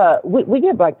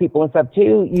black people and stuff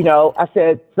too. You know, I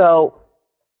said, so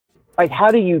like, how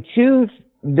do you choose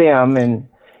them? And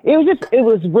it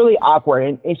was really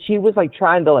awkward. And she was like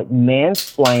trying to like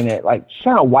mansplain it, like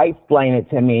trying to white-splain it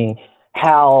to me,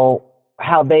 how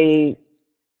Starbucks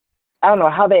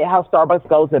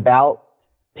goes about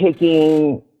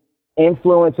picking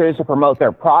influencers to promote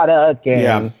their product.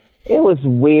 And it was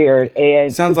weird.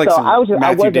 And sounds like some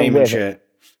Matthew Damon shit.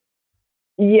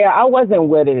 Yeah, I wasn't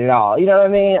with it at all. You know what I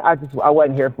mean? I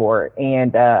wasn't here for it.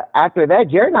 And after that,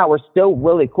 Jared and I were still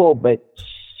really cool, but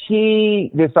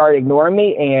she just started ignoring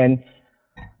me, and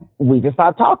we just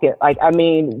stopped talking. Like, I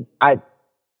mean, I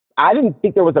didn't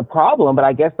think there was a problem, but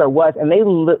I guess there was. And they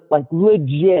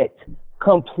legit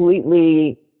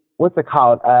completely, what's it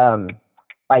called?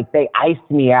 Like they iced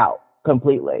me out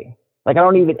completely. Like I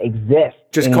don't even exist.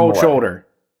 Just anymore. Cold shoulder.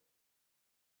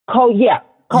 Cold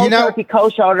turkey,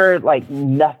 cold shoulder, like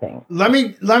nothing. Let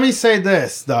me say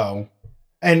this though,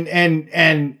 and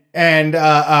I'm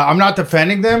not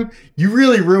defending them. You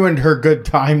really ruined her good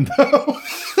time though.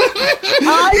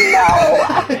 I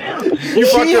know. You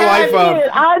fucked your life up.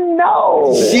 I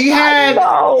know. She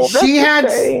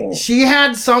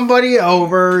had somebody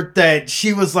over that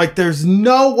she was like, there's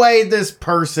no way this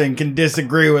person can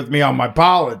disagree with me on my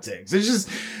politics. There's just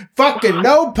fucking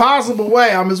no possible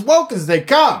way. I'm as woke as they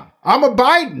come. I'm a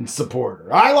Biden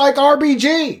supporter. I like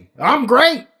RBG. I'm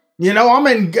great. You know,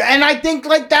 and I think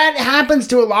like that happens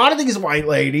to a lot of these white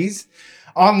ladies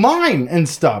online and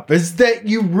stuff, is that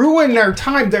you ruin their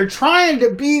time. They're trying to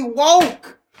be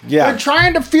woke. Yeah. They're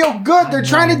trying to feel good. They're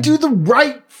trying to do the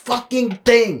right fucking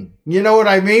thing. You know what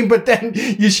I mean? But then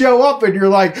you show up and you're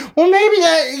like, well, maybe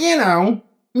that, you know,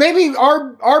 maybe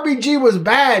RBG was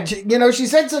bad. You know, she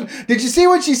said did you see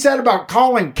what she said about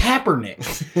Colin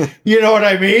Kaepernick? You know what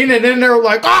I mean? And then they're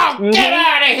like, oh, get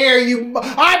out of here.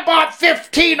 I bought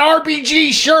 15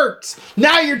 RBG shirts.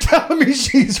 Now you're telling me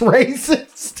she's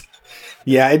racist.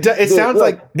 Yeah, it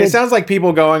sounds like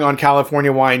people going on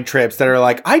California wine trips that are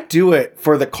like, I do it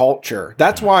for the culture.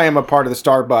 That's why I'm a part of the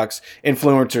Starbucks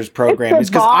influencers program.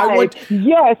 Is because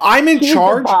I'm in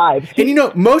charge. And you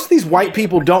know, most of these white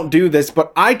people don't do this,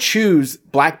 but I choose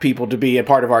black people to be a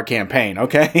part of our campaign.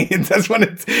 Okay, that's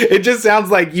when it just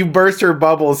sounds like you burst her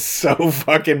bubble so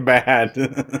fucking bad.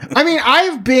 I mean,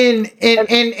 I've been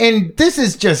and this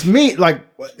is just me, like,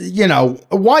 you know,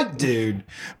 a white dude,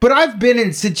 but I've been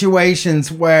in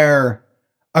situations where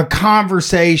a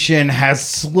conversation has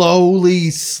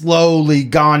slowly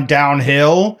gone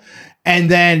downhill, and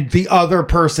then the other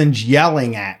person's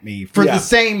yelling at me for the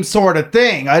same sort of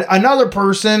thing. Another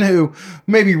person who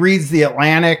maybe reads the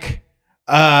Atlantic,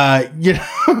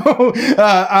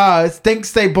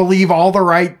 thinks they believe all the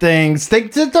right things,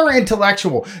 thinks that they're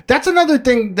intellectual. That's another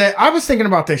thing that I was thinking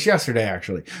about this yesterday,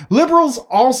 actually. Liberals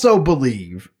also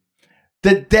believe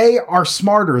that they are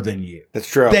smarter than you. That's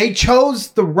true. They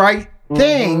chose the right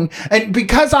thing. And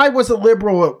because I was a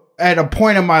liberal at a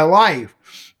point in my life,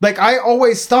 like I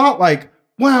always thought like,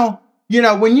 well, you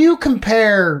know, when you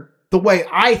compare the way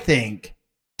I think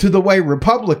to the way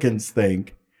Republicans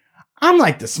think, I'm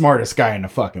like the smartest guy in the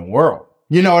fucking world.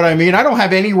 You know what I mean? I don't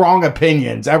have any wrong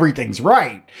opinions. Everything's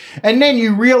right. And then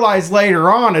you realize later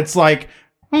on, it's like,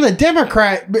 Well, the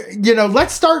Democrat,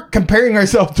 let's start comparing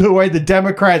ourselves to the way the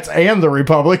Democrats and the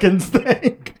Republicans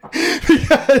think.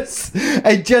 Because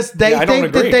they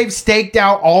think that they've staked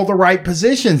out all the right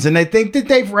positions, and they think that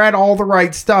they've read all the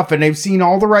right stuff and they've seen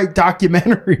all the right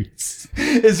documentaries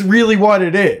is really what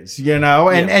it is,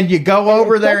 and you go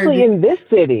over there. Especially in this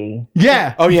city.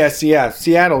 Yeah. Oh, yes. Yeah.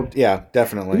 Seattle. Yeah,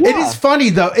 definitely. Yeah. It is funny,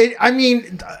 though.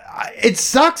 It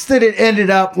sucks that it ended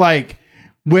up like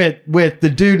with the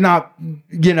dude not,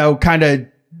 kind of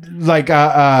like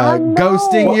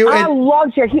ghosting you. I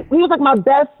loved Jerry. He was like my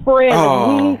best friend.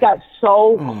 Oh. We got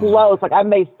so close. Like I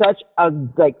made such a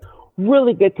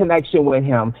really good connection with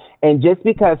him. And just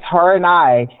because her and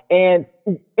I and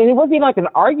it wasn't even like an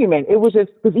argument. It was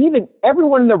just because even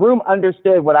everyone in the room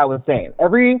understood what I was saying.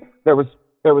 There was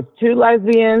two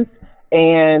lesbians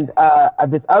and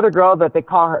this other girl that they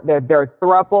call her their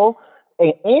throuple.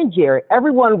 And Jerry,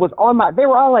 everyone was they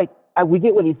were all like, we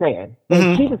get what he's saying.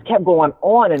 And she just kept going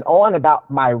on and on about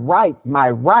my rights. And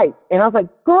I was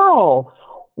like, girl,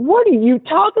 what are you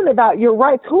talking about? Your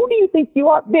rights? Who do you think you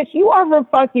are? Bitch, you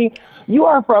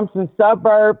are from some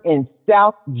suburb in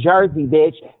South Jersey,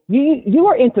 bitch. You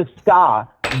are into ska.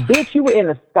 Bitch, you were in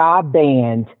a ska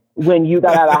band when you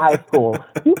got out of high school.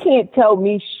 You can't tell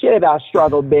me shit about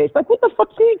struggle, bitch. Like, what the fuck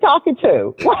are you talking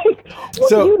to? Like, what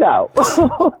do you know?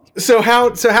 So how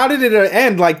did it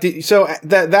end? Like,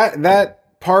 that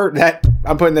part that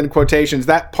I'm putting in quotations,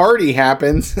 that party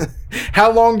happens.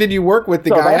 How long did you work with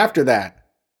the guy after that?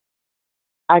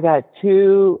 I got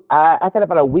I got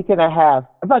about a week and a half,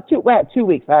 I had 2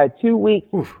 weeks. I had 2 weeks.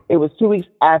 Oof. It was 2 weeks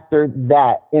after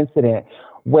that incident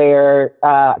where,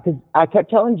 cause I kept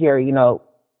telling Jerry, I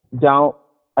don't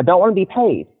want to be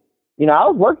paid. I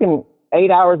was working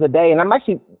 8 hours a day and I'm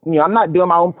actually, I'm not doing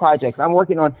my own projects. I'm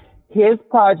working on his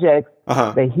projects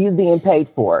that he's being paid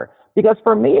for. Because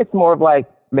for me, it's more of like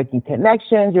making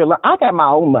connections. I got my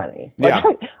own money.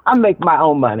 I make my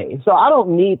own money. So I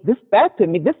don't need this. That to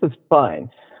me, this is fun.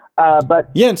 But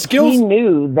and skills, he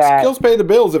knew that skills pay the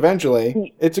bills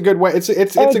eventually. It's a good way. It's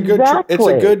a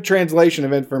good translation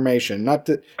of information. Not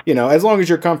to, as long as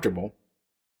you're comfortable.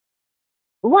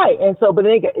 Right. And so, what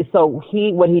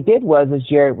he did was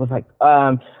Jared was like,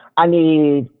 I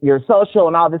need your social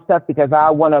and all this stuff because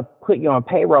I want to put you on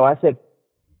payroll. I said,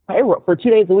 payroll for 2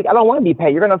 days a week? I don't want to be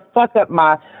paid. You're gonna fuck up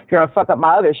my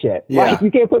other shit. Yeah. Like, you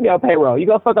can't put me on payroll. You're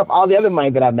gonna fuck up all the other money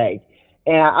that I make.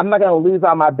 And I'm not gonna lose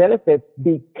all my benefits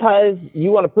because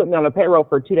you want to put me on a payroll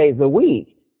for 2 days a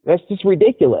week. That's just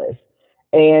ridiculous.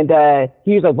 And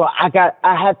he was like, well, I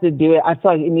have to do it. I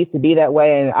feel like it needs to be that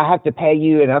way and I have to pay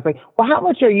you. And I was like, well, how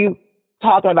much are you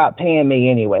talking about paying me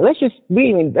anyway? Let's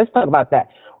talk about that.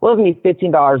 Well, it's me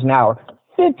 $15 an hour.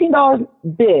 $15,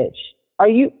 bitch. Are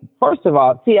you, first of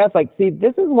all, I was like, this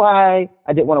is why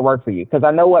I didn't want to work for you. Because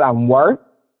I know what I'm worth.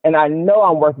 And I know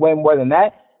I'm worth way more than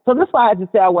that. So that's why I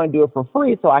just said I want to do it for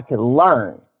free so I could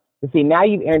learn. But see, now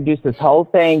you've introduced this whole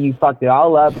thing. You fucked it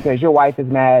all up because your wife is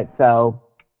mad. So,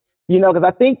 because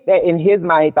I think that in his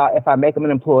mind, he thought if I make him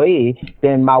an employee,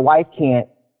 then my wife can't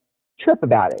trip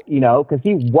about it, because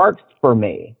he works for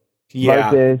me.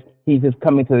 Yeah. Versus he's just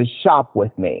coming to the shop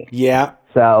with me. Yeah.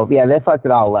 So, they fucked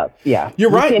it all up. Yeah.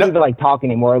 You're right. We can't even, talk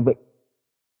anymore. But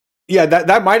yeah,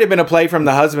 that might have been a play from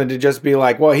the husband to just be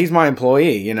like, well, he's my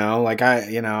employee,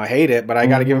 I hate it, but I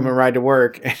got to give him a ride to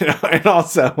work. And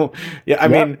also, I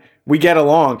mean, we get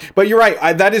along. But you're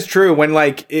right. That is true. When,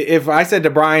 if I said to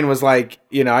Brian was like,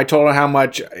 I told him how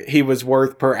much he was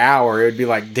worth per hour, it would be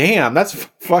like, damn, that's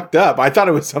fucked up. I thought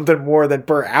it was something more than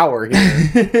per hour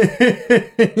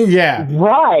here. Yeah.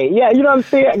 Right. Yeah. You know what I'm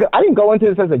saying? I didn't go into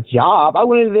this as a job. I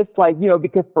went into this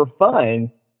because for fun.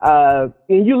 And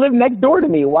you live next door to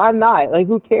me. Why not?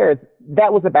 Who cares?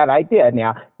 That was a bad idea.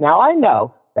 Now I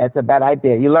know that's a bad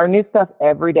idea. You learn new stuff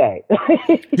every day.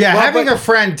 Yeah, having a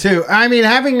friend too. I mean,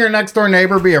 having your next door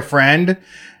neighbor be a friend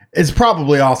is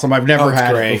probably awesome. I've never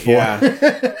had it before.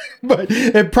 Yeah. But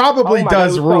it probably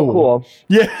does rule. So cool.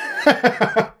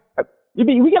 Yeah.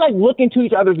 We can look into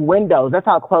each other's windows. That's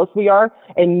how close we are.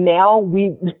 And now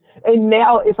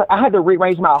it's like I had to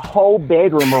rearrange my whole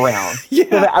bedroom around so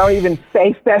that I don't even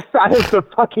face that side of the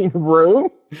fucking room.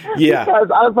 Yeah. Because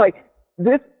I was like,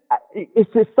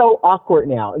 it's just so awkward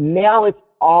now. Now it's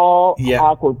all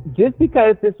awkward. Just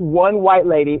because this one white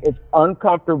lady is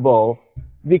uncomfortable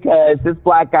because this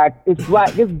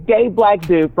this gay black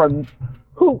dude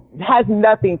who has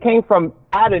nothing, came from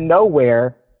out of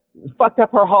nowhere, fucked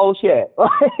up her whole shit.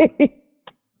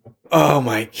 Oh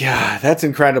my God, that's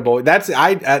incredible.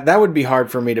 That would be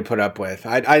hard for me to put up with.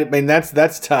 I mean,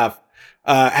 that's tough.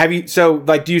 Do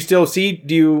you still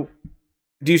see?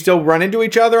 Do you still run into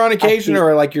each other on occasion,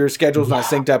 or like your schedule's not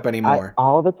synced up anymore?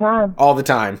 All the time. All the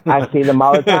time. I see them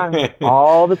all the time.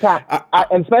 All the time.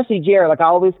 And especially Jared. Like I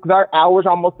always, because our hours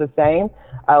are almost the same.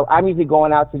 I'm usually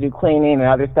going out to do cleaning and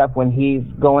other stuff when he's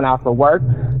going out for work.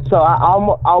 So I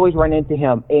always run into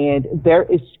him. And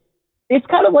it's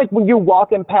kind of like when you're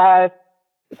walking past,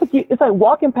 it's like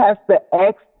walking past the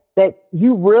ex that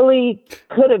you really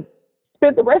could have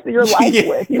spent the rest of your life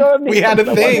with. You know what I mean? We had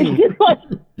a thing.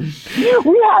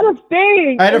 We had a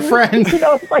thing. I had a friend. You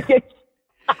know, it's like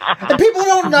and people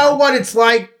don't know what it's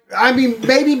like. I mean,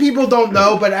 maybe people don't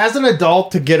know, but as an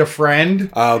adult, to get a friend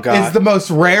is the most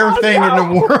rare thing in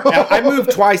the world. I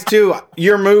moved twice too.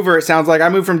 Your mover, it sounds like. I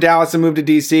moved from Dallas and moved to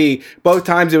DC. Both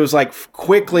times it was like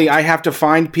quickly I have to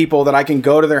find people that I can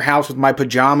go to their house with my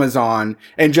pajamas on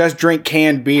and just drink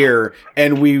canned beer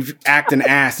and we act an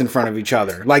ass in front of each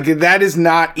other. Like that is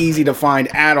not easy to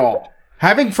find at all.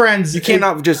 Having friends, you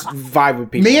cannot just vibe with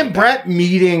people. Me and Brett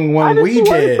meeting when we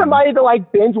did. Somebody to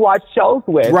like binge watch shows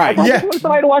with. Right. I just want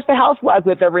somebody to watch The Housewives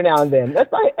with every now and then.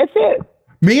 That's it.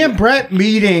 Me and Brett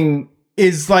meeting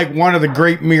is like one of the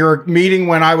great meeting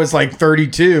when I was like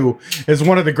 32 is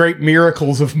one of the great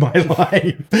miracles of my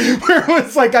life. Where it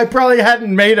was like I probably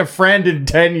hadn't made a friend in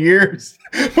 10 years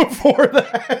before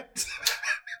that.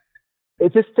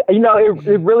 It's just, you know,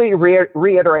 it really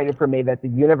reiterated for me that the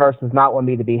universe does not want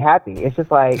me to be happy. It's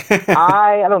just like,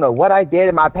 I don't know what I did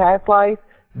in my past life,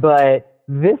 but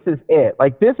this is it.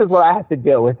 Like, this is what I have to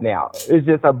deal with now. It's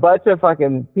just a bunch of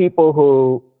fucking people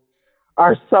who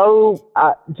are so,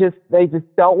 they just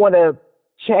don't want to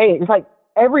change. It's like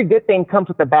every good thing comes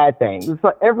with a bad thing. It's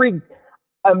like every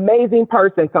amazing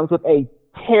person comes with a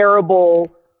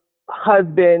terrible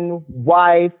husband,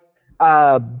 wife,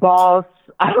 boss.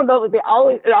 I don't know. It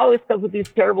always comes with these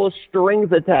terrible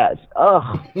strings attached.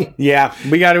 Ugh. Yeah,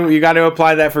 you got to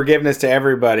apply that forgiveness to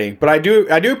everybody. But I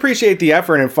do appreciate the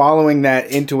effort in following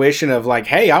that intuition of like,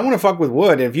 hey, I want to fuck with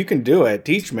wood. And if you can do it,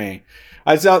 teach me.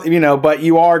 But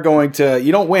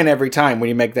you don't win every time when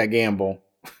you make that gamble.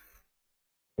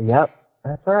 Yep,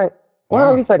 that's right. Well,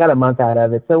 at least I got a month out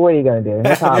of it. So what are you going to do?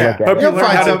 That's how I look at it. You'll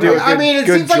find how to do it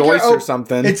seems like Joyce or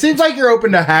something. It seems like you're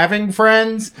open to having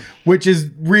friends, which is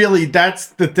really, that's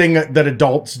the thing that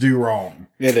adults do wrong.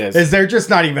 It is. Is they're just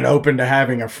not even open to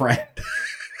having a friend.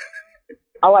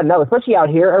 Oh, I know. Especially out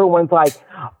here, everyone's like,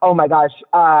 oh my gosh,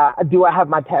 do I have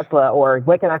my Tesla? Or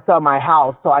when can I sell my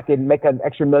house so I can make an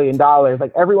extra $1 million?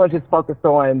 Like everyone's just focused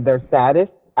on their status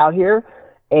out here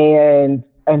and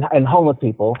homeless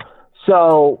people.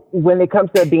 So when it comes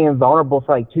to being vulnerable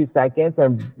for like 2 seconds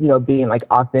and, you know, being like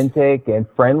authentic and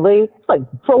friendly, it's like,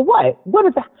 for what? What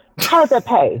is that? How does that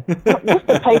pay? What's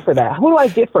the pay for that? What do I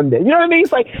get from this? You know what I mean?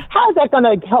 It's like, how is that going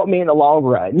to help me in the long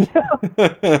run?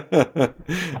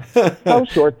 So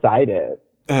short-sighted.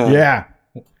 Yeah.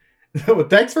 Well,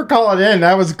 thanks for calling in.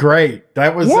 That was great.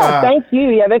 That was thank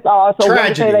you. Yeah, that's awesome. I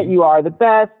want to say that you are the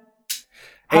best.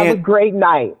 Have a great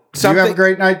night. You have a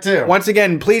great night too. Once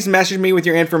again, please message me with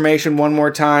your information one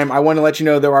more time. I want to let you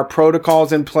know there are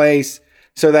protocols in place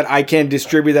so that I can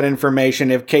distribute that information.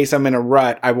 In case I'm in a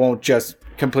rut, I won't just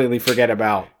completely forget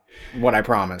about what I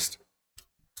promised.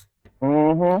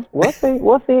 Mm-hmm.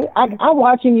 We'll see. I'm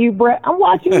watching you, Brett. I'm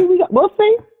watching you. We'll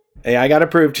see. Hey, I got to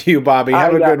prove to you, Bobby.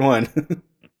 Have a good one.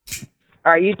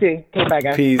 All right, you too. Okay, bye,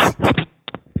 guys. Peace.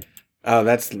 Oh,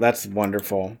 that's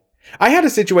wonderful. I had a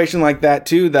situation like that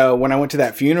too, though, when I went to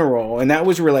that funeral, and that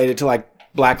was related to like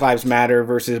Black Lives Matter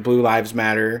versus Blue Lives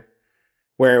Matter,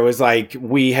 where it was like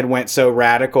we had went so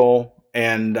radical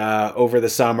and over the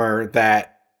summer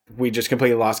that we just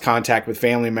completely lost contact with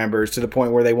family members to the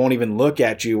point where they won't even look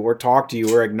at you or talk to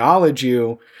you or acknowledge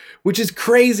you, which is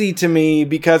crazy to me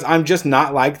because I'm just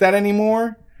not like that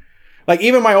anymore. Like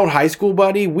even my old high school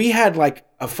buddy, we had like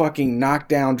a fucking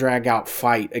knockdown, drag out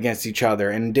fight against each other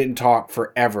and didn't talk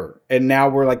forever. And now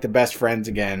we're like the best friends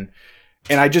again.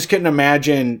 And I just couldn't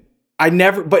imagine.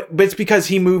 But it's because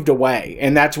he moved away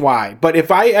and that's why. But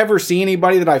if I ever see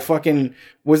anybody that I fucking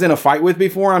was in a fight with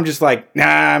before, I'm just like,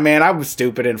 nah, man, I was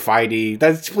stupid and fighty.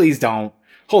 Please don't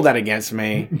hold that against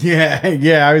me. Yeah.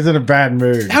 I was in a bad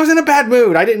mood.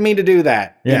 I didn't mean to do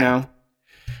that. Yeah. You know?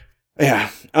 Yeah.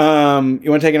 You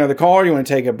want to take another call or you want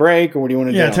to take a break or what do you want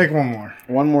to do? Yeah, take one more.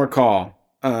 One more call.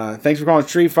 Thanks for calling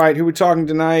Street Fight. Who are we talking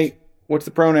tonight? What's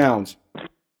the pronouns?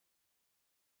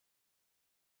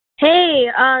 Hey,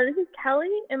 this is Kelly,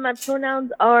 and my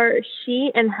pronouns are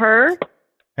she and her.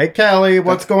 Hey, Kelly,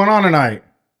 what's going on tonight?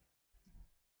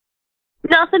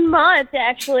 Nothing much,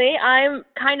 actually. I'm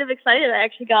kind of excited I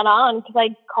actually got on because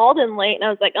I called in late, and I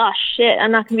was like, oh, shit,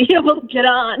 I'm not going to be able to get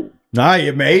on. Nah,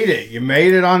 you made it. You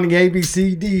made it on the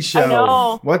ABCD show. I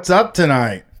know. What's up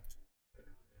tonight?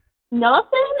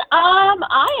 Nothing. I've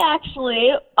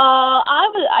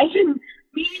been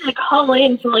meaning to call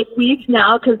in for like weeks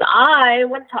now because I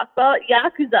want to talk about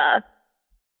Yakuza.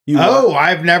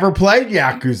 I've never played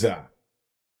Yakuza.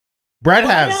 Brett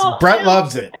Brett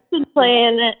loves it. I've been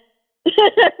playing it.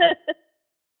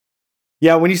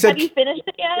 Yeah, when you said have you finished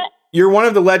it yet? You're one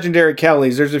of the legendary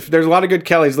Kellys. There's a lot of good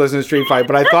Kellys listening to Street Fight,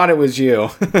 but I thought it was you.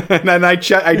 And then I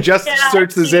just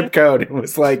searched the zip code and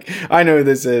was like, I know who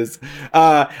this is.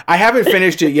 I haven't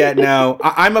finished it yet. No,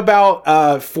 I'm about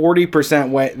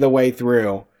 40% the way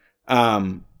through.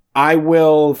 I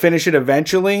will finish it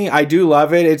eventually. I do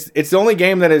love it. It's the only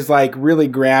game that has like really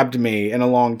grabbed me in a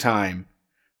long time.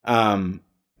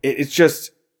 It's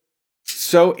just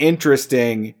so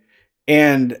interesting,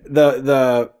 and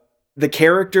the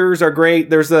characters are great.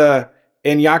 There's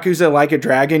in Yakuza Like a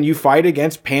Dragon, you fight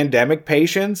against pandemic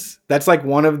patients. That's like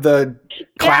one of the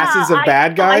classes of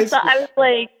bad guys. I was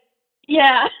like,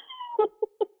 yeah.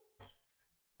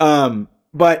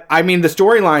 But I mean, the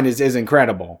storyline is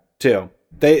incredible too.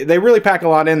 They really pack a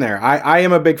lot in there. I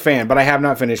am a big fan, but I have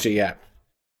not finished it yet.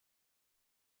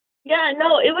 Yeah,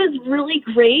 no, it was really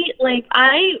great. Like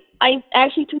I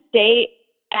actually took a day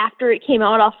after it came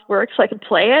out off work so I could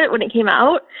play it when it came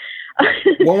out.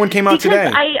 What one came out today?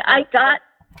 I got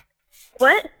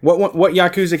what? What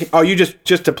Yakuza? Oh, you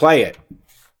just to play it.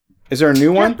 Is there a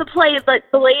new one? Just to play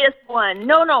the latest one.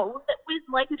 No, when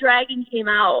Like a Dragon came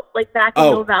out, like back in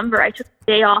November, I took a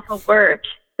day off of work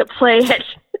to play it,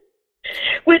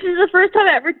 which is the first time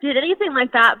I ever did anything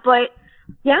like that. But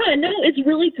yeah, no, it's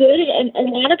really good, and a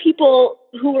lot of people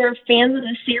who are fans of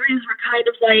the series were kind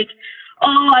of like,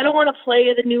 oh, I don't want to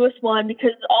play the newest one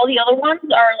because all the other ones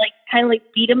are like kind of like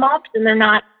beat 'em ups and they're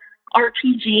not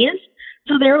RPGs.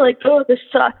 So they were like, oh, this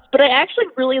sucks. But I actually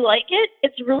really like it.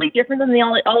 It's really different than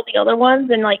all the other ones.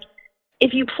 And like,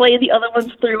 if you play the other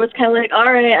ones through, it's kind of like,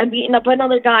 all right, I'm beating up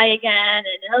another guy again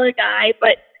and another guy.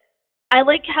 But I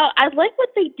like what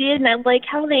they did, and I like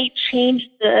how they changed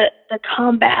the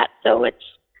combat. So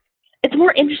it's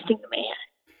more interesting to me.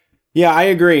 Yeah, I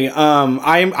agree.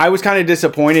 I was kind of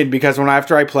disappointed because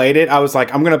after I played it, I was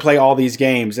like, I'm going to play all these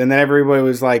games. And then everybody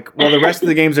was like, well, the rest of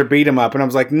the games are beat 'em up. And I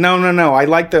was like, no. I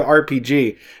like the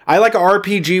RPG. I like an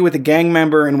RPG with a gang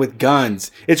member and with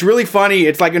guns. It's really funny.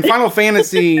 It's like in Final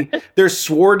Fantasy, there's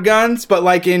sword guns, but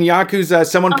like in Yakuza,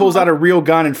 someone pulls out a real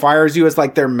gun and fires you as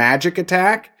like their magic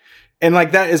attack. And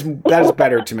like that is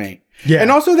better to me. Yeah.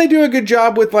 And also they do a good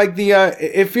job with like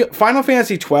Final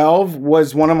Fantasy 12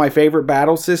 was one of my favorite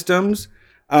battle systems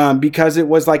because it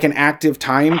was like an active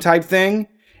time type thing.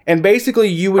 And basically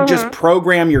you would just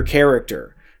program your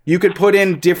character. You could put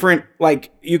in different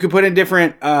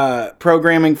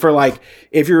programming for like,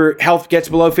 if your health gets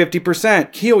below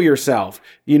 50%, heal yourself,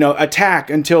 attack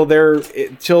until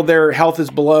their health is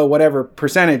below whatever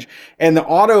percentage. And the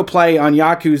autoplay on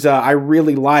Yakuza, I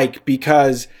really like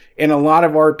because in a lot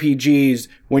of RPGs,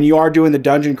 when you are doing the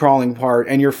dungeon crawling part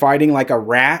and you're fighting like a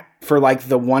rat for like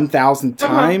the 1000th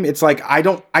time, it's like, I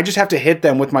just have to hit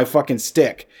them with my fucking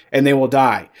stick and they will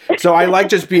die. So I like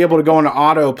just be able to go into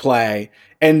autoplay.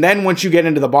 And then once you get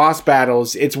into the boss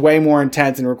battles, it's way more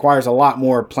intense and requires a lot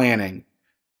more planning.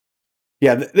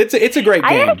 Yeah, it's a great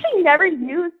game. I actually never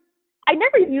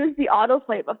used the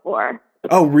autoplay before.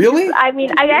 Oh, really? I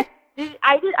mean, I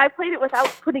played it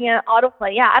without putting in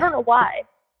autoplay. Yeah, I don't know why.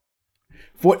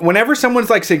 Whenever someone's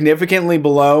like significantly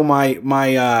below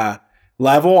my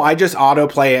level, I just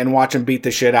autoplay it and watch them beat the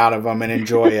shit out of them and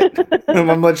enjoy it.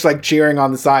 I'm just like cheering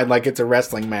on the side like it's a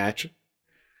wrestling match.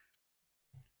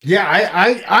 Yeah,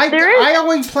 I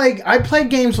always play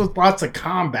games with lots of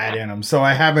combat in them, so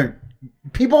I haven't.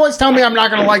 People always tell me I'm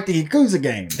not going to like the Yakuza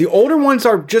games. The older ones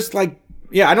are just like,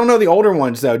 yeah, I don't know the older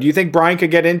ones though. Do you think Brian could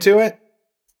get into it?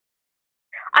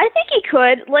 I think he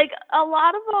could. Like a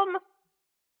lot of them,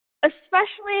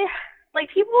 especially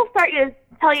like people will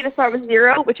tell you to start with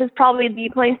 0, which is probably the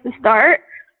place to start.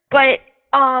 But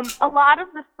a lot of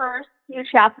the first few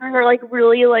chapters are like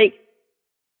really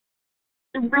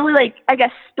I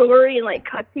guess story and like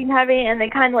cutscene heavy, and they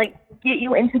kind of like get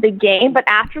you into the game. But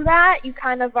after that, you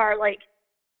kind of are like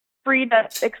free to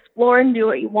explore and do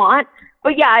what you want.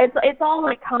 But yeah, it's all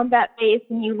like combat based,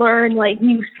 and you learn like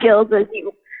new skills as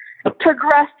you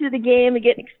progress through the game and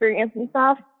get experience and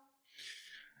stuff.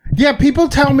 Yeah, people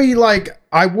tell me like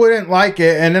I wouldn't like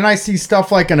it, and then I see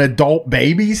stuff like an adult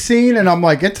baby scene, and I'm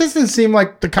like, it doesn't seem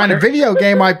like the kind of video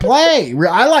game I play.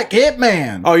 I like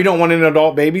Hitman. Oh, you don't want an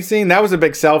adult baby scene? That was a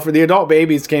big sell for the adult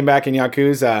babies came back in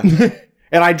Yakuza.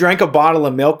 And I drank a bottle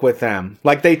of milk with them.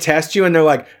 Like they test you and they're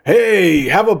like, hey,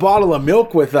 have a bottle of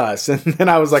milk with us. And then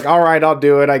I was like, all right, I'll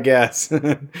do it, I guess.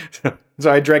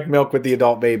 So I drank milk with the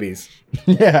adult babies.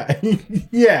 Yeah.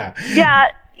 Yeah.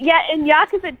 Yeah, in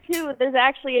Yakuza 2, there's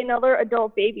actually another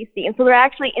adult baby scene, so they're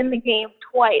actually in the game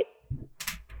twice.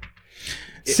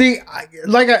 See,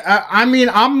 I mean,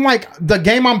 I'm like, the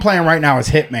game I'm playing right now is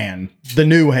Hitman, the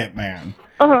new Hitman.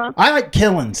 Uh-huh. I like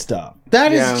killing stuff.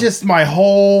 That Yeah. is just my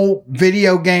whole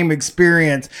video game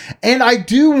experience. And I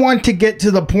do want to get to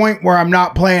the point where I'm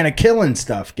not playing a killing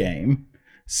stuff game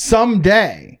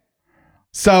someday.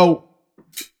 So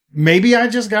maybe I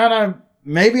just gotta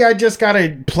make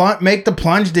the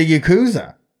plunge to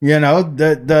Yakuza, you know,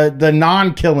 the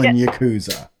non-killing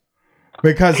Yakuza.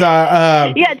 Because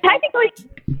Yeah, technically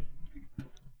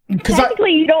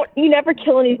you never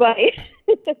kill anybody.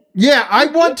 yeah, I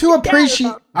want to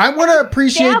appreciate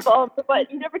Stab them,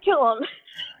 but you never kill them.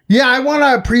 Yeah, I want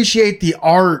to appreciate the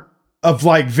art of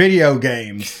like video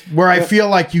games where I feel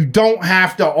like you don't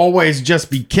have to always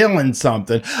just be killing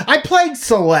something. I played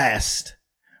Celeste,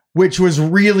 which was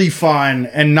really fun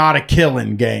and not a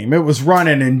killing game. It was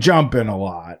running and jumping a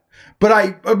lot. But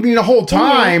I mean, the whole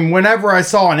time, whenever I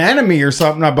saw an enemy or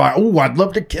something, I'd be like, oh, I'd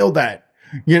love to kill that,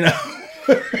 you know?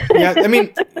 Yeah, I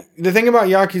mean, the thing about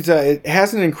Yakuza, it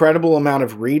has an incredible amount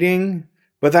of reading,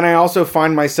 but then I also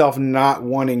find myself not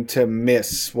wanting to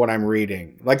miss what I'm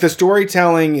reading. Like, the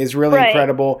storytelling is really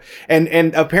incredible,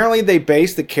 and apparently they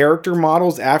base the character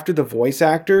models after the voice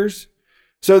actors,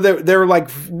 so they're like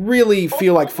really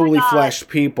feel like fully fleshed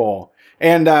people.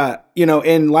 And you know,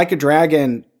 in Like a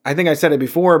Dragon, I think I said it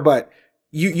before, but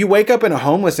you wake up in a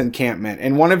homeless encampment,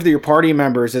 and one of your party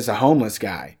members is a homeless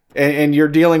guy. And you're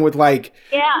dealing with like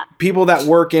people that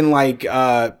work in like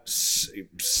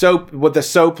soap with the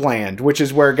soap land, which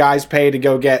is where guys pay to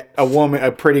go get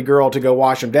a pretty girl to go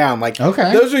wash them down. Like,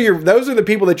 those are the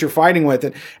people that you're fighting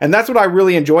with, and that's what I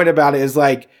really enjoyed about it. Is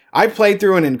like I played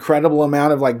through an incredible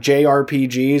amount of like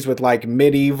JRPGs with like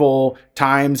medieval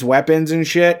times weapons and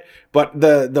shit. But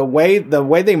the way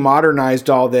they modernized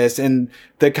all this and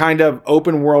the kind of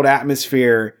open world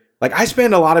atmosphere. Like, I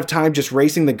spend a lot of time just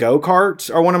racing the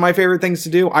go-karts are one of my favorite things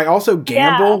to do. I also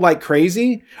gamble like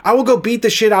crazy. I will go beat the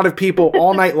shit out of people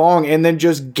all night long and then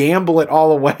just gamble it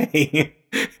all away.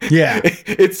 Yeah.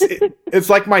 It's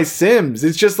like my Sims.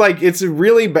 It's just like, it's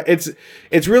really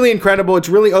incredible. It's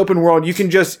really open world. You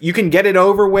can get it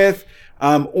over with,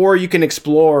 or you can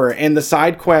explore, and the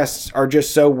side quests are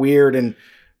just so weird. And,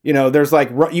 you know, there's like,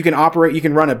 you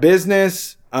can run a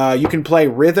business. You can play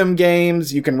rhythm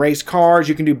games, you can race cars,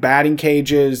 you can do batting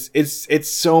cages.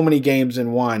 It's so many games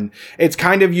in one. It's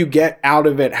kind of, you get out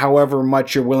of it however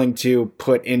much you're willing to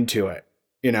put into it,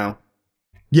 you know?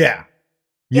 Yeah.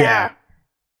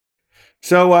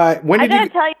 So, when did I gotta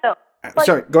tell you though. Like,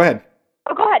 sorry, go ahead.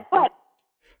 Oh, go ahead.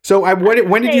 So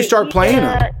when did you start playing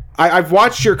them? I've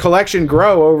watched your collection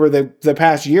grow over the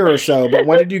past year or so, but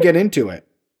when did you get into it?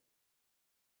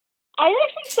 I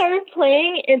actually started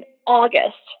playing in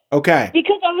August. Okay.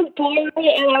 Because I was bored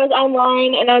and I was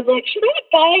online and I was like, should I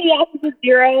buy Yakuza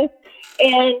 0?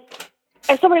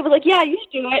 And somebody was like, yeah, you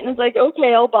should do it. And I was like,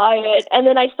 okay, I'll buy it. And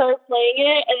then I started playing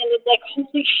it and it was like,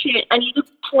 holy shit, I need to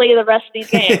play the rest of these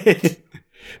games.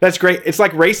 That's great. It's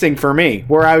like racing for me,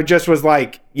 where I just was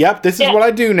like, yep, this is what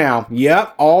I do now.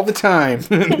 Yep, all the time.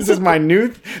 This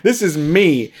is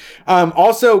me.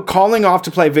 Also, calling off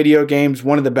to play video games,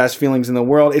 one of the best feelings in the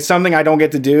world. It's something I don't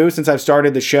get to do since I've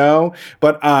started the show.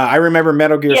 But I remember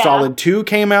Metal Gear Solid 2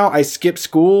 came out. I skipped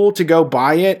school to go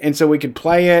buy it, and so we could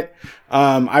play it.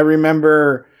 I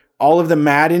remember all of the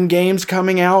Madden games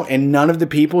coming out and none of the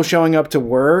people showing up to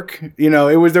work. You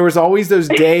know, there was always those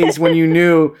days when you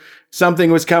knew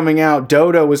something was coming out,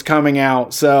 Dota was coming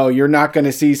out, so you're not going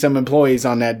to see some employees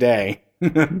on that day.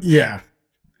 Yeah,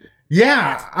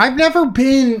 I've never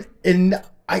been in,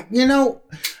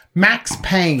 Max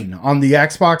Payne on the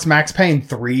Xbox, Max Payne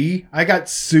 3, I got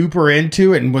super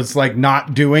into and was like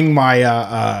not doing my,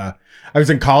 I was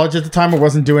in college at the time, I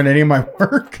wasn't doing any of my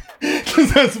work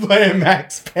because I was playing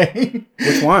Max Payne.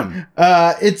 Which one?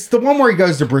 It's the one where he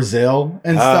goes to Brazil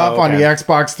and stuff on the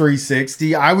Xbox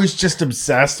 360. I was just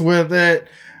obsessed with it.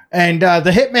 And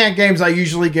the Hitman games I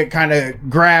usually get kind of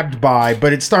grabbed by,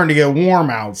 but it's starting to get warm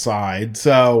outside.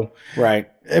 So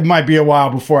it might be a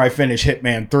while before I finish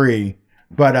Hitman 3.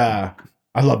 But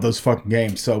I love those fucking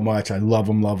games so much. I love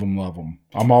them.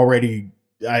 I'm already...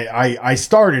 I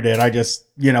started it. I just,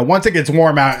 once it gets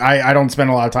warm out, I don't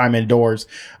spend a lot of time indoors.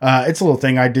 It's a little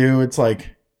thing I do. It's like,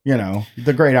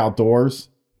 the great outdoors.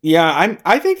 Yeah,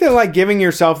 I think that like giving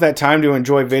yourself that time to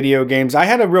enjoy video games, I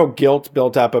had a real guilt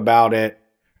built up about it.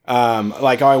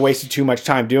 Like, I wasted too much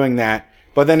time doing that.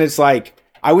 But then it's like,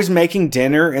 I was making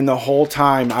dinner, and the whole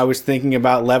time I was thinking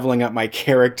about leveling up my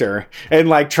character and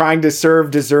like trying to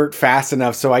serve dessert fast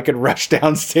enough so I could rush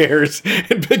downstairs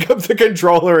and pick up the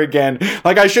controller again.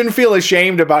 Like, I shouldn't feel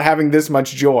ashamed about having this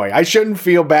much joy. I shouldn't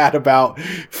feel bad about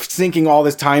sinking all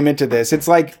this time into this. It's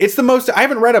like, it's the most, I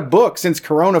haven't read a book since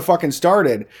Corona fucking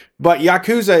started, but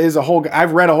Yakuza is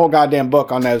I've read a whole goddamn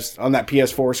book on that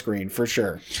PS4 screen for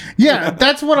sure. Yeah,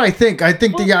 that's what I think. I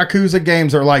think the Yakuza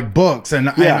games are like books, and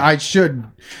I should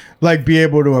like be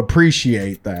able to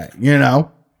appreciate that, you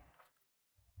know?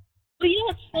 Well, you know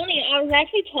what's funny? I was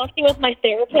actually talking with my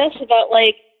therapist about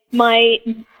like my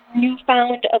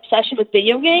newfound obsession with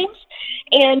video games,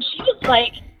 and she was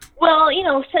like, well, you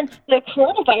know, since the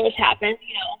coronavirus happened,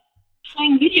 you know,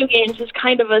 playing video games is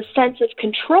kind of a sense of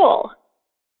control.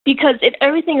 Because if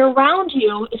everything around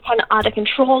you is kind of out of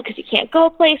control because you can't go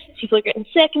places, people are getting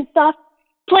sick and stuff,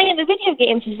 playing the video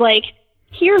games is like,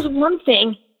 here's one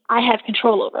thing I have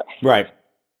control over. Right.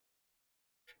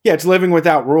 Yeah, it's living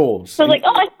without rules. So like,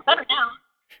 oh, I feel better now.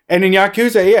 And in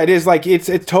Yakuza, yeah, it is like, it's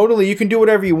totally, you can do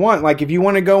whatever you want. Like, if you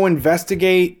want to go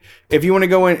investigate, if you want to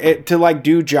go in to like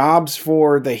do jobs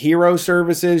for the hero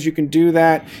services, you can do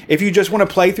that. If you just want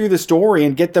to play through the story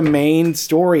and get the main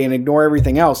story and ignore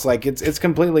everything else, like it's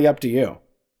completely up to you.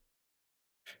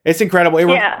 It's incredible.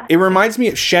 It reminds me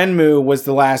of Shenmue was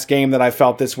the last game that I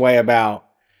felt this way about.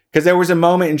 Because there was a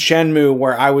moment in Shenmue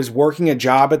where I was working a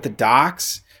job at the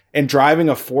docks and driving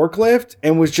a forklift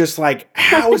and was just like,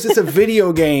 how is this a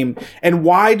video game? And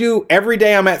why do every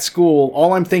day I'm at school,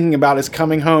 all I'm thinking about is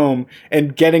coming home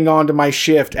and getting onto my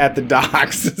shift at the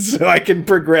docks so I can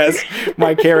progress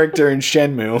my character in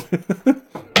Shenmue.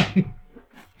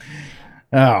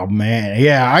 Oh man.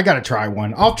 Yeah, I gotta try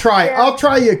one. I'll try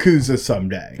Yakuza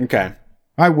someday. Okay.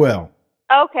 I will.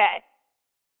 Okay.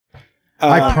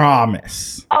 I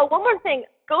promise. Oh, one more thing.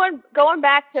 Going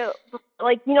back to,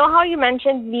 like, you know how you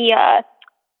mentioned the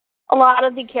a lot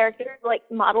of the characters like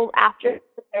modeled after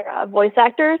their voice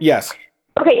actors? Yes.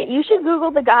 Okay, you should Google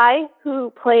the guy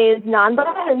who plays Nanba.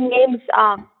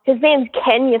 His name's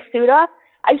Ken Yasuda.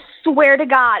 I swear to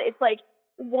God, it's like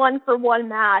 1-for-1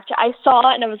 match. I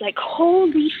saw it and I was like,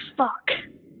 holy fuck.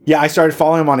 Yeah, I started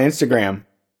following him on Instagram.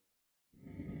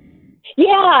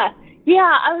 Yeah,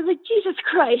 I was like, Jesus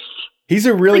Christ. He's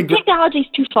a really good... Technology's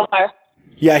too far.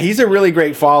 Yeah, he's a really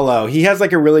great follow. He has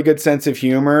like a really good sense of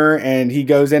humor, and he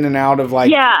goes in and out of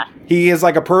like... Yeah. He is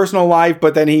like a personal life,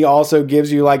 but then he also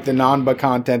gives you like the Nanba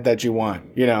content that you want,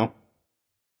 you know?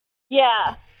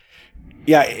 Yeah.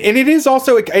 Yeah, and it is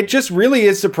also... It just really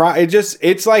is surprising.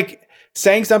 It's like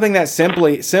saying something that's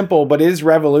simple, but it is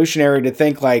revolutionary to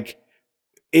think like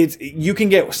you can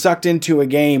get sucked into a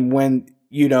game when,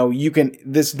 you know,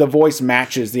 the voice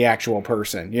matches the actual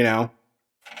person, you know?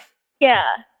 Yeah.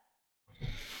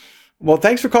 Well,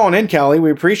 thanks for calling in, Kelly. We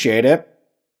appreciate it.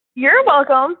 You're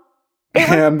welcome.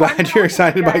 I'm glad you're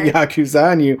excited about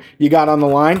Yakuza and you got on the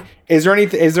line. Is there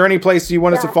any place you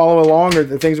want us to follow along, or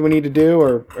the things we need to do,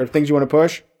 or things you want to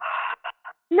push?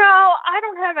 No, I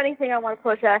don't have anything I want to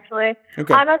push, actually.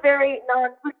 Okay. I'm a very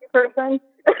non-pushy person.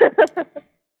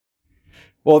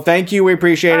 Well, thank you. We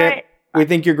appreciate it. Right. We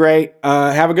think you're great.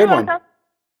 Have a good one.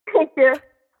 Thank you.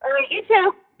 All right, you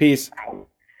too. Peace.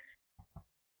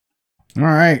 All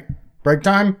right. Break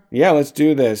time? Yeah, let's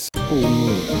do this.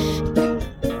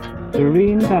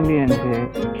 Doreen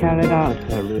Valiente carried out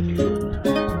her ritual,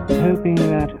 hoping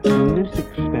that in this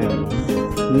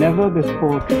experiment, never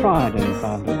before tried in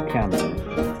front of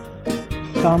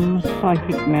cameras, some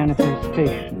psychic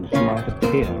manifestations might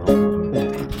appear on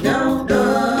the film.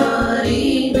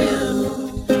 Nobody knew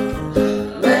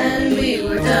when we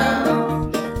were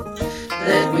down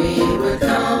that we would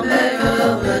come back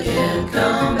up again,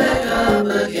 come back up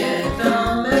again,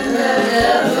 come back. The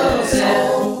devil's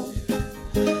soul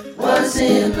was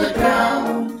in the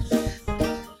ground.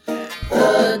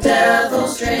 The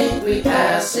devil's drink, we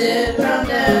passed it round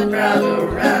and round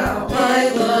around.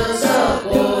 I was a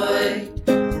boy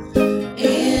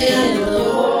in the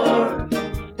war.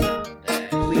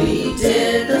 We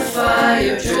did the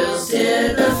fire drills,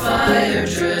 till the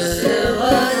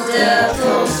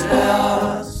devil's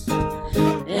lost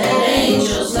and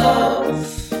angels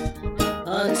love,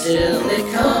 until it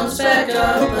comes back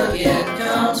up again,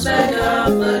 comes back up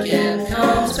again,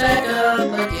 comes back up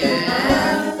again.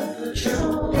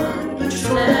 Patrol,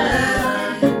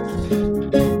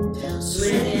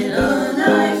 swinging a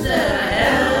knife that I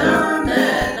had on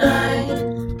that night.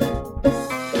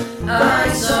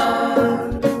 I saw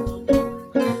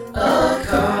a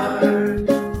car.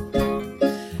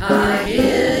 I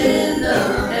hid in the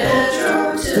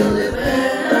hedgerow till it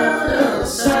went out of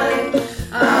sight.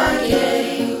 I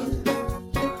gave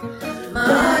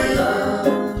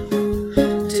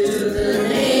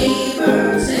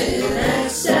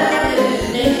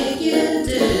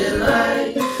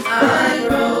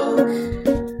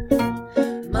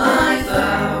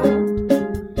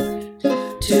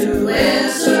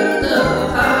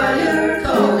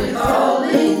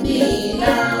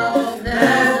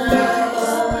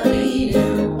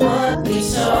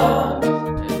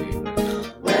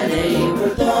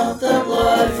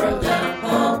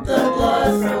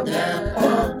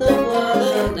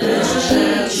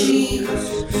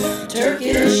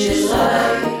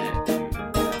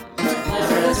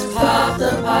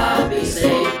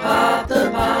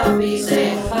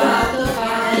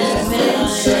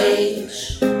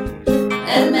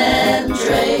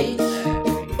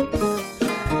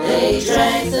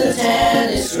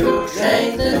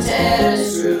the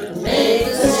tennis root, made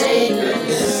the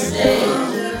sacred stake.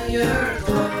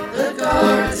 The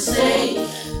garden snake.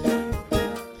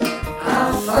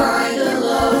 I'll find a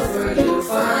love for you,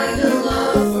 find a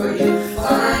love for you,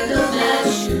 find a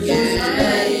match you can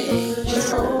make.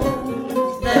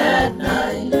 That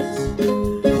night,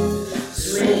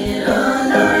 swinging a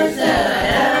knife that I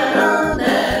had on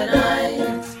that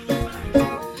night,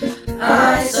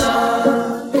 I saw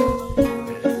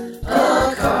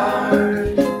a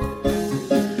card.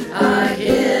 I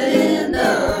hid in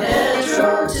the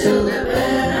hedgerow till it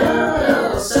went out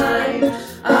of sight.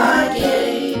 I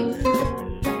gave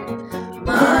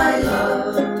my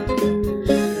love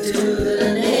to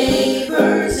the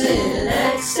neighbors in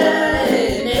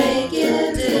ecstatic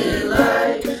naked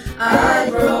delight. I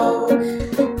broke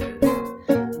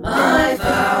my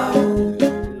vow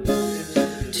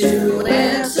to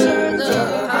answer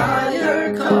the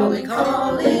higher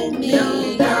calling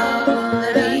me now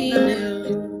that he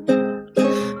knew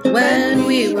when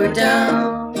we were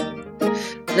down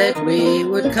that we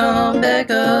would come back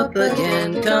up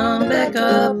again, come back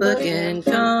up again,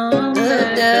 come.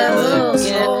 The devil's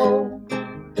hole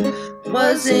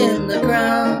was in the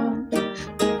ground.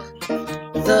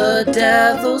 The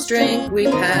devil's drink, we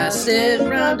passed it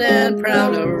round and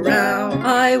proud around.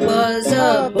 I was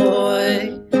a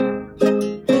boy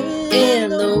in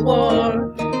the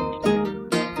war.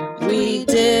 We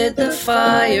did the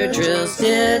fire drills,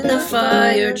 did the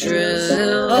fire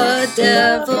drill. A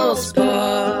devil's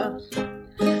paw,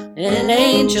 an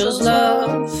angel's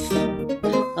love,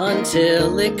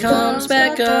 until it comes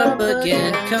back up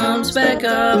again, comes back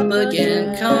up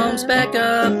again, comes back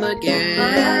up again.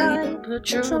 I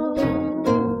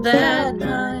patrolled that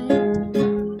night,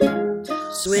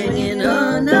 swinging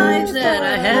a knife that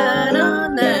I had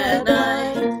on that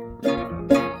night.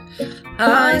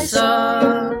 I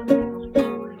saw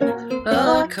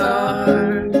a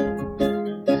card.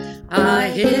 I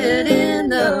hid in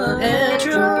the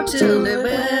hedgerow till it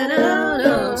went out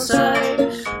of sight.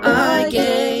 I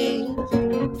gave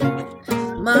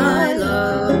my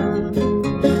love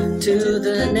to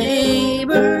the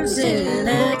neighbors in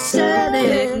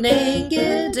ecstatic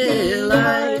naked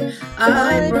delight.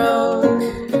 I broke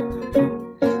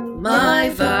my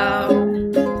vow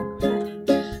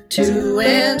to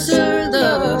answer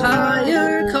the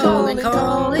higher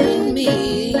calling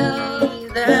me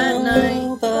that night.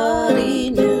 Nobody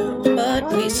knew, but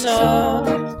we saw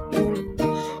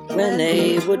when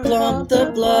they would pump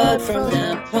the blood from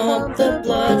them, pump the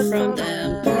blood from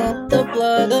them, pump the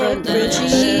blood from them.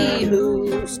 Richie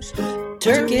Who's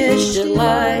Turkish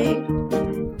delight.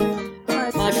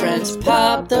 My friends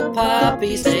pop the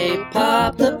poppies, they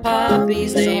pop the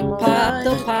poppies, they pop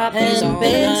the poppies and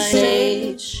Ben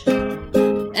Sage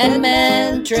and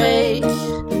Mandrake.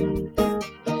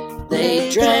 They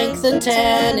drank the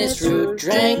tannis root,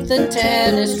 drank the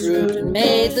tannis root, and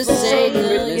made the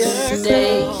sacred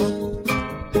mistake.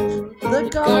 The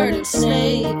garden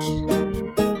snake.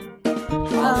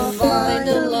 I'll find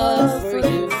a love for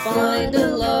you, find a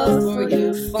love for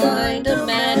you, find a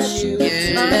match you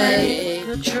can make.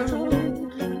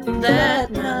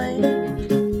 That night,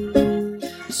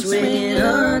 swinging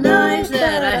a knife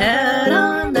that I had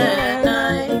on that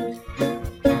night,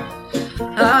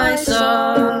 I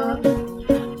saw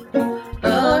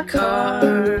a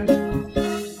card.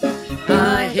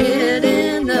 I hid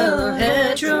in the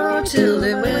hedgerow till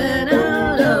it went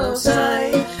out of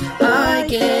sight. I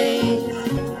gave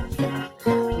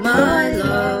my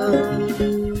love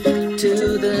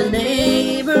to the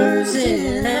neighbors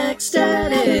in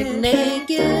ecstatic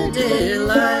naked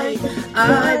delight.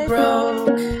 I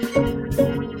broke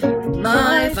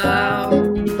my vow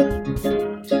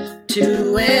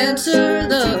to answer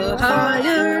the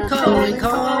higher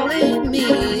calling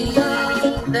me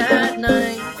that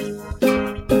night.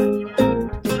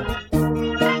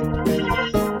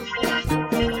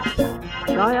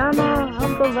 Diana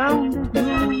of the rounded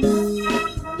moon,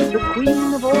 the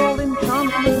queen of all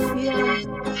enchantment here.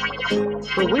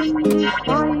 The wind is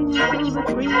flying through the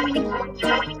trees,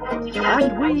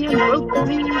 and we invoke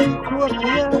thee to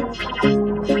appear.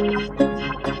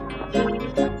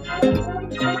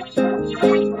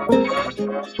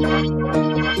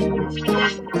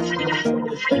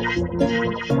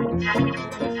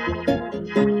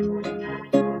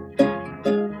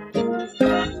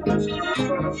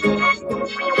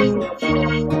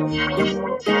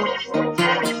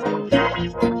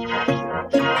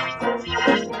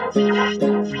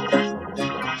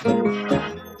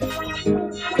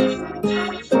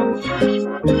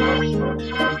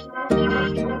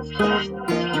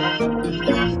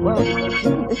 Well,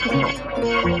 this is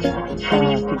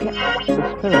to get the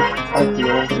spirit of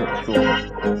the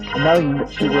knowing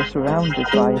that you were surrounded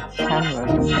by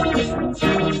cameras and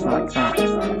things like that.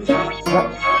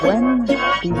 But when the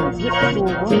ritual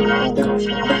was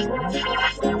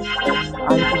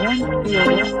I began to feel the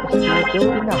atmosphere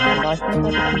building up, and I think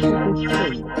other people did too.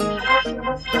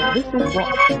 This is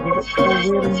what the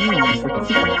ritual really means.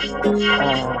 It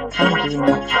isn't conjuring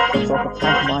up a sort of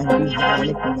pantomime being or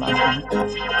anything like that.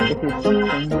 It is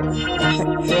something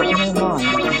that affects your inner mind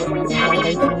and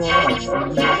ritualizing your life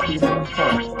and your feeling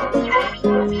first.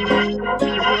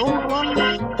 The old one,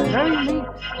 very neat,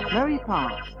 very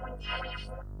calm.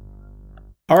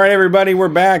 All right, everybody, we're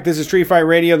back. This is Street Fight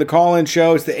Radio, the call-in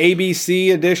show. It's the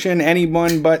ABC edition.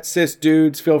 Anyone but cis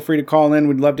dudes, feel free to call in.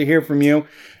 We'd love to hear from you.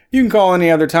 You can call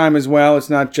any other time as well. It's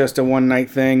not just a one-night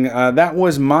thing. That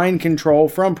was Mind Control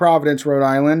from Providence, Rhode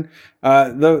Island.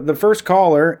 The first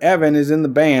caller, Evan, is in the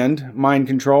band, Mind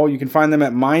Control. You can find them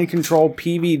at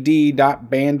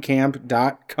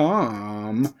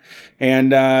mindcontrolpvd.bandcamp.com.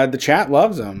 And the chat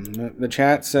loves them. The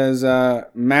chat says,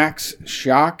 Max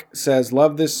Shock says,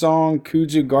 love this song.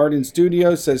 Kudzu Garden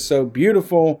Studio says, so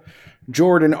beautiful.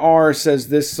 Jordan R says,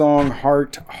 this song,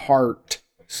 heart.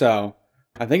 So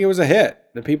I think it was a hit.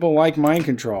 The people like Mind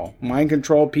Control.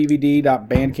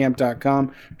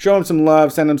 Mindcontrolpvd.bandcamp.com. Show them some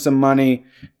love. Send them some money.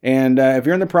 And if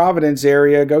you're in the Providence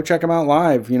area, go check them out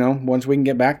live, once we can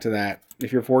get back to that,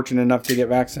 if you're fortunate enough to get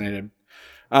vaccinated.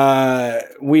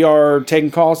 We are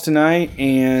taking calls tonight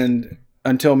and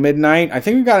until midnight. I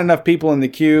think we've got enough people in the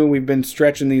queue. We've been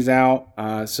stretching these out.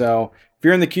 So if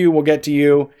you're in the queue, we'll get to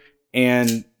you.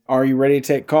 And are you ready to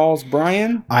take calls,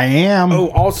 Brian? I am.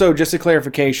 Oh, also, just a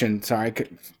clarification. Sorry,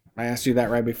 I asked you that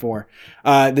right before.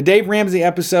 The Dave Ramsey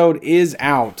episode is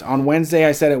out. On Wednesday,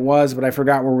 I said it was, but I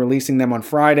forgot we're releasing them on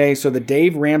Friday. So the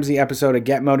Dave Ramsey episode of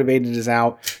Get Motivated is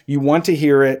out. You want to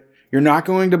hear it. You're not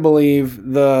going to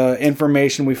believe the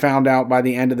information we found out by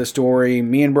the end of the story.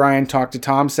 Me and Brian talked to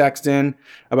Tom Sexton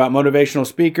about motivational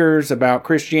speakers, about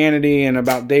Christianity, and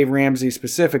about Dave Ramsey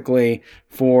specifically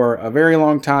for a very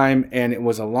long time. And it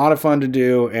was a lot of fun to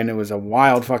do, and it was a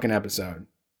wild fucking episode.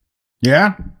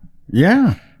 Yeah.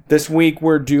 This week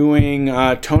we're doing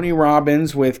Tony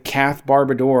Robbins with Kath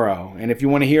Barbadoro. And if you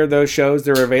want to hear those shows,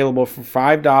 they're available for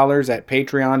 $5 at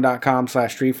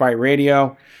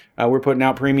patreon.com/streetfightradio. We're putting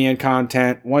out premium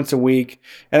content once a week.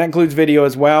 And that includes video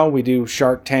as well. We do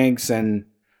Shark Tanks and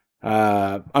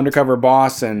Undercover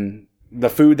Boss and The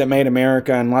Food That Made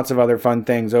America and lots of other fun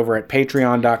things over at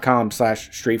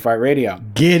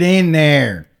patreon.com/streetfightradio. Get in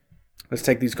there. Let's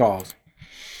take these calls.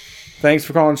 Thanks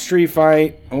for calling Street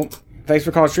Fight. Thanks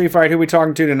for calling Street Fight. Who are we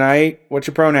talking to tonight? What's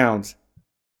your pronouns?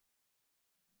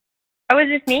 Oh, is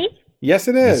this me? Yes,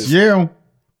 it is. It's you.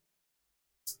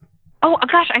 Oh,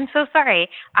 gosh, I'm so sorry.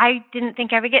 I didn't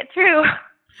think I would get through.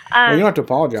 Well, you don't have to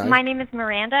apologize. My name is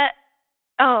Miranda.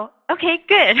 Oh, okay,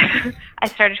 good. I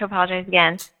started to apologize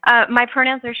again. My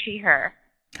pronouns are she, her.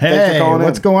 Hey,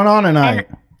 what's going on tonight?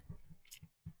 And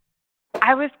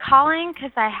I was calling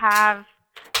because I have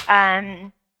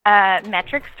a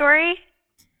metric story.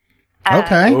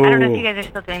 Okay. I don't know if you guys are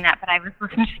still doing that, but I was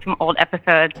listening to some old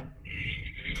episodes.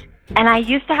 And I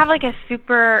used to have I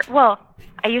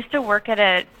used to work at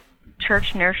a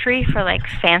church nursery for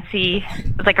fancy,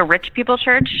 a rich people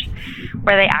church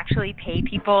where they actually pay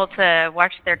people to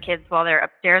watch their kids while they're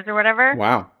upstairs or whatever.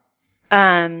 Wow.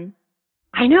 I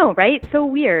know, right? So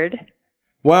weird.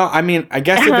 Well, I mean, I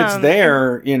guess if it's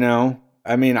there,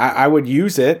 I would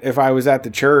use it if I was at the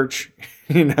church,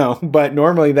 but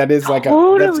normally that is that's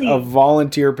a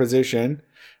volunteer position,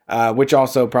 which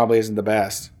also probably isn't the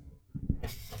best.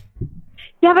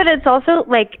 Yeah, but it's also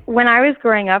when I was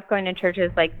growing up, going to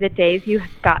churches, the days you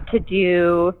got to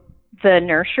do the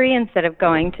nursery instead of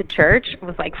going to church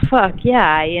was fuck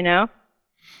yeah, Yeah,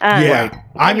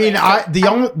 I mean,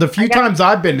 the few times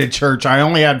I've been to church, I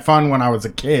only had fun when I was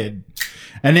a kid,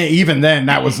 and even then,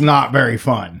 that was not very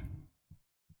fun.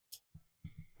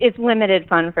 It's limited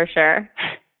fun for sure.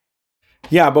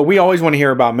 Yeah, but we always want to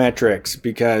hear about metrics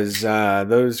because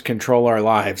those control our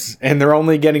lives, and they're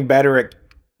only getting better at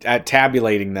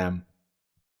tabulating them.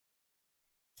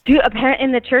 Dude, apparently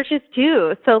in the churches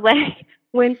too. So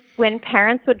when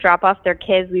parents would drop off their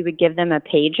kids, we would give them a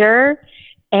pager,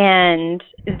 and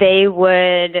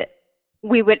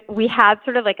we had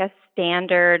sort of a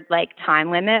standard time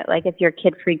limit. If your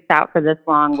kid freaks out for this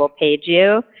long, we'll page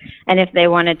you. And if they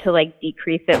wanted to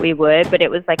decrease it, we would. But it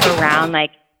was around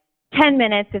 10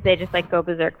 minutes if they just go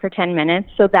berserk for 10 minutes.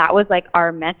 So that was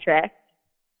our metric.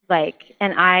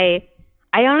 And I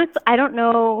honestly, I don't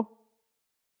know.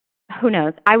 Who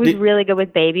knows? I was really good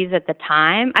with babies at the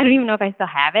time. I don't even know if I still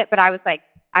have it, but I was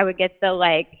I would get the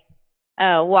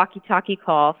walkie-talkie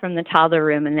call from the toddler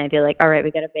room, and they'd be like, all right,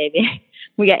 we got a baby.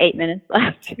 We got 8 minutes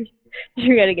left.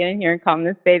 You got to get in here and calm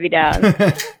this baby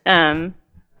down.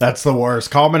 That's the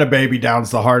worst. Calming a baby down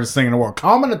is the hardest thing in the world.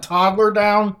 Calming a toddler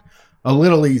down, a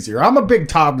little easier. I'm a big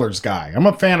toddlers guy. I'm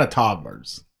a fan of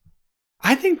toddlers.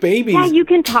 I think babies... Yeah, you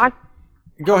can talk.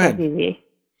 Go ahead. Baby.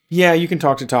 Yeah, you can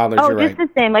talk to toddlers. Oh, you're just right.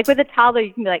 the same. Like with a toddler,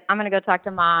 you can be like, I'm going to go talk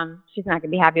to mom. She's not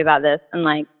going to be happy about this. And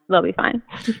like, they'll be fine.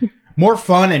 More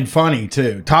fun and funny,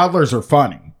 too. Toddlers are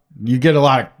funny. You get a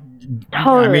lot of...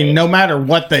 Totally. I mean, no matter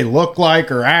what they look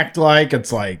like or act like,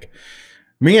 it's like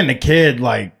me and the kid,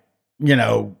 like, you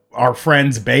know, our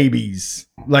friends' babies.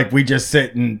 Like, we just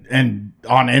sit and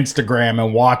on Instagram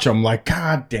and watch them like,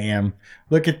 God damn,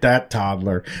 look at that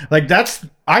toddler. Like,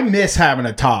 I miss having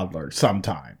a toddler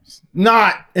sometimes.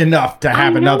 Not enough to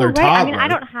have another toddler. I mean, I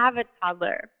don't have a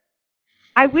toddler.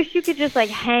 I wish you could just like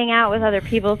hang out with other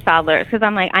people's toddlers, because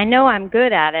I'm like, I know I'm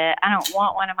good at it. I don't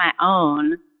want one of my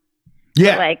own.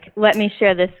 Yeah. Like, let me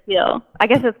share this skill. I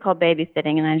guess it's called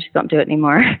babysitting, and I just don't do it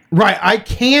anymore. Right. I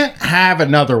can't have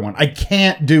another one. I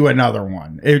can't do another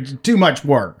one. It's too much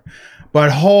work.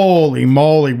 But holy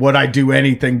moly, would I do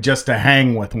anything just to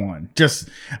hang with one?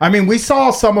 We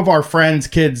saw some of our friends'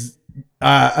 kids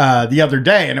the other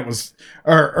day, and it was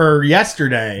or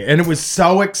yesterday, and it was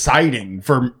so exciting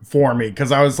for me,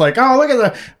 because I was like, oh,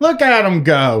 look at them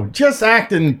go, just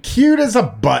acting cute as a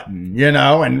button, you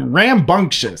know, and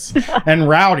rambunctious and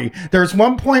rowdy. There's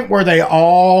one point where they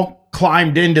all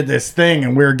climbed into this thing,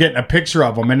 and we were getting a picture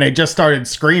of them, and they just started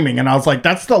screaming, and I was like,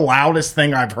 that's the loudest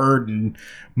thing I've heard in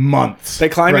months. They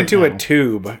climbed into a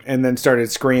tube and then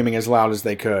started screaming as loud as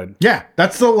they could. Yeah,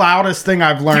 that's the loudest thing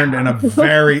I've learned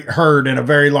heard in a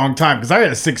very long time, because I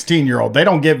had a 16-year-old. They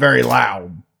don't get very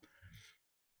loud.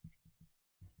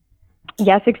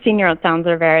 Yeah, 16-year-old sounds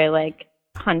are very like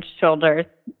hunched shoulders,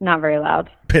 not very loud.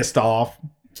 Pissed off.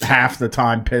 Half the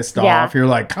time pissed off. You're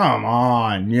like, come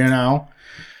on, you know?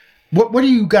 What do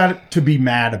you got to be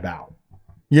mad about?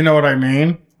 You know what I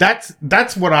mean?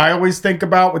 That's what I always think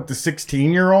about with the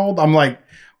 16-year-old. I'm like,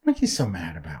 what are you so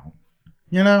mad about?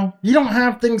 You know, you don't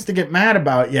have things to get mad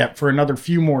about yet for another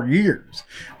few more years.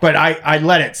 But I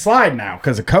let it slide now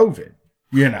because of COVID,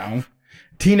 you know.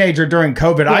 Teenager during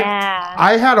COVID. Yeah.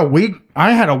 I had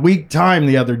a weak time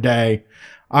the other day.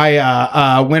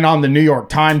 I went on the New York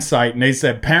Times site, and they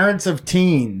said parents of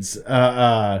teens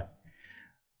let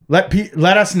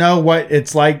us know what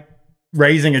it's like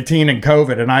raising a teen in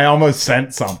COVID, and I almost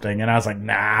sent something, and I was like,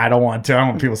 nah, I don't want to. I don't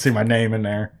want people to see my name in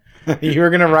there. You were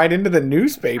going to write into the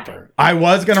newspaper. I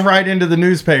was going to write into the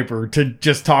newspaper to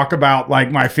just talk about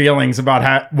like my feelings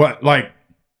about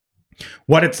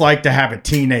what it's like to have a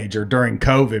teenager during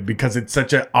COVID, because it's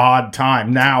such an odd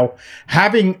time. Now,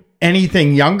 having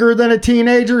anything younger than a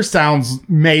teenager sounds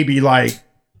maybe like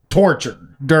torture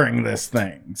during this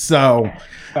thing. So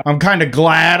I'm kind of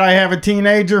glad I have a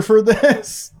teenager for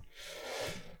this.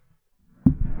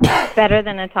 Better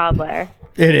than a toddler.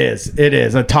 It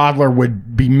is. A toddler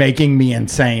would be making me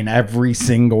insane every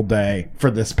single day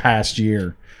for this past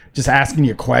year. Just asking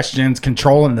you questions,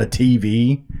 controlling the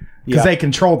TV. Because they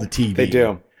control the TV. They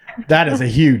do. That is a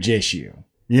huge issue.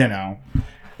 You know,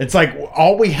 it's like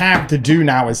all we have to do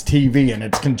now is TV, and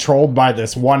it's controlled by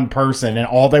this one person, and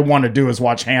all they want to do is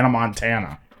watch Hannah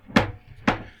Montana.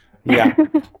 Yeah.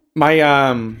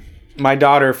 My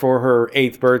daughter, for her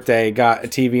 8th birthday, got a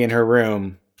TV in her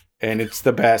room, and it's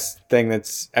the best thing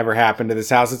that's ever happened to this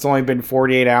house. It's only been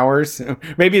 48 hours.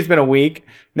 Maybe it's been a week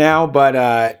now, but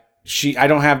I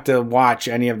don't have to watch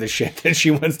any of the shit that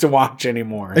she wants to watch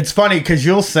anymore. It's funny because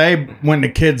you'll say when the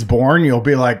kid's born, you'll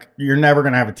be like, you're never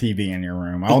going to have a TV in your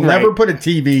room. I'll never put a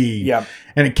TV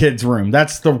in a kid's room.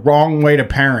 That's the wrong way to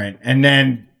parent. And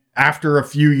then after a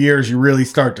few years, you really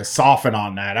start to soften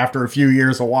on that. After a few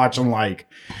years of watching like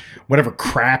whatever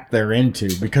crap they're into,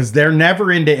 because they're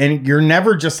never into any, you're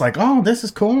never just like, oh, this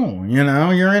is cool. You know,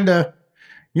 you're into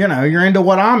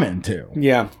what I'm into.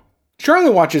 Yeah.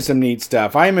 Charlie watches some neat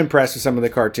stuff. I am impressed with some of the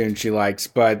cartoons she likes,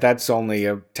 but that's only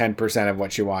 10% of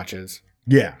what she watches.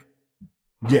 Yeah.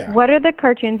 Yeah. What are the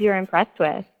cartoons you're impressed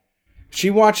with?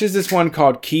 She watches this one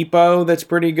called Kipo that's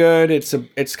pretty good.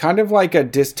 It's kind of like a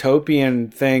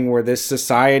dystopian thing where this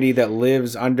society that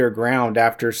lives underground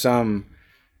after some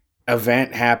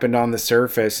event happened on the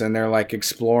surface, and they're like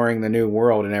exploring the new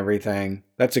world and everything.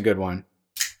 That's a good one.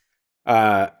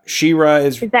 She-Ra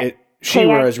is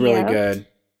really good.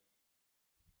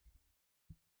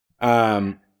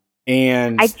 And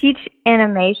I teach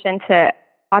animation to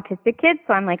autistic kids,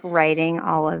 so I'm like writing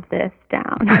all of this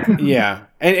down. Yeah.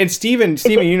 And Steven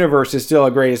Universe is still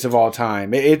the greatest of all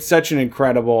time. It's such an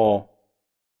incredible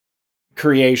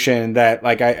creation that,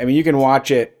 like, I mean, you can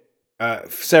watch it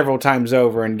several times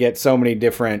over and get so many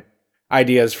different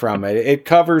ideas from it. It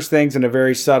covers things in a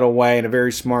very subtle way, in a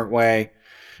very smart way.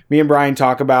 Me and Brian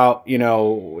talk about, you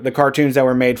know, the cartoons that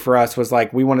were made for us was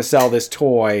like, we want to sell this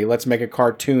toy. Let's make a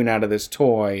cartoon out of this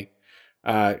toy.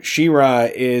 She-Ra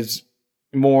is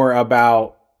more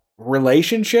about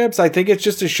relationships. I think it's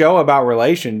just a show about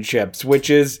relationships, which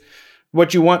is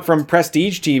what you want from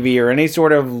prestige TV or any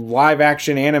sort of live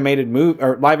action animated movie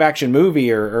or live action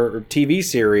movie or TV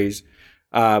series.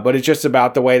 But it's just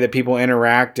about the way that people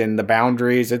interact and the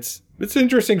boundaries. It's an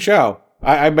interesting show.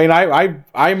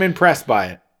 I'm impressed by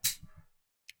it.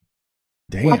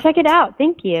 Damn. I'll check it out.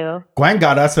 Thank you. Gwen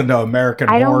got us into American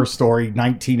Horror Story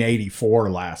 1984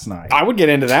 last night. I would get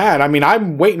into that. I mean,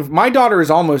 I'm waiting. My daughter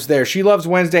is almost there. She loves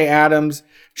Wednesday Addams.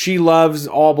 She loves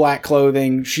all black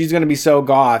clothing. She's going to be so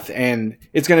goth. And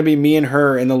it's going to be me and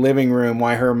her in the living room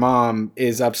while her mom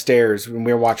is upstairs when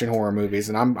we're watching horror movies.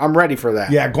 And I'm ready for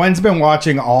that. Yeah, Gwen's been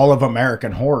watching all of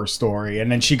American Horror Story. And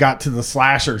then she got to the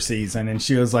slasher season. And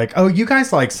she was like, oh, you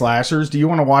guys like slashers? Do you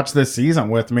want to watch this season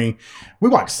with me? We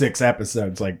watched 6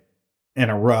 episodes like in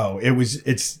a row.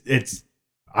 It's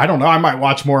I don't know. I might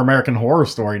watch more American Horror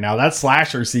Story now. That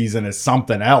slasher season is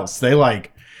something else. They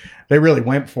really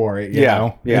went for it, you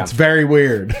know? Yeah. It's very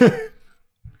weird.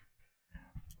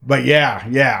 But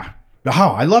yeah. Oh,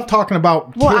 I love talking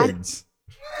about kids.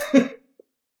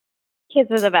 Kids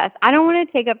are the best. I don't want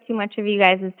to take up too much of you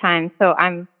guys' time, so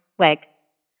I'm like,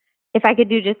 if I could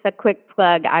do just a quick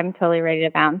plug, I'm totally ready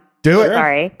to bounce. Do it.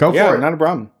 Sorry. Go for it. Not a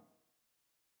problem.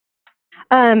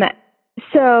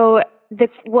 So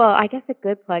I guess a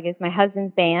good plug is my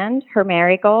husband's band, Her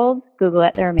Marigold. Google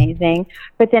it; they're amazing.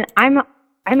 But then I'm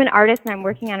an artist, and I'm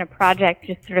working on a project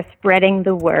just sort of spreading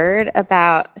the word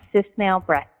about cis male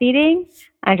breastfeeding.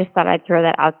 I just thought I'd throw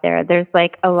that out there. There's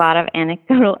like a lot of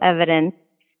anecdotal evidence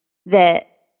that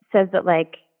says that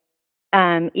like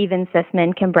even cis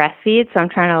men can breastfeed. So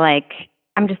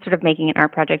I'm just sort of making an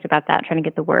art project about that, trying to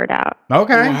get the word out.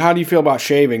 Okay. Well, how do you feel about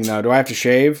shaving, though? Do I have to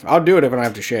shave? I'll do it if I don't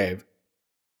have to shave.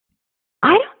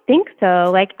 I don't think so.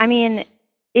 Like, I mean,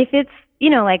 if it's,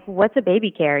 like, what's a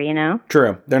baby care,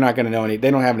 True. They're not going to know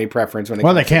they don't have any preference when it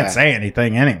Well, comes they can't to that. say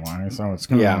anything anyway, so it's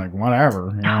going to be like,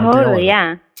 whatever. Totally,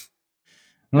 yeah.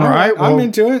 All right. Well, I'm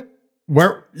into it.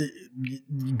 Where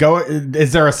go?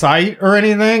 Is there a site or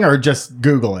anything, or just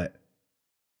Google it?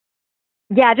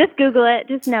 Yeah, just Google it.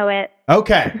 Just know it.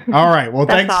 Okay. All right. Well,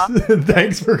 thanks. all.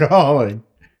 Thanks for calling.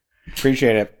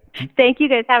 Appreciate it. Thank you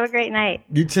guys. Have a great night.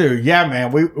 You too. Yeah,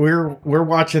 man. We're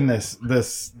watching this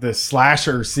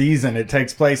slasher season. It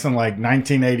takes place in like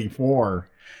 1984,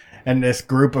 and this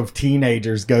group of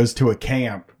teenagers goes to a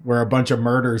camp where a bunch of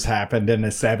murders happened in the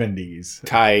 70s.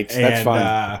 Tight. That's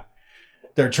fun.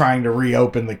 They're trying to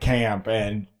reopen the camp,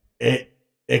 and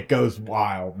it goes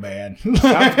wild, man.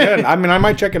 Sounds good. I mean, I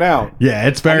might check it out. Yeah,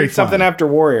 it's very fun. Something after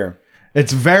Warrior.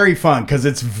 It's very fun because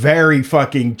it's very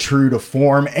fucking true to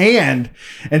form. And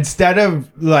instead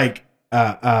of like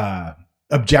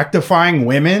objectifying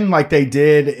women like they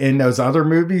did in those other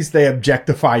movies, they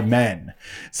objectify men.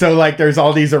 So like there's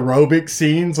all these aerobic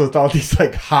scenes with all these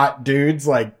like hot dudes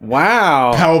like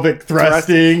pelvic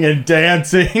thrusting and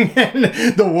dancing,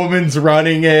 and the woman's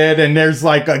running it, and there's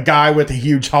like a guy with a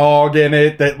huge hog in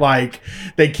it that like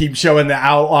they keep showing the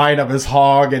outline of his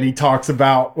hog, and he talks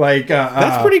about like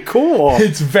that's pretty cool.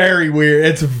 It's very weird.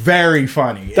 It's very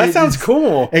funny. That sounds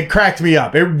cool. It cracked me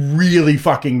up. It really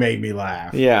fucking made me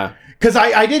laugh. Yeah. Because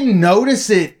I didn't notice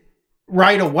it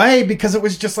right away because it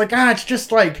was just like, it's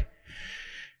just like,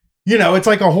 it's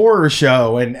like a horror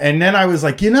show. And then I was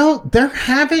like, there's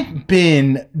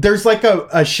like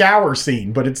a shower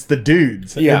scene, but it's the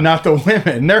dudes and not the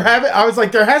women. I was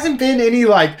like, there hasn't been any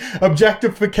like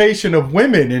objectification of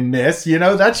women in this,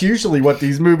 that's usually what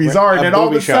these movies are. And then all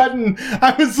of a sudden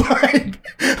I was like,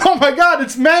 oh my God,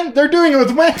 it's men. They're doing it with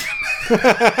women.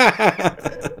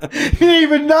 You didn't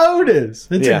even notice.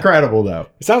 It's incredible though.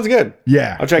 It sounds good.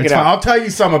 Yeah. I'll check it out. I'll tell you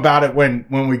some about it when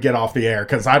we get off the air,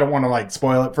 because I don't want to like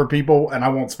spoil it for people, and I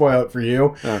won't spoil it for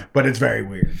you, but it's very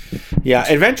weird. Yeah.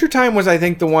 Adventure Time was, I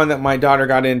think, the one that my daughter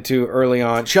got into early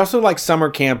on. She also likes Summer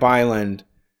Camp Island,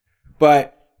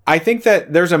 but I think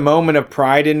that there's a moment of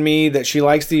pride in me that she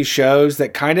likes these shows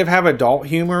that kind of have adult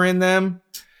humor in them.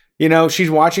 She's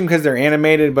watching because they're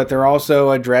animated, but they're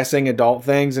also addressing adult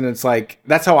things. And it's like,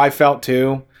 that's how I felt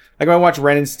too. Like when I watch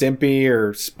Ren and Stimpy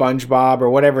or SpongeBob or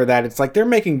whatever that, it's like they're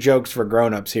making jokes for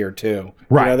grown-ups here too.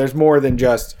 Right. There's more than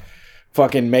just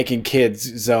fucking making kids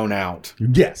zone out.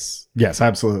 Yes. Yes,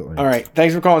 absolutely. All right.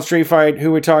 Thanks for calling Street Fight. Who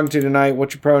are we talking to tonight?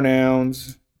 What's your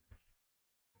pronouns?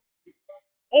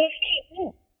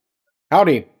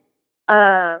 Howdy.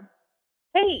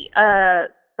 Hey,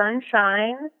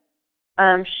 Sunshine.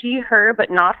 She, her,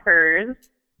 but not hers.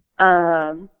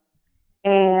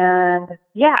 And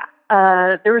yeah,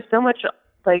 there was so much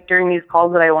like during these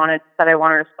calls that I want to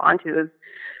respond to. It was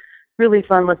really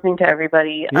fun listening to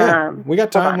everybody. Yeah, we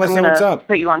got time. Let's see what's up.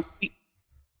 Put you on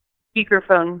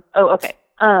speakerphone. Oh, okay.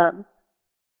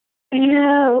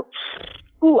 Yeah.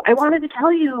 Ooh, I wanted to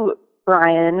tell you,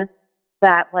 Brian,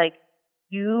 that like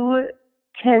you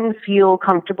can feel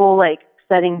comfortable like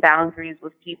setting boundaries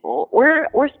with people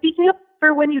or speaking up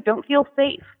for when you don't feel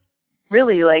safe.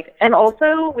 Really, like, and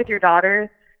also with your daughter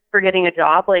for getting a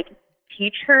job, like,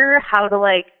 teach her how to,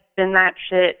 like, spin that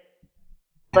shit,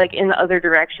 like, in the other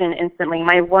direction instantly.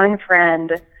 My one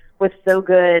friend was so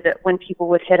good when people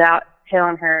would hit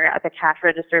on her at the cash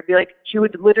register. Be like, she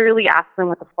would literally ask them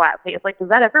with a flat face, like, does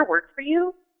that ever work for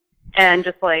you? And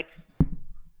just, like,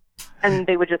 and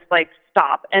they would just, like,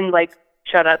 stop and, like,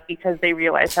 shut up because they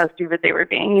realized how stupid they were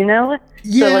being, you know?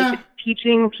 Yeah. So, like,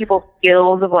 teaching people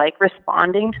skills of, like,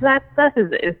 responding to that stuff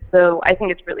is so, I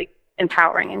think it's really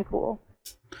empowering and cool.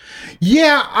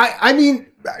 Yeah, I mean,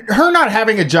 her not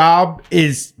having a job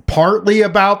is partly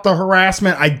about the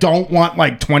harassment. I don't want,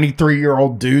 like,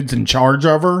 23-year-old dudes in charge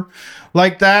of her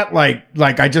like that.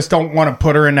 Like I just don't want to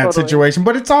put her in that situation.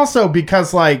 But it's also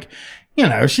because, like, you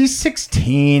know, she's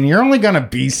 16. You're only going to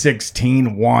be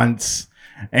 16 once.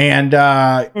 And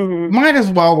might as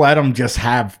well let them just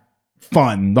have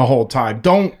fun the whole time.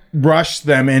 Don't rush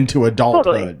them into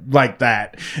adulthood like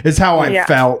that is how I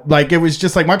felt. Like, it was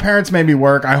just like my parents made me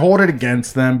work. I hold it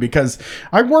against them because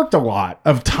I worked a lot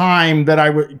of time that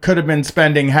I could have been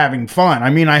spending having fun. I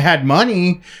mean, I had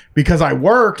money because I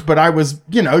worked, but I was,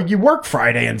 you know, you work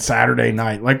Friday and Saturday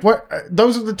night. Like, what?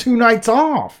 Those are the 2 nights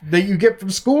off that you get from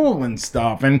school and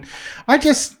stuff. And I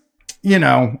just, you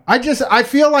know, I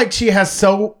feel like she has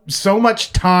so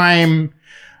much time.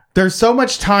 There's so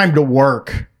much time to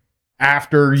work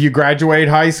after you graduate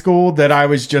high school that I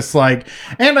was just like,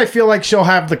 and I feel like she'll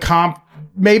have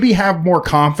maybe have more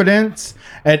confidence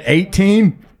at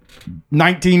 18,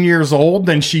 19 years old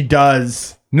than she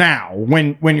does now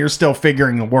when you're still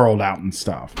figuring the world out and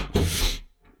stuff.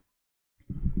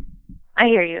 I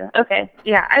hear you. Okay.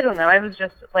 Yeah, I don't know. I was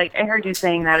just like, I heard you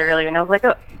saying that earlier and I was like,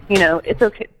 oh, you know, it's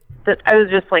okay. I was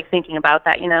just like thinking about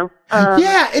that, you know?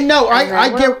 Yeah, and no,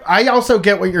 I also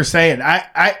get what you're saying. I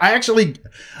actually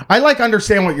like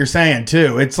understand what you're saying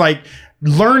too. It's like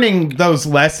learning those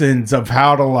lessons of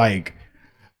how to like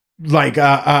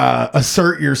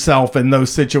assert yourself in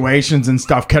those situations and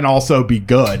stuff can also be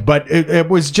good. But it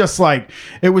was just like,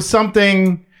 it was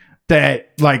something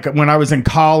that, like, when I was in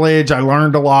college, I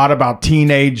learned a lot about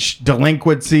teenage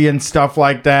delinquency and stuff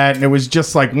like that. And it was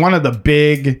just like one of the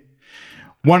big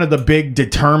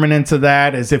determinants of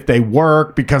that is if they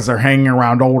work because they're hanging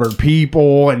around older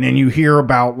people. And then you hear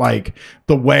about like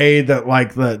the way that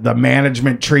like the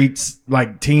management treats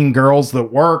like teen girls that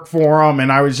work for them.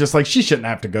 And I was just like, she shouldn't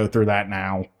have to go through that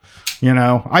now. You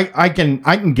know, I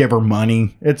can give her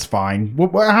money. It's fine.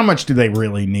 How much do they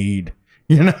really need?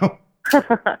 You know?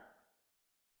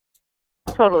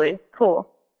 Totally. Cool.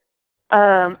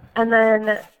 And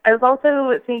then I was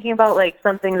also thinking about like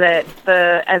something that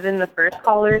as in the first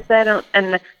caller said,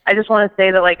 and I just want to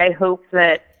say that like I hope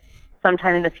that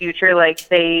sometime in the future, like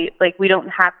we don't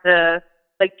have to,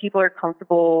 like, people are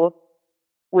comfortable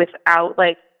without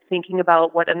like thinking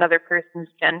about what another person's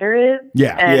gender is.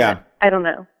 Yeah, and yeah. I don't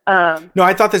know. No,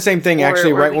 I thought the same thing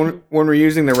actually. Right when we're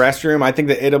using the restroom, I think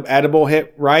the edible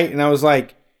hit right, and I was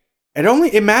like,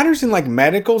 it matters in like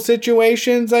medical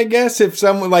situations, I guess, if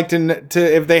someone like to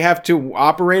if they have to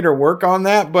operate or work on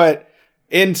that, but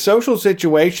in social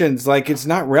situations, like, it's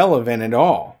not relevant at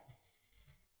all.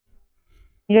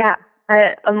 Yeah,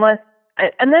 and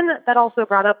then that also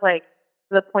brought up like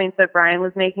the points that Brian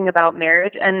was making about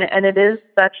marriage, and it is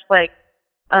such like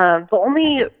the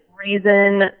only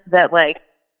reason that like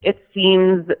it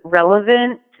seems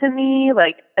relevant to me,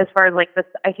 like, as far as like this,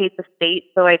 I hate the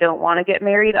state, so I don't want to get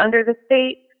married under the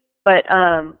state. But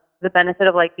the benefit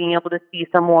of like being able to see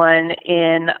someone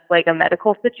in like a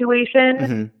medical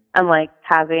situation and like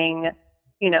having,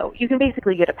 you know, you can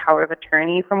basically get a power of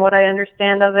attorney from what I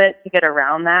understand of it to get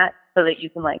around that, so that you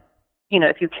can like, you know,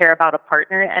 if you care about a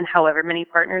partner and however many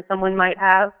partners someone might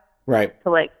have, right,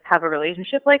 to like have a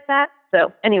relationship like that.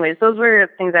 So anyways, those were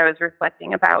things I was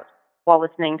reflecting about while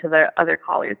listening to the other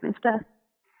callers and stuff.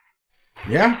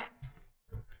 Yeah.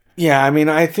 Yeah, I mean,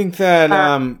 I think that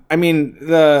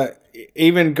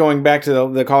even going back to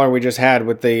the caller we just had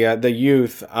with the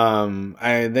youth,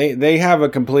 they have a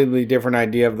completely different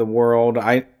idea of the world.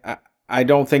 I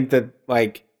don't think that,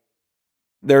 like,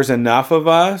 there's enough of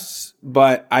us,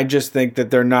 but I just think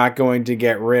that they're not going to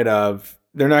get rid of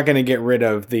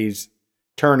these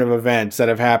turn of events that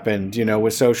have happened,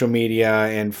 with social media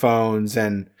and phones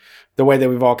and the way that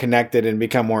we've all connected and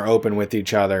become more open with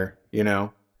each other,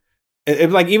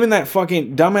 Like even that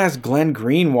fucking dumbass Glenn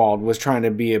Greenwald was trying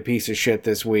to be a piece of shit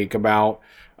this week about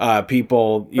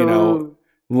people,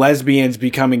 lesbians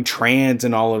becoming trans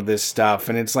and all of this stuff.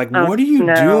 And it's like, what are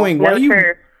you doing?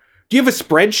 Do you have a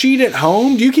spreadsheet at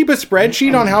home? Do you keep a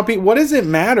spreadsheet on how people, what does it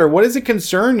matter? What does it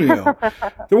concern you?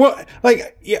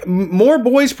 More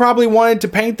boys probably wanted to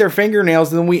paint their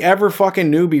fingernails than we ever fucking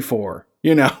knew before.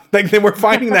 Like we're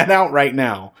finding that out right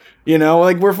now.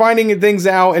 We're finding things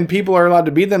out and people are allowed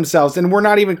to be themselves, and we're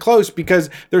not even close because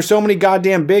there's so many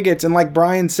goddamn bigots. And like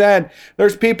Brian said,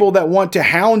 there's people that want to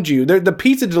hound you. They're the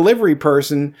pizza delivery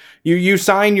person. You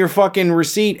sign your fucking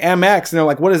receipt MX and they're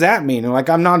like, what does that mean? And like,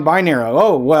 I'm non-binary.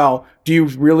 Oh, well, do you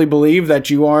really believe that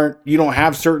you don't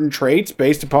have certain traits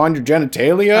based upon your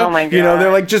genitalia? Oh my God.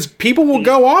 They're like, just people will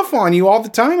go off on you all the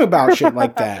time about shit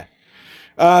like that.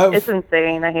 It's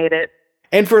insane. I hate it.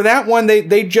 And for that one,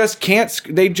 they just can't.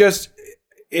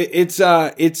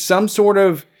 It's some sort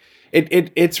of.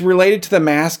 It's related to the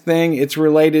mask thing. It's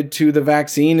related to the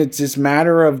vaccine. It's this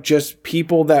matter of just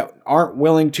people that aren't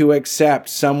willing to accept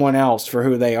someone else for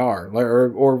who they are,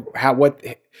 or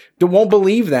won't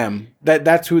believe them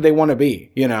that's who they want to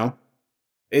be.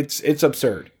 It's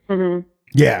absurd. Mm-hmm.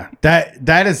 Yeah,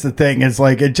 that is the thing. Is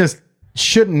like it just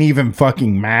shouldn't even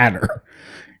fucking matter.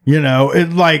 You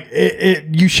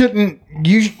shouldn't,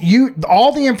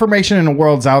 all the information in the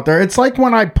world's out there. It's like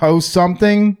when I post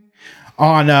something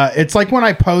online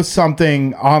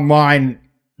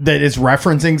that is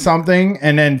referencing something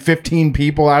and then 15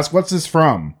 people ask, what's this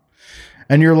from?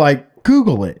 And you're like,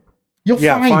 Google it. You'll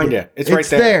find it. It's right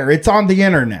there. It's on the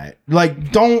internet.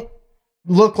 Like, don't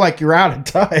look like you're out of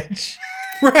touch.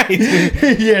 Right.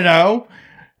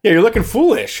 Yeah, you're looking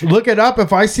foolish. Look it up.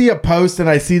 If I see a post and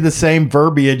I see the same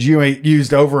verbiage you ain't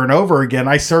used over and over again,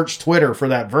 I search Twitter for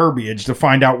that verbiage to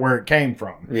find out where it came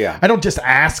from. Yeah. I don't just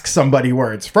ask somebody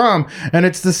where it's from. And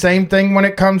it's the same thing when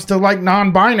it comes to like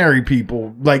non-binary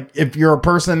people. Like if you're a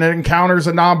person that encounters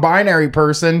a non-binary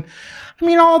person, I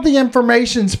mean, all the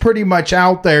information's pretty much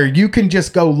out there. You can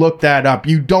just go look that up.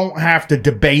 You don't have to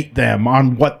debate them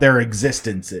on what their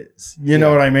existence is. You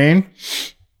know what I mean?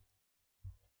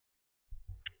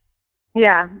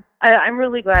 Yeah, I'm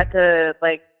really glad to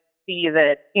see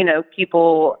that,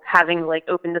 people having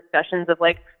open discussions of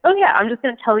oh yeah, I'm just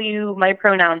going to tell you my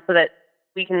pronouns so that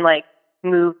we can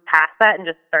move past that and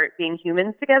just start being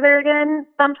humans together again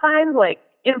sometimes,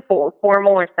 in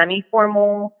formal or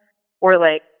semi-formal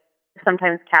or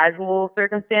sometimes casual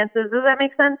circumstances. Does that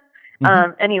make sense?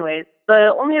 Mm-hmm. Anyways,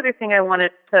 the only other thing I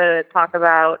wanted to talk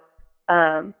about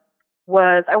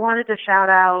was I wanted to shout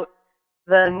out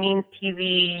the Means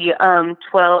TV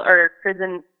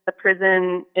Prison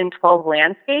in 12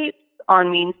 Landscapes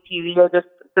on Means TV. I just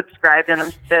subscribed and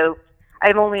I'm stoked.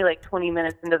 I'm only 20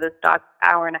 minutes into this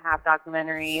hour and a half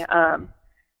documentary,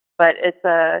 but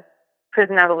it's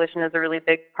prison abolition is a really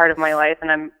big part of my life,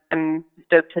 and I'm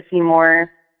stoked to see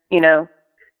more,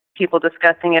 people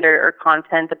discussing it or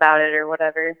content about it or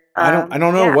whatever. I don't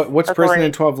know. Yeah, what's Prison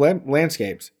in 12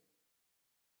 Landscapes?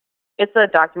 It's a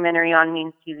documentary on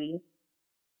Means TV.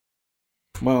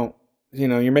 Well,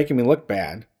 you're making me look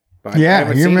bad.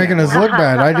 Yeah, you're making us look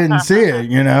bad. I didn't see it.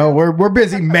 We're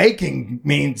busy making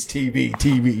Means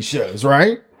TV shows,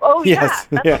 right? Oh yeah, yes.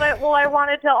 That's what I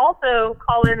wanted to also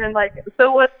call in and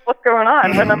so what's going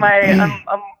on? When am I?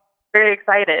 I'm very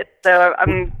excited. So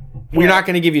I'm. We're not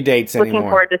going to give you dates anymore. Looking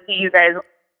forward to see you guys.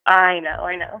 I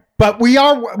know. But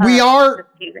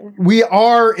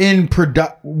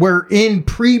we're in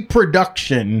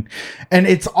pre-production, and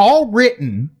it's all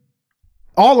written.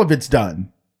 All of it's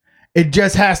done. It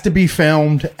just has to be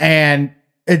filmed, and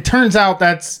it turns out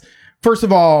that's, first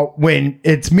of all, when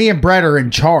it's me and Brett are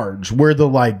in charge, we're the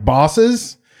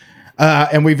bosses,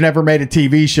 and we've never made a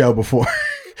TV show before.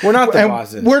 We're not the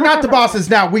bosses. We're not the bosses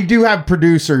now. We do have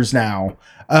producers now,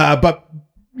 but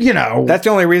that's the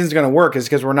only reason it's going to work is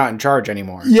because we're not in charge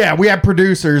anymore. Yeah, we have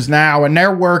producers now, and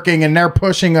they're working and they're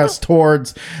pushing us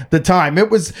towards the time.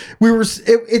 It's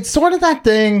sort of that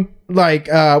thing.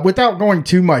 Without going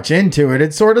too much into it,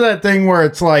 it's sort of that thing where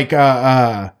it's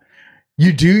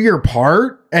you do your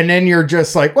part and then you're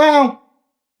just well,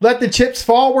 let the chips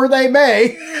fall where they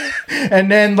may. And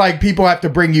then people have to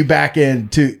bring you back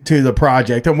into the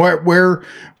project. And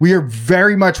we are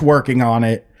very much working on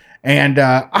it. And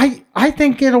I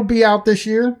think it'll be out this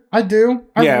year. I do.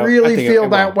 I really feel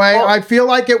that way. I feel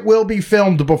like it will be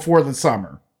filmed before the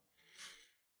summer.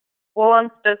 Well,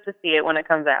 I'm supposed to see it when it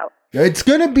comes out. It's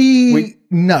going to be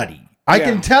nutty. I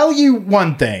can tell you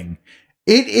one thing.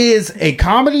 It is a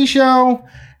comedy show,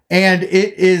 and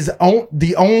it is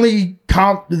the only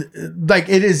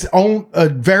it is a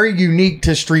very unique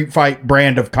to Street Fight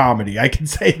brand of comedy. I can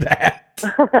say that.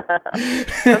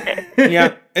 Okay.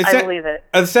 Yeah, I believe it.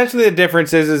 Essentially, the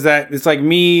difference is that it's like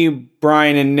me,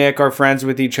 Brian, and Nick are friends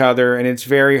with each other, and it's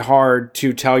very hard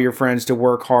to tell your friends to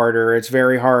work harder. It's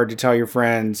very hard to tell your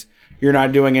friends you're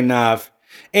not doing enough.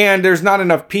 And there's not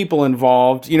enough people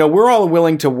involved. You know, we're all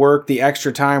willing to work the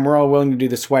extra time. We're all willing to do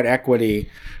the sweat equity.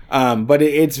 But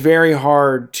it's very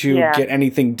hard to get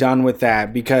anything done with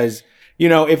that because, you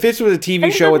know, if this was a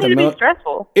TV show with if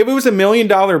it was $1 million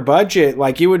budget,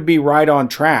 like it would be right on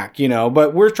track, you know,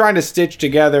 but we're trying to stitch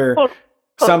together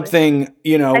something,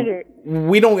 you know,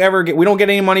 we don't get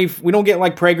any money. We don't get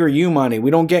like PragerU money.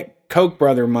 We don't get Koch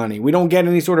brother money. We don't get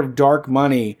any sort of dark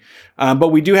money. But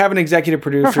we do have an executive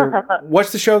producer.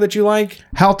 What's the show that you like?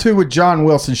 How To with John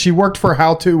Wilson. She worked for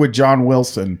How To with John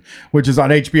Wilson, which is on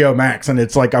HBO Max. And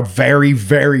it's like a very,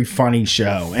 very funny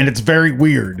show. And it's very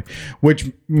weird, which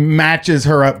matches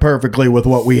her up perfectly with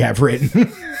what we have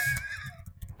written.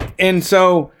 And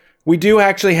so we do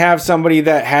actually have somebody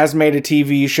that has made a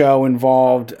TV show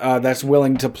involved that's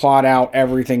willing to plot out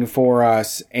everything for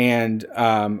us and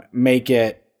make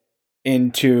it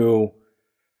into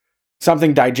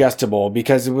something digestible,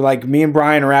 because like me and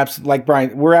Brian are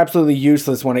we're absolutely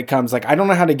useless when it comes like, I don't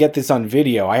know how to get this on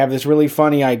video. I have this really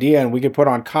funny idea and we could put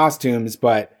on costumes,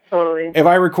 but if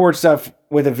I record stuff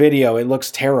with a video, it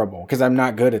looks terrible because I'm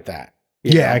not good at that.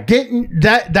 Yeah, getting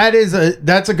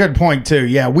that's a good point too.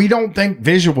 Yeah, we don't think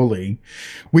visually.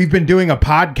 We've been doing a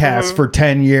podcast for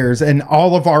 10 years and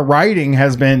all of our writing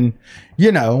has been,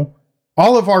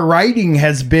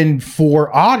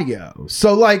 for audio.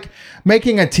 So like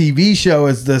making a TV show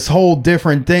is this whole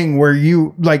different thing where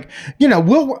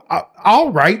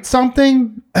I'll write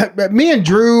something. Me and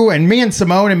Drew and me and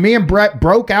Simone and me and Brett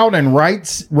broke out and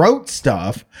wrote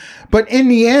stuff. But in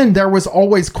the end, there was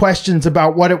always questions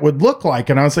about what it would look like.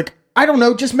 And I was like, I don't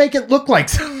know, just make it look like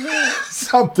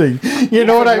something. You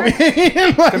know what I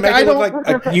mean? Like, to make it look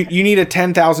like you need a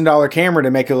 $10,000 camera to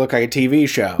make it look like a TV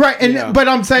show. Right. And but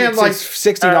I'm saying it's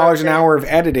 $60 an hour of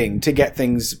editing to get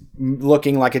things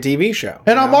looking like a TV show.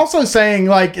 And I'm also saying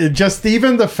like just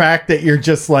even the fact that you're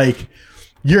just like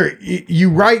you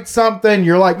write something,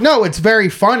 you're like, no, it's very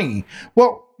funny.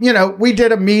 Well, we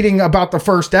did a meeting about the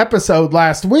first episode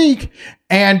last week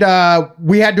and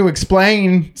we had to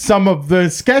explain some of the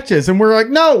sketches and we're like,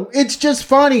 no, it's just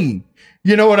funny.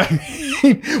 You know what I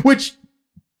mean? Which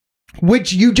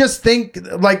you just think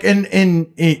like, and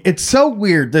it's so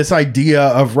weird, this idea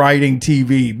of writing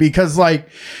TV, because like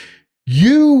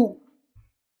you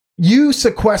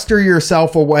sequester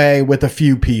yourself away with a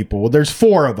few people. There's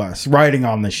 4 of us writing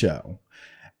on the show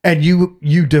and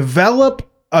you develop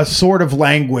a sort of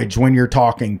language when you're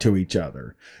talking to each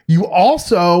other. You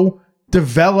also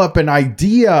develop an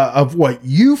idea of what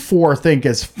you 4 think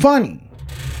is funny.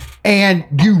 And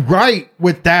you write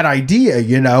with that idea,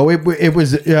 it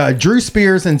was Drew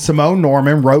Spears and Simone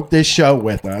Norman wrote this show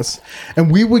with us,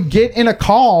 and we would get in a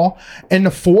call and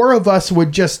the 4 of us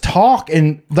would just talk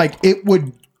and like it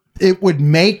would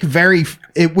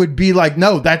be like,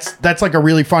 no, that's like a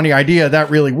really funny idea. That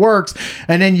really works.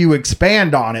 And then you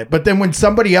expand on it. But then when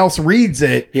somebody else reads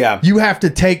it, you have to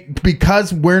take,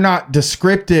 because we're not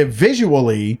descriptive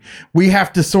visually, we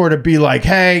have to sort of be like,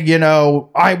 hey,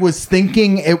 I was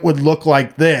thinking it would look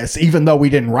like this, even though we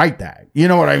didn't write that. You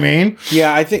know what I mean?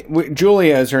 Yeah, I think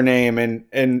Julia is her name.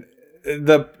 And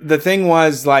the thing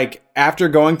was like, after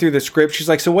going through the script, she's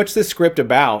like, so what's this script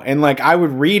about? And like, I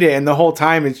would read it and the whole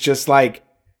time it's just like,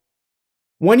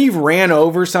 when you've ran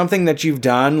over something that you've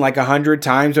done like 100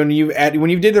 times, when you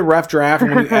did the rough draft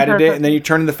and when you edit it and then you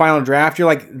turn to the final draft, you're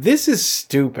like, this is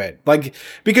stupid. Like,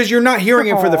 because you're not hearing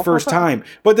it for the first time,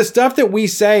 but the stuff that we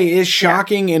say is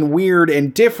shocking and weird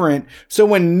and different. So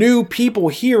when new people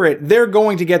hear it, they're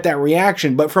going to get that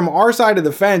reaction. But from our side of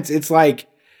the fence, it's like,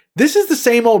 this is the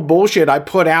same old bullshit I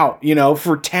put out,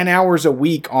 for 10 hours a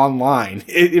week online.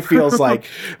 It feels like,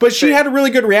 but she had a really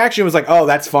good reaction. It was like, oh,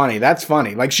 that's funny. That's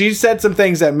funny. Like she said some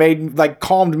things that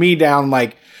calmed me down.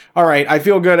 Like, all right, I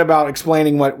feel good about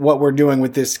explaining what we're doing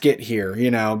with this skit here,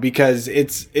 because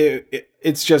it's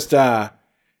just,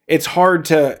 it's hard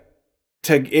to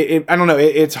I don't know.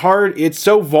 It's hard. It's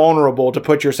so vulnerable to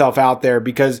put yourself out there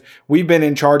because we've been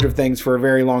in charge of things for a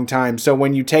very long time. So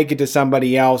when you take it to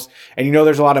somebody else and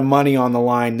there's a lot of money on the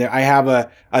line, I have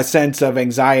a sense of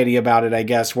anxiety about it, I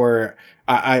guess, where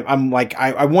I'm like,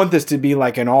 I want this to be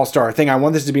like an all-star thing. I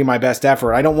want this to be my best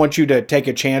effort. I don't want you to take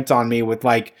a chance on me with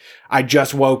like, I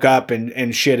just woke up and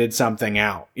shitted something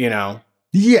out, you know?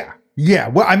 Yeah. Yeah.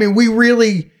 Well, I mean,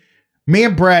 me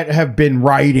and Brett have been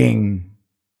writing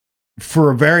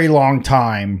for a very long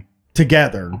time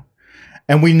together,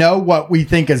 and we know what we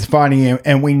think is funny,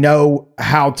 and we know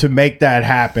how to make that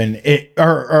happen,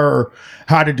 or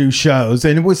how to do shows.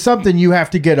 And it was something you have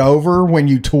to get over when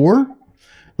you tour.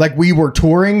 Like, we were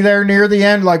touring there near the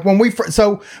end. Like, when we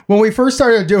first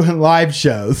started doing live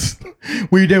shows,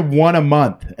 we did one a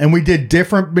month, and we did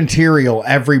different material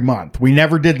every month. We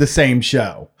never did the same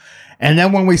show. And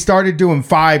then when we started doing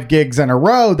 5 gigs in a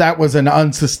row, that was an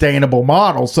unsustainable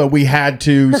model. So we had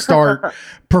to start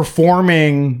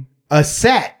performing a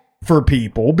set for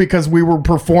people, because we were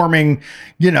performing,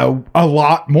 you know, a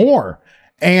lot more.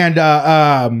 And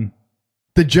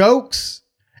the jokes,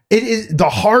 it is the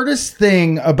hardest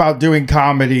thing about doing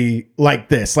comedy like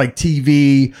this, like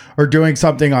TV or doing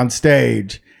something on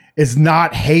stage, is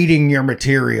not hating your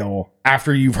material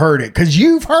after you've heard it, because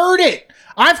you've heard it.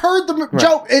 I've heard the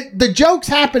joke. The jokes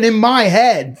happen in my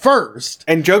head first.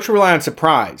 And jokes rely on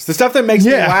surprise. The stuff that makes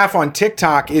me laugh on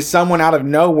TikTok is someone out of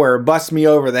nowhere busts me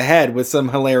over the head with some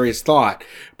hilarious thought.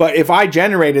 But if I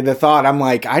generated the thought, I'm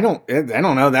like, I don't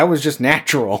know. That was just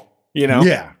natural, you know?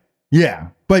 Yeah. Yeah.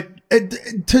 But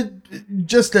to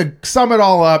sum it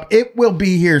all up, it will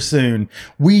be here soon.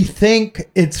 We think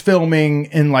it's filming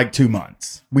in like 2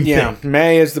 months. We think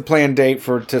May is the planned date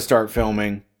to start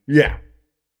filming. Yeah.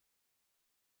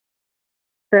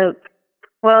 So,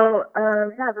 well,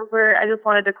 I just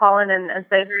wanted to call in and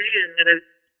say hi, and that I've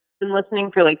been listening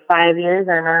for like 5 years,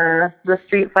 and the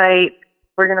street fight,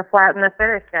 we're gonna flatten the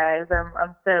Ferris, guys.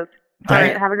 I'm stoked. All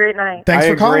right, have a great night. Thanks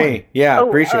for calling. Yeah,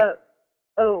 appreciate it.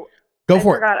 Go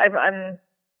for it. I'm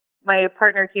my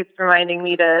partner keeps reminding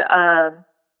me to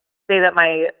say that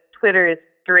my Twitter is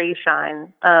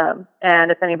Strayshine,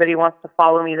 and if anybody wants to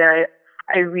follow me there,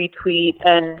 I retweet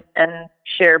and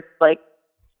share like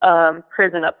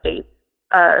prison updates,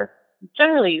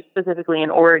 generally specifically in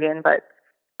Oregon, but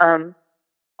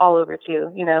all over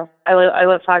too. You know, I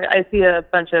love talking. I see a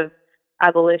bunch of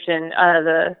abolitionist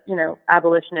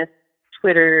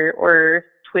Twitter or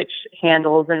Twitch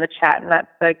handles in the chat, and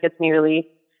that gets me really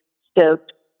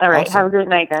stoked. All right, awesome. Have a great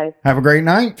night, guys. Have a great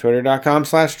night.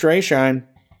 Twitter.com/Strayshine.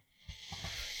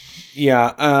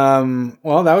 Yeah.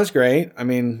 Well, that was great. I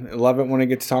mean, I love it when we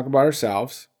get to talk about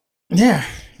ourselves. Yeah.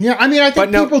 Yeah. I mean, I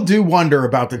think people do wonder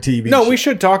about the TV show. No, we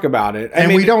should talk about it. I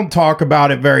mean, we don't talk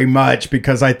about it very much,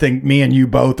 because I think me and you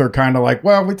both are kind of like,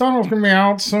 well, we thought it was going to be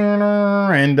out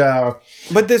sooner. And,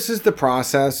 but this is the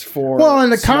process for,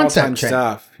 and the concept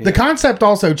stuff. Yeah. The concept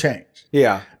also changed.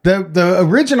 Yeah. The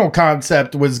original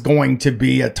concept was going to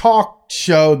be a talk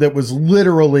show that was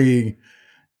literally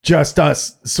just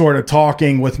us sort of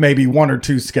talking with maybe 1 or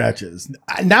 2 sketches.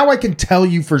 Now I can tell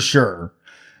you for sure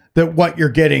that what you're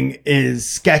getting is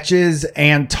sketches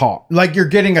and talk. Like, you're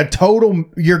getting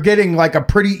like a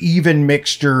pretty even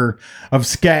mixture of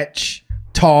sketch,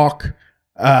 talk,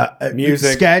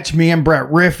 music, sketch, me and Brett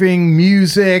riffing,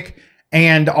 music,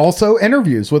 and also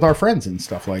interviews with our friends and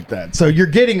stuff like that. So you're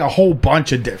getting a whole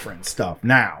bunch of different stuff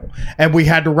now. And we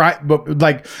had to write, but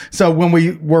like, so when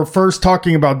we were first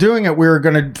talking about doing it, we were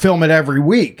going to film it every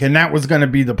week, and that was going to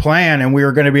be the plan, and we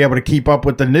were going to be able to keep up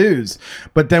with the news.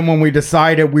 But then when we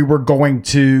decided we were going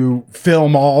to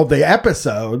film all the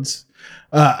episodes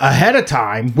ahead of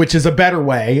time, which is a better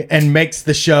way and makes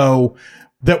the show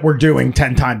that we're doing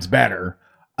 10 times better,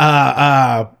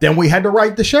 then we had to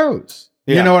write the shows.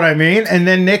 Yeah. You know what I mean? And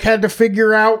then Nick had to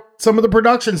figure out some of the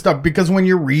production stuff, because when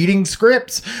you're reading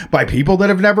scripts by people that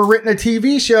have never written a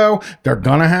TV show, they're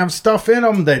going to have stuff in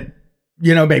them that,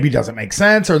 you know, maybe doesn't make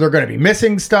sense, or they're going to be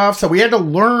missing stuff. So we had to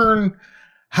learn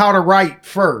how to write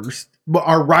first.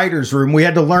 Our writer's room, we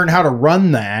had to learn how to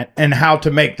run that and how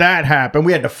to make that happen.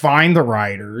 We had to find the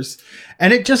writers,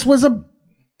 and it just was some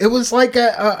of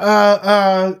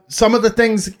the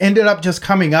things ended up just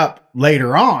coming up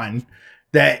later on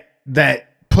that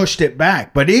pushed it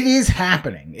back, but it is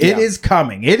happening. It is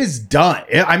coming. It is done.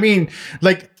 I mean,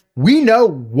 like, we know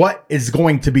what is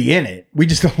going to be in it. We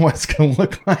just don't know what it's going to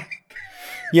look like.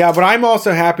 Yeah, but I'm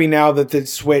also happy now that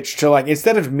it's switched to, like,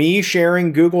 instead of me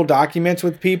sharing Google Documents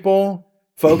with people,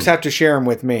 folks have to share them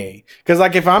with me. Because,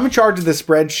 like, if I'm in charge of the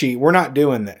spreadsheet, we're not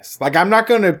doing this. Like, I'm not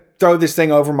going to throw this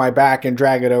thing over my back and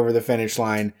drag it over the finish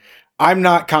line. I'm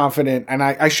not confident, and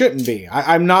I shouldn't be.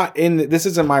 I'm not this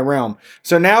isn't my realm.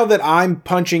 So now that I'm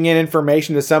punching in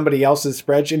information to somebody else's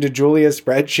spreadsheet, into Julia's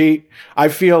spreadsheet, I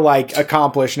feel like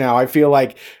accomplished now. I feel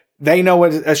like They know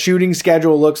what a shooting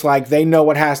schedule looks like. They know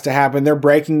what has to happen. They're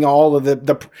breaking all of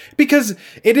the because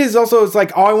it is also, it's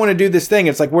like, oh, I want to do this thing.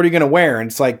 It's like, what are you going to wear? And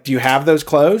it's like, do you have those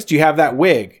clothes? Do you have that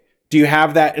wig? Do you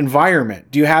have that environment?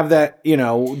 Do you have that, you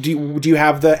know, do you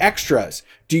have the extras?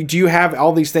 Do you have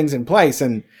all these things in place?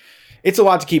 And it's a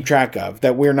lot to keep track of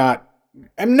that we're not,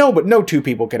 and no two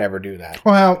people could ever do that.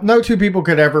 Well, no two people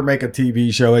could ever make a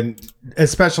TV show, and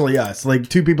especially us, like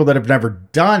two people that have never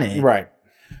done it. Right.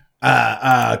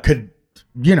 Could,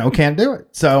 you know, can't do it.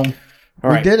 So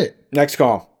we did it. Next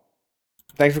call.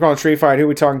 Thanks for calling Street Fight. Who are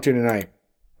we talking to tonight?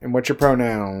 And what's your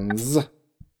pronouns?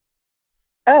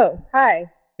 Oh,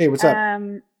 hi. Hey, what's up?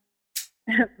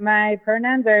 My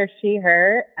pronouns are she,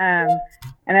 her,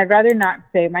 and I'd rather not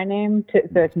say my name so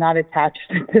it's not attached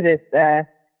to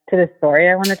this story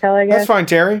I want to tell, I guess. That's fine,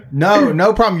 Terry.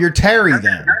 No problem. You're Terry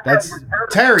then. That's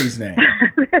Terry's name.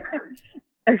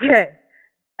 Okay.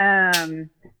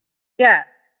 Yeah.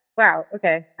 Wow.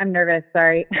 Okay. I'm nervous.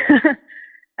 Sorry.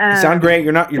 You sound great.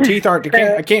 Your teeth aren't,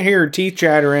 I can't hear your teeth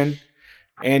chattering,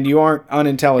 and you aren't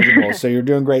unintelligible. So you're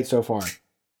doing great so far.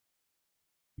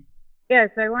 Yeah.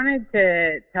 So I wanted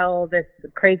to tell this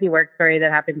crazy work story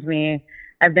that happened to me.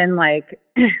 I've been like,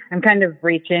 I'm kind of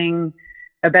reaching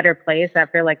a better place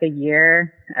after like a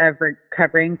year of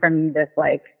recovering from this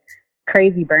like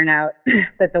crazy burnout.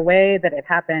 But the way that it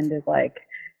happened is like,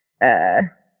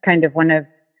 kind of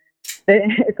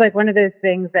it's like one of those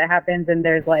things that happens and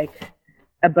there's like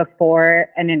a before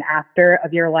and an after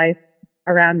of your life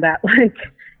around that like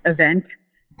event.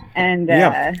 And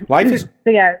life is, so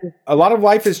yeah, a lot of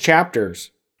life is chapters.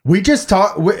 We just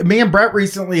talked, me and Brett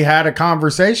recently had a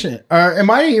conversation. It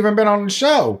might have even been on the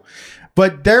show,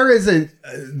 but there is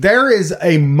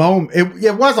a moment,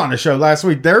 it was on the show last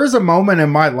week. There is a moment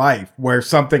in my life where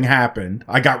something happened.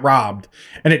 I got robbed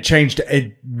and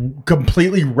it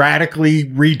completely radically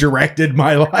redirected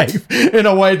my life in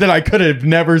a way that I could have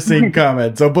never seen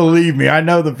coming. So believe me, I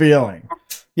know the feeling.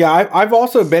 Yeah, I've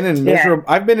also been in miserable.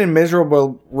 Yeah. I've been in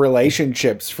miserable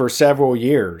relationships for several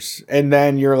years, and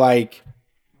then you're like,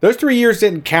 those 3 years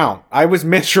didn't count. I was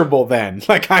miserable then.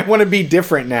 Like, I want to be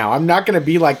different now. I'm not going to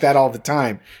be like that all the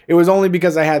time. It was only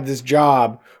because I had this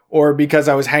job or because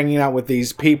I was hanging out with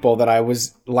these people that I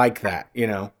was like that. You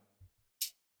know?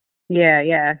 Yeah,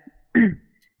 yeah,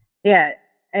 yeah.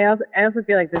 I also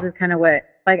feel like this is kind of what,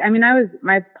 like, I mean,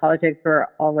 my politics were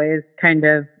always kind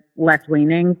of left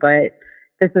leaning, but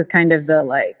this was kind of the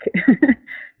like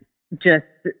just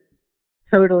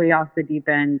totally off the deep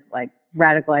end, like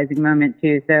radicalizing moment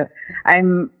too. So I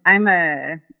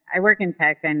work in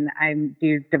tech and I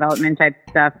do development type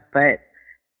stuff, but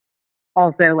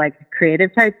also like creative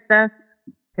type stuff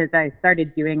because I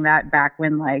started doing that back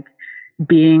when like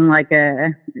being like a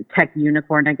tech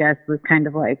unicorn, I guess, was kind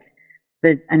of like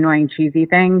the annoying cheesy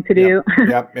thing to do.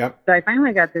 Yep. So I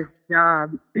finally got this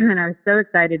job and I was so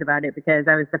excited about it because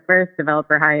I was the first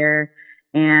developer hire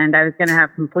and I was going to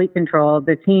have complete control.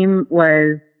 The team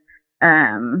was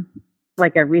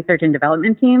like a research and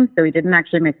development team. So we didn't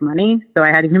actually make money. So I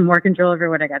had even more control over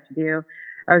what I got to do.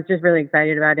 I was just really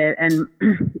excited about it. And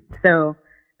so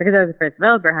because I was the first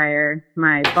developer hire,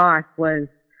 my boss was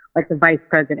like the vice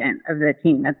president of the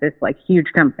team at this like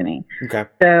huge company. Okay.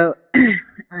 So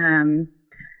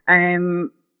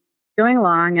I'm going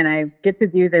along and I get to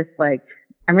do this, like,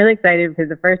 I'm really excited because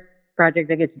the first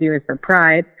project I get to do is for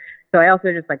Pride. So I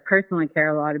also just like personally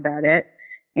care a lot about it.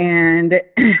 And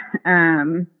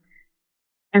I'm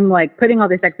like putting all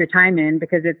this extra time in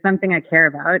because it's something I care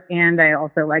about. And I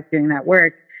also like doing that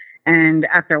work. And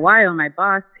after a while, my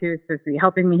boss, who was supposed to be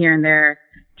helping me here and there,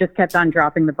 just kept on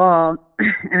dropping the ball.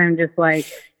 And I'm just like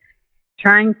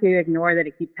trying to ignore that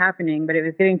it keeps happening. But it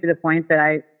was getting to the point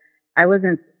that I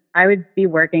would be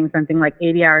working something like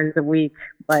 80 hours a week,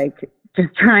 like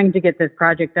just trying to get this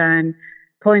project done,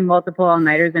 pulling multiple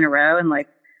all-nighters in a row. And like,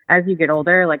 as you get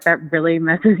older, like that really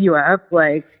messes you up.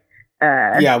 Like,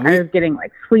 I was getting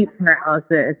like sleep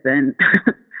paralysis and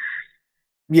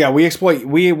yeah, we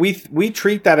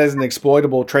treat that as an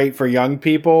exploitable trait for young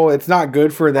people. It's not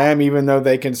good for them, even though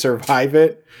they can survive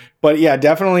it. But yeah,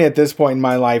 definitely at this point in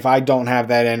my life, I don't have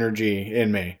that energy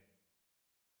in me.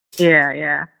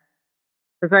 Yeah.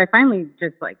 So I finally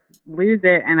just like lose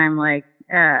it. And I'm like,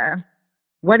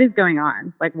 what is going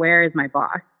on? Like, where is my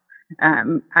boss?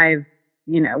 I've,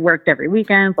 worked every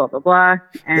weekend, blah, blah, blah.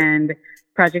 And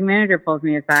project manager pulls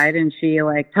me aside and she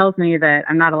like tells me that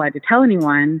I'm not allowed to tell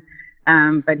anyone.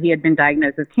 But he had been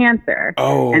diagnosed with cancer.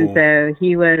 Oh. And so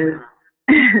he was...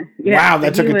 wow,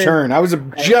 that took a turn. I was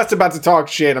just about to talk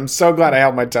shit. I'm so glad I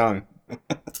held my tongue.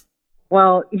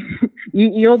 Well,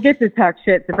 you'll get to talk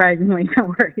shit, surprisingly.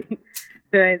 Don't worry.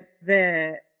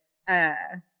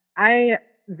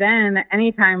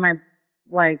 anytime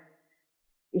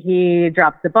he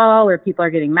drops the ball or people are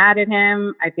getting mad at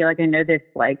him, I feel like I know this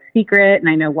like secret and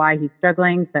I know why he's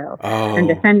struggling. So I'm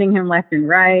defending him left and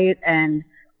right. And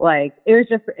like, it was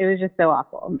just so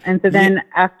awful. And so then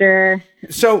after.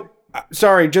 So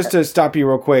sorry, just to stop you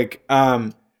real quick.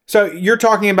 So you're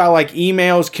talking about like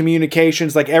emails,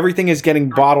 communications, like everything is getting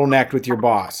bottlenecked with your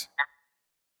boss.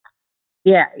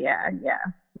 Yeah.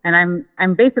 And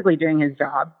I'm basically doing his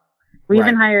job. We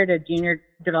even hired a junior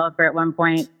developer at one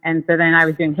point, and so then I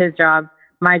was doing his job,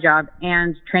 my job,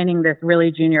 and training this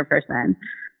really junior person.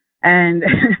 And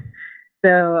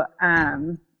so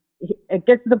it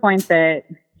gets to the point that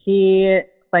they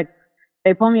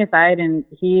pull me aside, and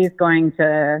he's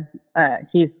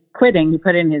quitting. He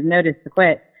put in his notice to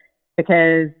quit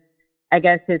because I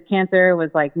guess his cancer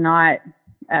was like not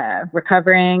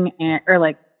recovering, or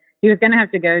like he was going to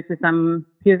have to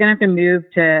move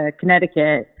to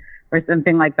Connecticut or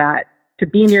something like that to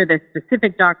be near this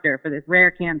specific doctor for this rare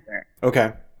cancer.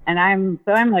 Okay. And I'm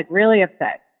like really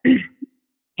upset.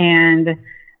 And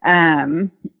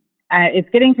it's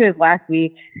getting to his last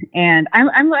week, and I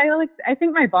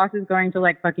think my boss is going to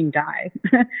like fucking die.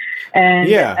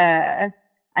 And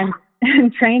I'm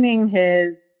training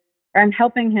I'm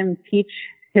helping him teach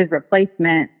his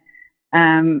replacement.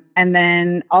 And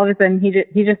then all of a sudden he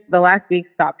just the last week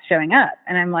stopped showing up,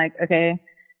 and I'm like, okay.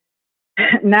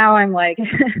 Now I'm like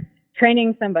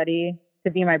training somebody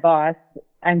to be my boss.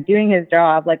 I'm doing his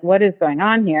job. Like, what is going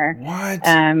on here? What?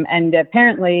 And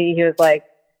apparently he was like,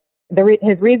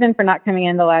 his reason for not coming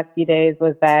in the last few days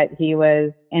was that he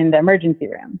was in the emergency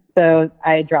room. So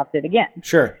I dropped it again.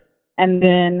 Sure. And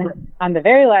then on the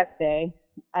very last day,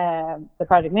 the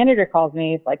project manager calls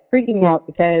me, like freaking out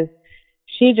because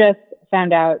she just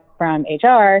found out from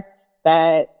HR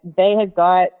that they had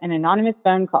got an anonymous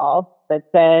phone call that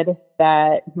said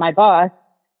that my boss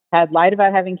had lied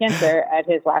about having cancer at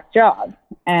his last job,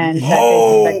 and that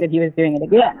they suspected he was doing it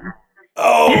again.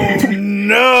 Oh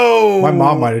no! My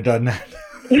mom might have done that.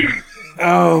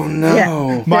 Oh no!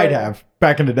 Yeah. Might have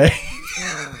back in the day.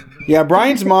 Yeah,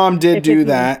 Brian's mom did do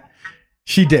that.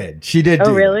 She did.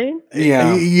 Oh, really?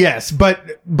 Yeah. Yes,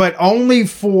 but only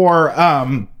for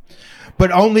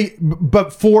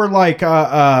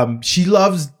she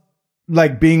loves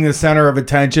like being the center of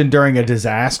attention during a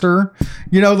disaster.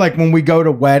 You know, like when we go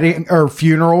to wedding or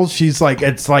funerals, she's like,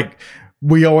 it's like,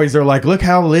 we always are like, look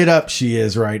how lit up she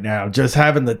is right now. Just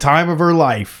having the time of her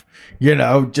life, you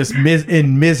know, just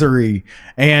in misery.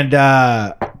 And,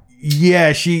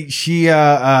 she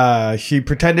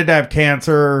pretended to have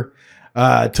cancer,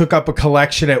 took up a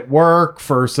collection at work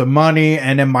for some money.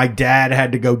 And then my dad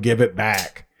had to go give it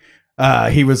back.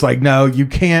 He was like, no, you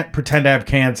can't pretend to have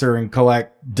cancer and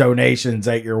collect donations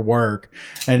at your work.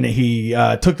 And he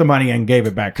took the money and gave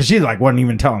it back because she like wasn't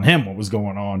even telling him what was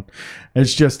going on.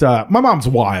 It's just my mom's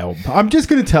wild. I'm just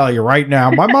going to tell you right now,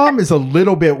 my mom is a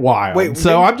little bit wild.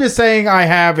 I'm just saying I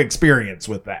have experience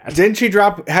with that. Didn't she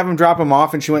have him drop him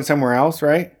off and she went somewhere else,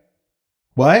 right?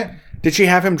 What? Did she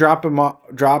have him drop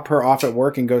her off at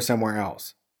work and go somewhere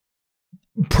else?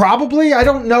 Probably. I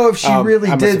don't know if she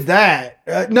really did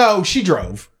that. No, she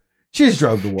drove. She just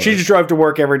drove to work. She just drove to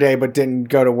work every day, but didn't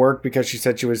go to work because she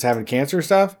said she was having cancer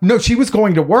stuff? No, she was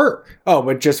going to work. Oh,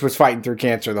 but just was fighting through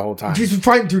cancer the whole time. She was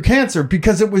fighting through cancer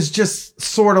because it was just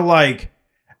sort of like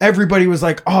everybody was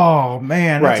like, oh,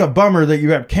 man, that's a bummer that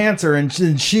you have cancer.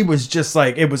 And she was just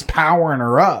like, it was powering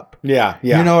her up. Yeah.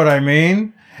 You know what I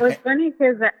mean? Well, it's funny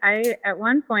because at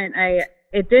one point,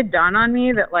 it did dawn on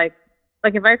me that like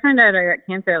if I found out I got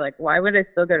cancer, like, why would I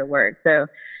still go to work? So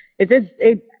it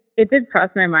did cross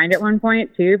my mind at one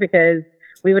point too, because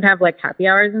we would have like happy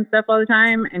hours and stuff all the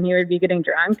time, and he would be getting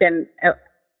drunk, and I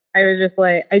was just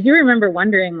like, I do remember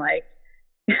wondering like,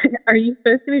 are you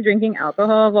supposed to be drinking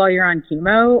alcohol while you're on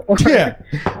chemo? Or,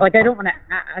 like, I don't want to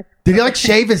ask. Did he like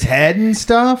shave his head and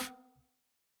stuff?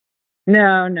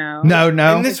 No.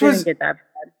 And this was get that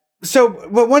bad. So,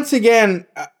 but once again,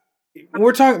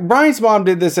 we're talking. Brian's mom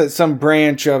did this at some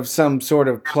branch of some sort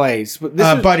of place, but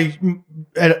this buddy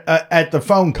at the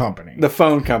phone company. The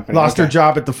phone company lost her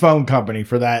job at the phone company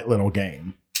for that little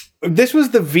game. This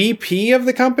was the VP of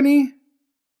the company,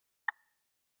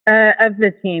 of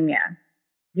the team. Yeah,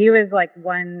 he was like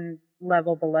one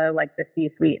level below, like the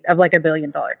C-suite of like $1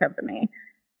 billion company.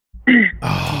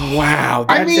 Oh, wow.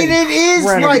 I mean, it is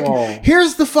like,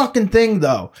 here's the fucking thing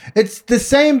though. It's the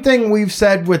same thing we've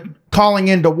said with calling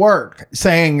into work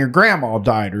saying your grandma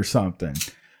died or something.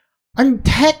 And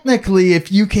technically,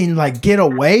 if you can like get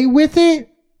away with it,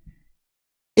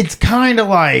 it's kind of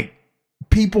like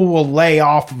people will lay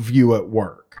off of you at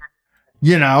work.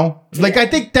 You know, like I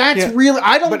think that's really.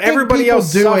 I don't. But think everybody people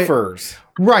else do suffers.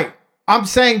 It. Right. I'm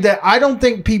saying that I don't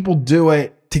think people do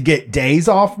it to get days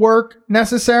off work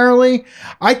necessarily.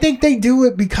 I think they do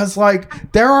it because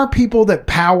like there are people that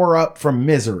power up from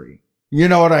misery. You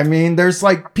know what I mean? There's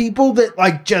like people that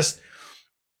like just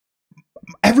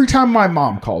every time my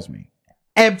mom calls me,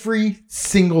 every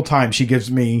single time she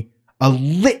gives me a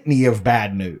litany of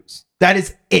bad news. That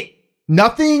is it.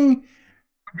 Nothing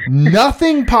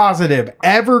positive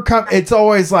ever come. It's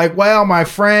always like, well, my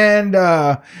friend,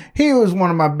 he was one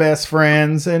of my best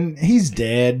friends and he's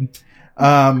dead.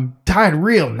 Died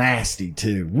real nasty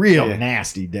too.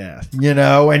 Nasty death, you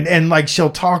know? And like she'll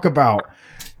talk about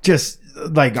just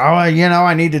like, oh, you know,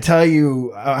 I need to tell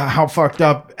you how fucked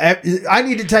up. I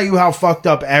need to tell you how fucked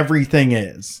up everything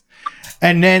is.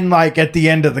 And then like at the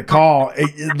end of the call,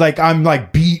 like I'm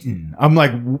like beaten. I'm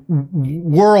like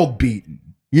world beaten.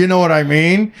 You know what I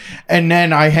mean? And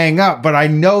then I hang up, but I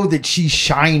know that she's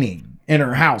shining in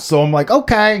her house. So I'm like,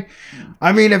 okay.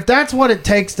 I mean, if that's what it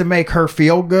takes to make her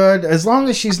feel good, as long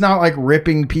as she's not like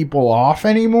ripping people off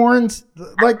anymore and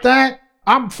like that,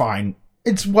 I'm fine.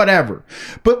 It's whatever.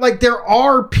 But like there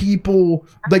are people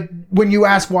like when you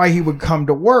ask why he would come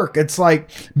to work, it's like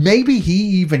maybe he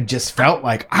even just felt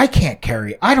like I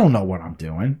don't know what I'm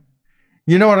doing.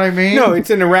 You know what I mean? No,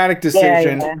 it's an erratic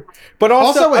decision. Yeah. But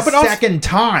also a second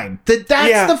time. That's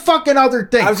the fucking other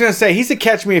thing. I was going to say, he's a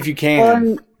catch me if you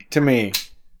can to me.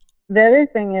 The other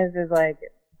thing is like,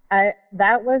 I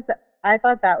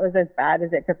thought that was as bad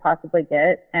as it could possibly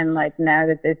get. And like now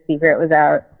that this secret was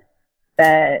out,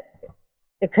 that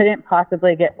it couldn't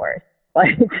possibly get worse.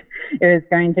 Like it was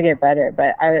going to get better.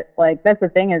 But that's the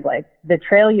thing is like the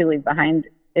trail you leave behind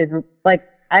is like,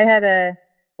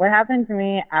 what happened to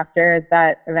me after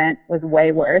that event was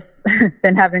way worse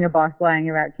than having a boss lying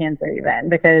about cancer even.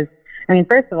 Because, I mean,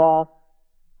 first of all,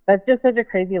 that's just such a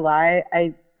crazy lie.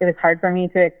 It was hard for me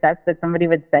to accept that somebody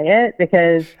would say it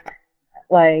because,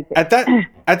 like... At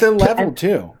the level,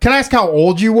 too. Can I ask how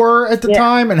old you were at the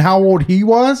time and how old he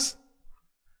was?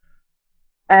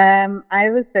 I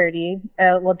was 30.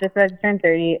 Just about to turn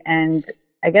 30. And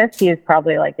I guess he is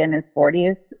probably, like, in his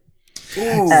 40s.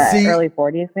 Early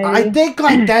 40s maybe. I think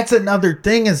like that's another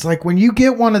thing is like when you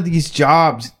get one of these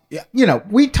jobs, you know,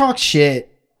 we talk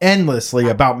shit endlessly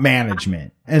about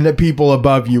management and the people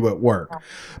above you at work.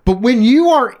 But when you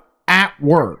are at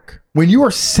work, when you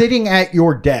are sitting at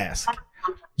your desk,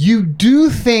 you do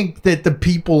think that the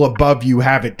people above you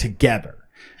have it together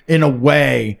in a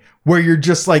way where you're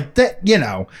just like that, you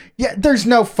know, there's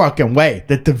no fucking way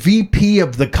that the VP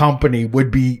of the company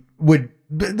would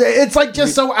it's like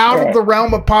just so out of the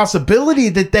realm of possibility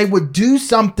that they would do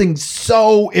something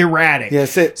so erratic.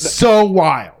 Yes, so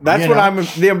wild. That's what I'm.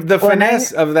 The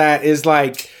finesse of that is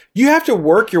like you have to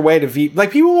work your way to VP.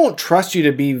 Like people won't trust you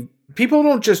to be. People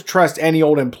don't just trust any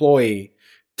old employee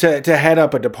to head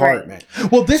up a department.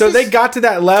 Right. Well, they got to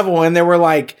that level and they were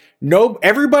like, no,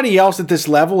 everybody else at this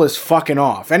level is fucking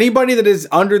off. Anybody that is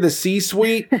under the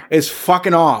C-suite is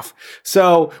fucking off.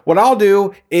 So what I'll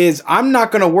do is I'm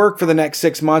not going to work for the next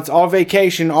 6 months. I'll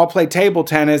vacation, I'll play table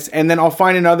tennis, and then I'll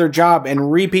find another job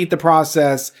and repeat the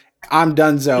process. I'm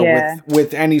donezo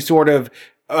with any sort of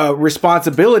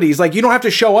responsibilities. Like you don't have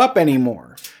to show up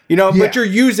anymore. You know, but you're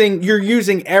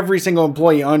using every single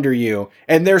employee under you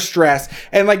and their stress.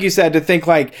 And like you said, to think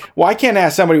like, well, I can't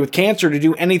ask somebody with cancer to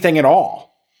do anything at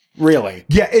all. Really?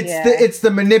 Yeah, it's the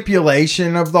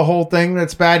manipulation of the whole thing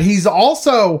that's bad. He's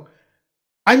also,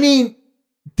 I mean,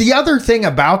 the other thing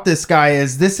about this guy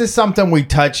is this is something we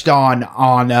touched on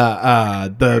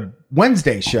the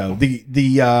Wednesday show,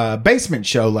 the basement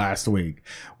show last week,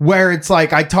 where it's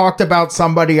like I talked about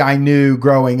somebody I knew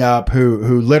growing up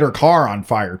who lit her car on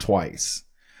fire twice.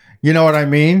 You know what I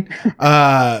mean?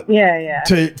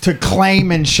 To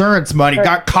claim insurance money,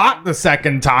 got caught the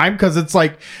second time because it's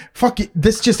like, fuck it,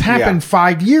 this just happened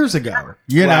 5 years ago,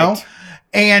 you know?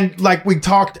 And like we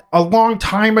talked a long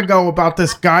time ago about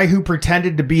this guy who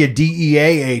pretended to be a DEA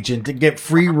agent to get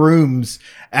free rooms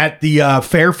at the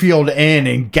Fairfield Inn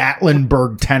in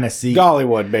Gatlinburg, Tennessee.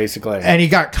 Gollywood, basically. And he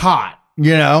got caught.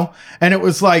 You know, and it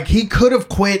was like he could have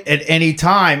quit at any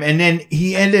time, and then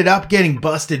he ended up getting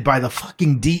busted by the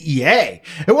fucking DEA.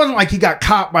 It wasn't like he got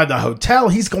caught by the hotel.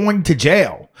 He's going to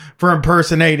jail for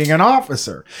impersonating an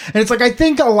officer. And it's like I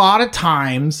think a lot of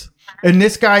times, and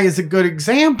this guy is a good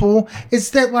example,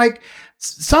 is that like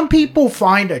some people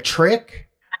find a trick,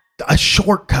 a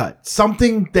shortcut,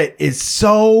 something that is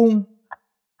so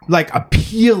like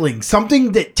appealing,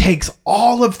 something that takes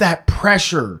all of that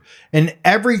pressure and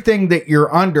everything that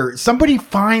you're under. Somebody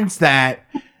finds that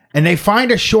and they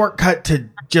find a shortcut to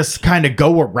just kind of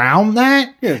go around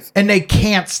that. Yes. And they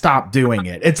can't stop doing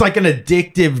it. It's like an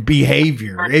addictive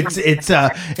behavior. He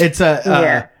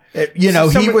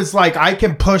was like, I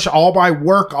can push all my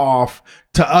work off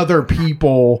to other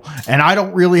people and I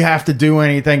don't really have to do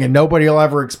anything and nobody will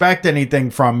ever expect anything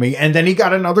from me. And then he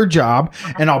got another job,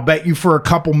 and I'll bet you for a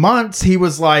couple months he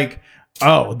was like,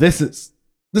 oh, this is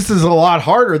a lot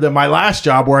harder than my last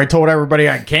job where I told everybody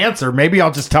I had cancer. Maybe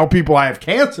I'll just tell people I have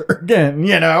cancer again,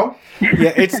 Yeah,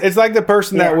 it's like the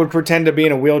person that would pretend to be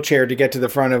in a wheelchair to get to the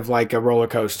front of like a roller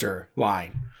coaster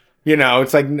line.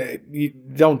 It's like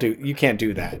you can't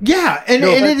do that. Yeah, and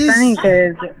it is funny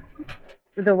because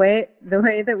the way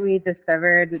that we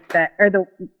discovered that,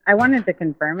 I wanted to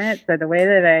confirm it. So the way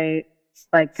that I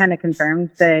like kind of confirmed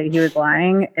that he was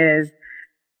lying is,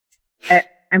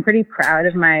 I'm pretty proud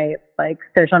of my like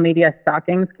social media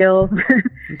stalking skills.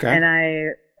 Okay. And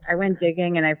I went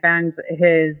digging and I found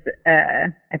his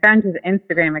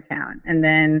Instagram account, and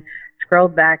then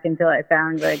scrolled back until I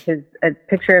found like a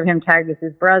picture of him tagged with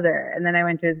his brother. And then I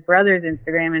went to his brother's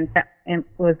Instagram and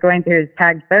was going through his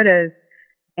tagged photos.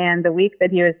 And the week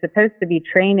that he was supposed to be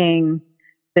training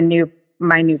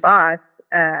my new boss,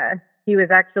 he was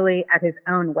actually at his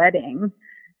own wedding.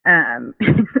 What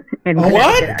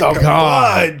the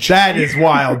God? That is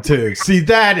wild too. See,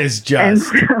 that is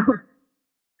just. And so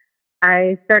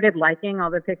I started liking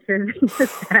all the pictures he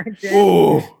was tagged in.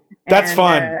 Ooh, that's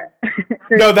fun.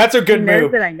 So no, that's a good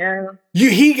move. That I know.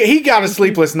 He got a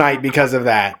sleepless night because of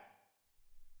that.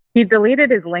 He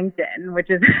deleted his LinkedIn, which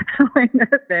is how I know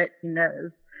that he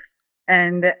knows.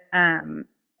 And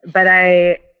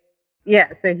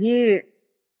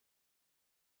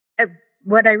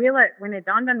what I realized when it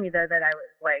dawned on me though that I was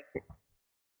like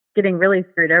getting really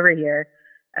screwed over here,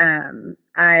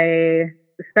 I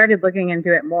started looking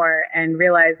into it more and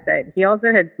realized that he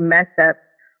also had messed up,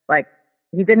 like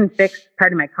he didn't fix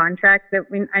part of my contract that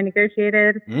I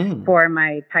negotiated for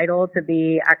my title to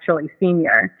be actually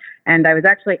senior. And I was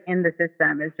actually in the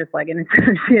system as just like an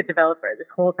associate developer this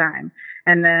whole time.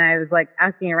 And then I was like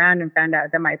asking around and found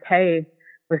out that my pay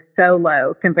was so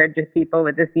low compared to people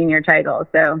with the senior title.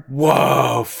 So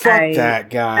whoa, fuck that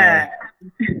guy.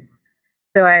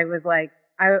 So I was like,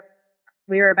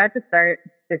 we were about to start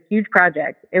this huge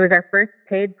project. It was our first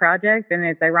paid project, and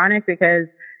it's ironic because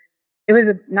it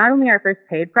was not only our first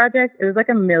paid project, it was like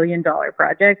 $1 million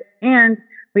project, and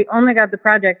we only got the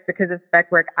project because of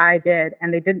spec work I did,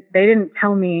 and they didn't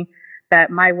tell me that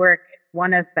my work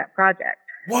won us that project.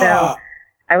 Wow. So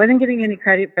I wasn't getting any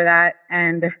credit for that,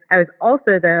 and I was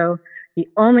also though the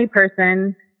only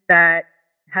person that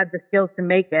had the skills to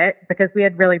make it because we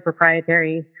had really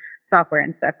proprietary software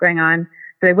and stuff going on.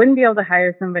 So they wouldn't be able to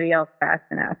hire somebody else fast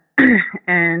enough.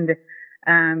 And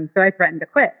so I threatened to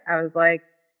quit. I was like,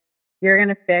 you're going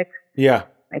to fix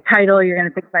my title. You're going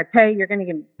to fix my pay. You're going to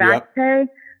give me back pay,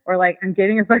 or like I'm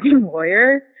getting a fucking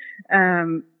lawyer.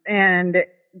 And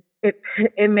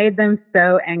it made them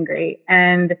so angry.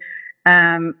 And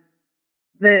the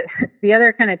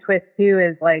other kind of twist too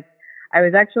is like I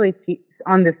was actually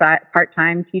on the side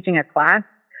part-time teaching a class.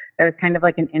 That was kind of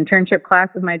like an internship class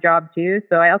with my job too.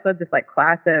 So I also had this like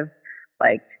class of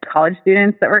like college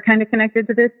students that were kind of connected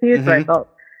to this too. Mm-hmm. So I felt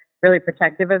really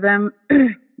protective of them.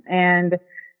 And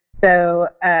so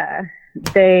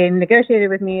they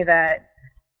negotiated with me that,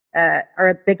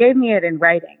 or they gave me it in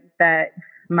writing that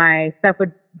my stuff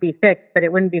would be fixed, but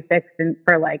it wouldn't be fixed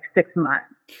for like 6 months.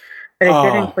 But it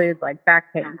did include like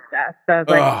back pay and stuff. So I was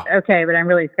like, okay, but I'm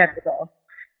really skeptical.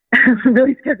 I'm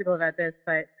really skeptical about this,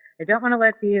 but I don't want to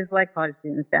let these like college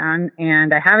students down,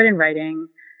 and I have it in writing.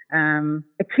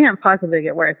 It can't possibly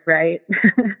get worse, right?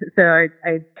 So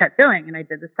I kept going and I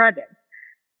did this project.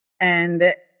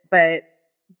 But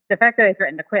the fact that I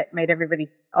threatened to quit made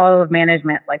all of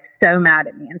management like so mad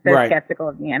at me and so skeptical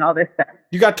of me and all this stuff.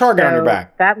 You got target on your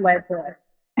back. That led to,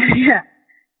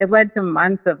 it led to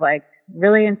months of like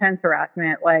really intense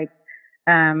harassment. Like,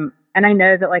 and I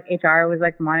know that like HR was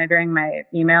like monitoring my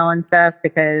email and stuff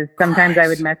because sometimes I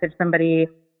would message somebody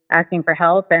asking for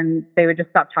help and they would just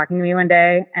stop talking to me one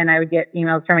day and I would get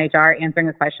emails from HR answering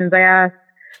the questions I asked.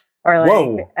 Or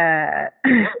like,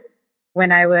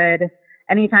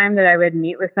 anytime that I would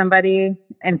meet with somebody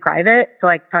in private to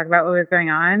like talk about what was going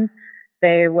on,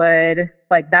 they would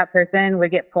like that person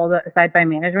would get pulled aside by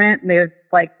management. And they would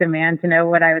like demand to know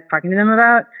what I was talking to them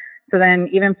about. So then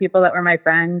even people that were my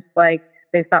friends, like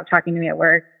they stopped talking to me at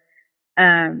work.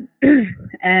 And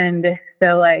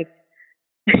so like,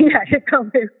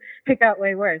 it got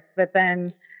way worse. But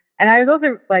then, and I was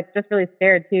also like just really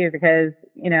scared too, because,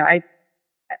 you know,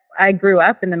 I grew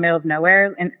up in the middle of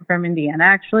nowhere from Indiana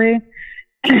actually.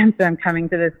 so I'm coming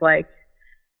to this like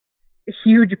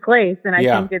huge place, and I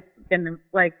think it's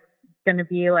gonna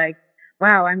be like,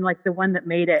 wow, I'm like the one that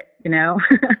made it, you know?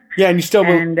 Yeah, and you still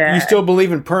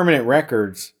believe in permanent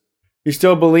records. You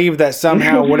still believe that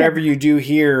somehow whatever you do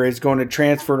here is going to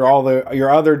transfer to all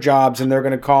your other jobs, and they're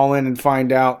going to call in and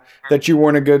find out that you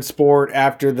weren't a good sport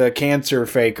after the cancer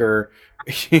faker,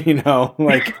 you know,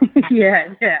 like.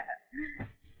 Yeah.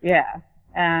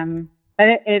 But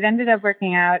it ended up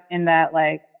working out in that,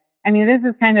 like, I mean, this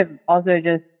is kind of also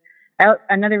just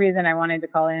another reason I wanted to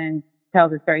call in and tell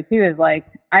the story too, is like,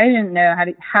 I didn't know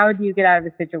how do you get out of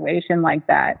a situation like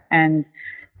that? And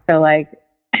so like,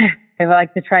 I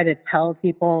like to try to tell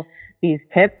people these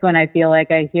tips when I feel like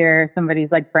I hear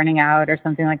somebody's like burning out or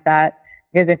something like that,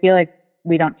 because I feel like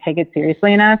we don't take it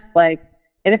seriously enough. Like,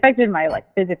 it affected my like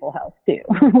physical health too.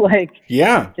 Like,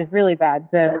 yeah, just really bad.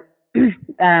 So,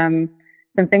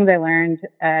 some things I learned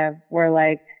were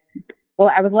like,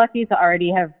 well, I was lucky to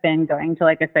already have been going to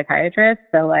like a psychiatrist.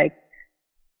 So like,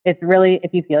 it's really,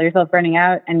 if you feel yourself burning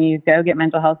out and you go get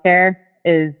mental health care,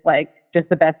 is like just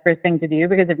the best first thing to do,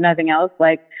 because if nothing else,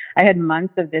 like I had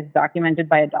months of this documented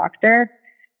by a doctor.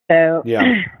 So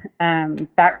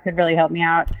that could really help me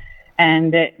out.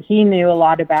 And he knew a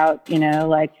lot about, you know,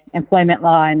 like employment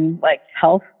law and like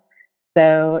health.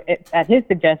 So at his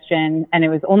suggestion, and it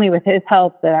was only with his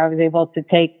help that I was able to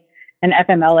take an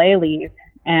FMLA leave.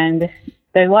 And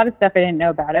there's a lot of stuff I didn't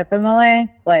know about FMLA.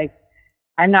 Like,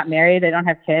 I'm not married, I don't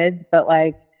have kids, but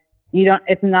like,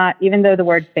 it's not, even though the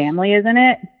word family is in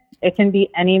it, it can be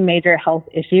any major health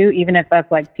issue, even if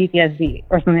that's like PTSD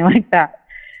or something like that.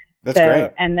 That's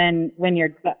great. And then when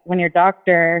your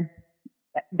doctor,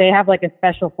 they have like a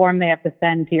special form they have to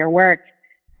send to your work,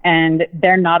 and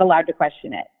they're not allowed to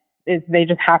question it. They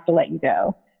just have to let you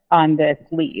go on this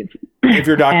leave. If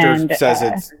your doctor says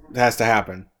it has to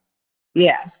happen.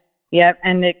 Yeah. Yep.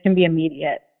 And it can be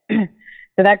immediate.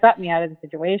 So that got me out of the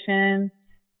situation.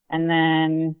 And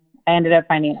then I ended up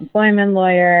finding an employment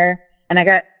lawyer, and I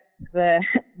got the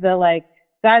like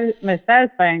most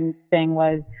satisfying thing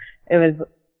was, it was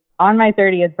on my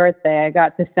 30th birthday, I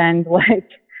got to send like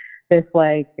this,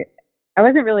 like, I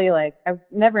wasn't really like, I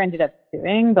never ended up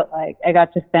suing, but like I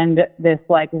got to send this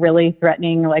like really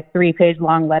threatening, like 3-page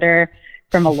long letter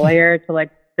from a lawyer to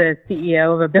like the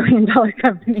CEO of a $1 billion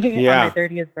company on my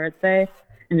 30th birthday,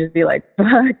 and just be like,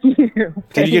 fuck you.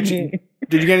 Did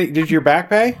you get your back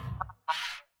pay?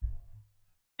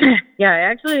 Yeah, I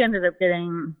actually ended up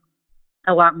getting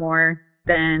a lot more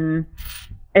than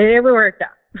it worked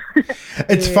out.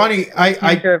 It's funny.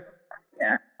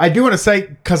 I do want to say,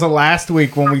 because of last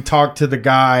week when we talked to the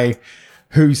guy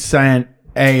who sent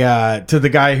to the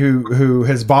guy who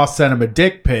his boss sent him a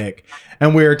dick pic,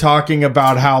 and we were talking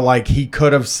about how like he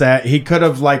could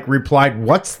have like replied,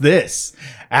 "What's this?"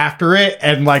 after it,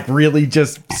 and like really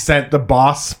just sent the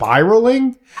boss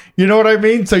spiraling. You know what I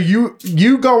mean? So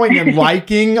you going and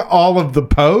liking all of the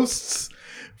posts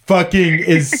fucking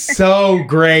is so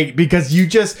great, because you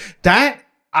just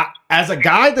as a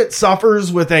guy that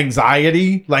suffers with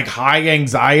anxiety, like high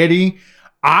anxiety,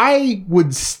 I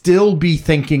would still be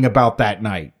thinking about that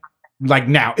night. Like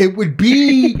now, it would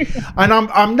be, and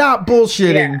I'm not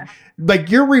bullshitting. Yeah.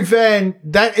 Like your revenge,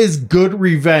 that is good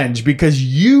revenge, because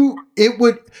it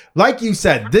would, like you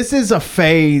said, this is a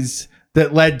phase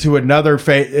that led to another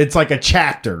phase. It's like a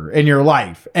chapter in your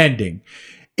life ending.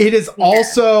 It is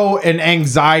also an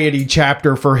anxiety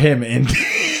chapter for him ending.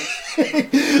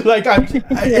 Like,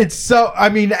 it's so, I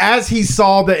mean, as he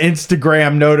saw the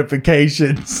Instagram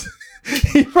notifications,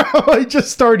 he probably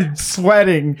just started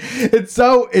sweating.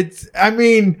 I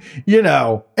mean, you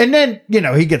know, and then, you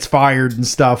know, he gets fired and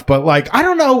stuff, but like, I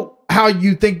don't know how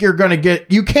you think you're going to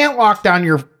you can't lock down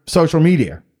your social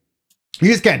media. You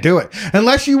just can't do it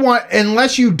unless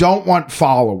you don't want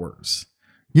followers.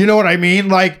 You know what I mean?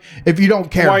 Like, if you don't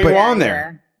care, why are you on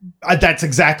there? That's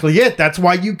exactly it. That's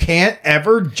why you can't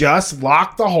ever just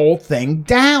lock the whole thing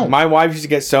down. My wife used to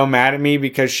get so mad at me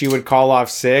because she would call off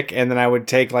sick, and then I would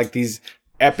take like these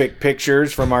epic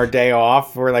pictures from our day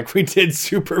off where like we did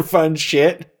super fun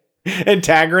shit and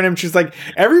tag her in them. She's like,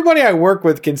 everybody I work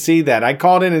with can see that. I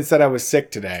called in and said I was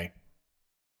sick today.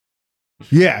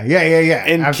 Yeah.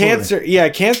 And absolutely.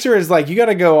 Cancer is like, you got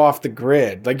to go off the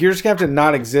grid. Like, you're just going to have to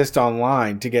not exist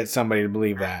online to get somebody to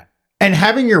believe that. And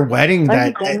having your wedding,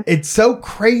 it's so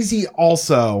crazy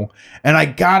also. And I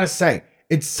gotta say,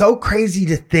 it's so crazy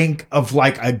to think of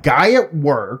like a guy at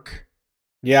work.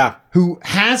 Yeah. Who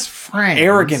has friends.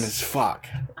 Arrogant as fuck.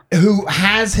 Who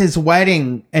has his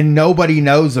wedding and nobody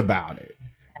knows about it.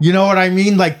 You know what I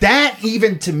mean? Like that,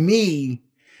 even to me,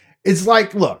 is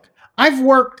like, look, I've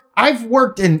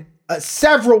worked in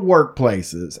several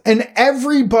workplaces, and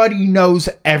everybody knows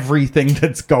everything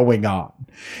that's going on.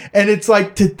 And it's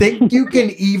like, to think you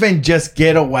can even just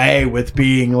get away with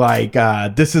being like,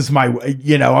 this is my,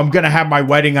 I'm going to have my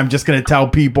wedding. I'm just going to tell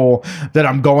people that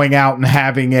I'm going out and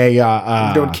having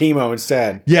I'm doing chemo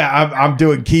instead. Yeah, I'm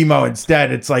doing chemo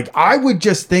instead. It's like, I would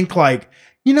just think like,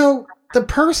 the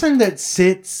person that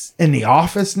sits in the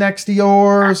office next to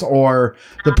yours, or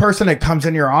the person that comes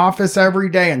in your office every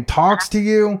day and talks to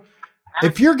you,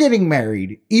 if you're getting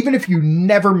married, even if you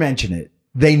never mention it,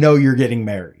 they know you're getting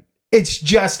married. It's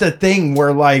just a thing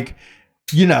where, like,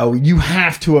 you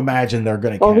have to imagine they're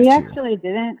going to catch we you.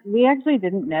 We actually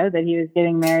didn't know that he was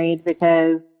getting married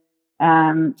because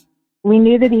we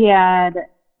knew that he had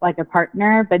like a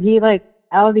partner, but he, like,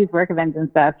 all of these work events and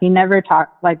stuff, he never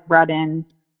brought in,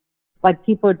 like,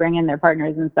 people would bring in their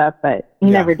partners and stuff, but he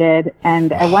never did.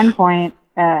 And at one point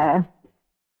he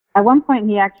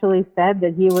actually said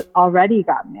that he already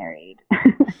got married.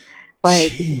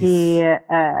 Like, Jeez. he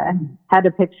had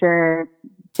a picture,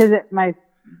 because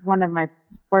one of my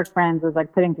work friends was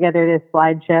like putting together this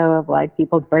slideshow of like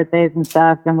people's birthdays and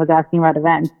stuff, and was asking about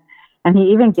events. And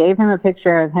he even gave him a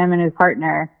picture of him and his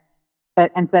partner,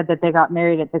 and said that they got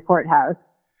married at the courthouse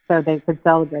so they could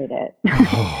celebrate it,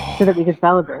 so that we could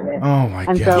celebrate it. Oh my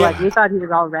God. And so like we thought he was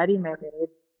already married.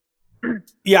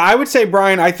 Yeah, I would say,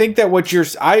 Brian, I think that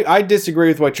I disagree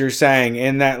with what you're saying,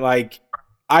 in that, like,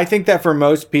 I think that for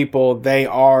most people,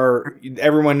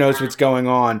 everyone knows what's going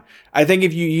on. I think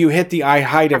if you hit the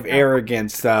height of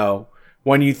arrogance, though,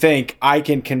 when you think I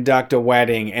can conduct a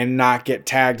wedding and not get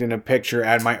tagged in a picture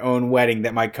at my own wedding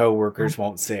that my coworkers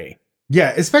won't see.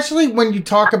 Yeah, especially when you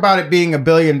talk about it being $1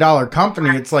 billion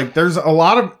company, it's like there's a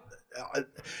lot of,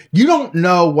 you don't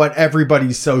know what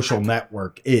everybody's social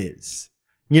network is.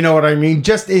 You know what I mean?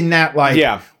 Just in that, like,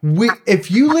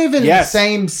 if you live in the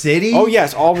same city. Oh,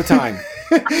 yes, all the time.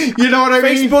 You know what I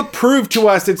mean? Facebook proved to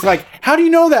us, it's like, how do you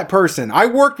know that person? I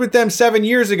worked with them 7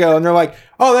 years ago, and they're like,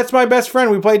 oh, that's my best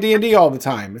friend. We play D&D all the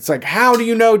time. It's like, how do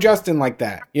you know Justin like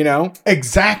that?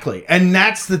 Exactly. And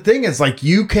that's the thing, is like,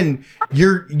 you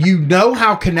know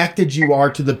how connected you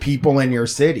are to the people in your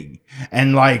city.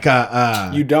 And like,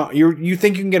 you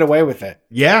think you can get away with it.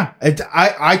 Yeah.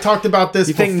 I talked about this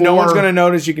before. You think no one's going to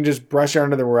notice, you can just brush it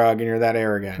under the rug and you're that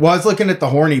arrogant. Well, I was looking at the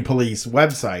Horny Police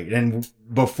website, and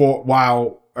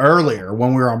earlier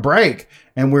when we were on break,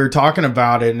 and we were talking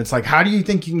about it, and it's like, how do you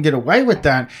think you can get away with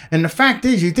that? And the fact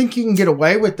is, you think you can get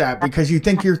away with that because you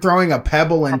think you're throwing a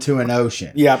pebble into an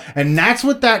ocean. Yep. And that's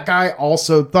what that guy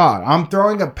also thought. I'm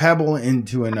throwing a pebble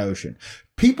into an ocean.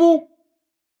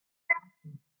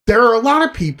 There are a lot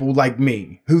of people like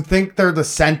me who think they're the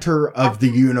center of the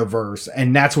universe,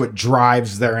 and that's what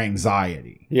drives their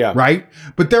anxiety. Yeah. Right?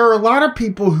 But there are a lot of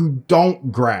people who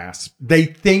don't grasp. They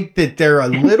think that they're a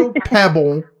little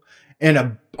pebble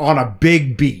on a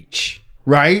big beach,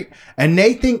 right? And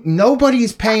they think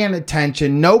nobody's paying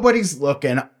attention, nobody's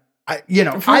looking. I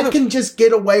can just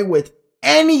get away with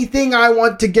anything I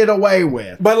want to get away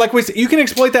with. But like we said, you can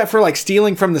exploit that for like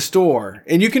stealing from the store,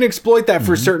 and you can exploit that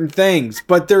for certain things,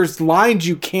 but there's lines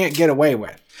you can't get away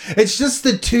with. It's just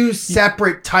the two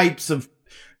separate types of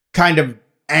kind of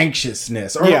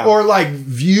anxiousness or like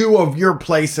view of your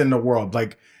place in the world.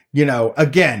 Like,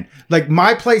 again, like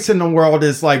my place in the world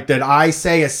is like that I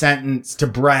say a sentence to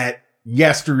Brett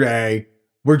yesterday.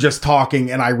 We're just talking,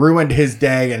 and I ruined his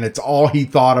day, and it's all he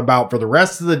thought about for the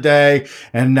rest of the day.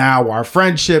 And now our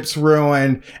friendship's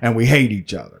ruined, and we hate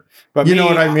each other. But you know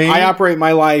what I mean? I operate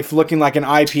my life looking like an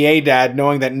IPA dad,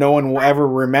 knowing that no one will ever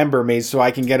remember me, so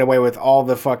I can get away with all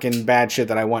the fucking bad shit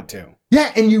that I want to.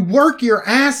 Yeah, and you work your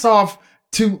ass off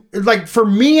to, like, for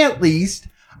me at least,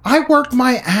 I work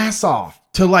my ass off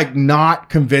to like not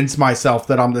convince myself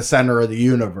that I'm the center of the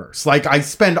universe. Like, I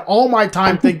spend all my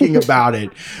time thinking about it,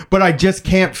 but I just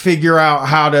can't figure out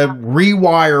how to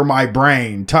rewire my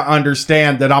brain to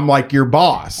understand that I'm like your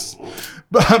boss.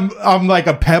 I'm like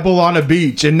a pebble on a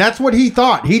beach. And that's what he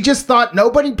thought. He just thought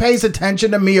nobody pays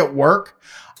attention to me at work.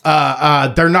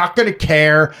 They're not going to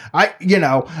care.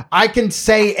 I can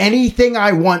say anything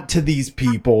I want to these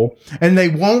people, and they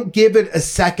won't give it a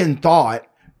second thought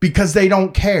because they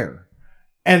don't care.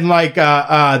 And like,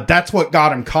 that's what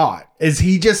got him caught, is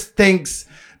he just thinks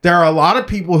there are a lot of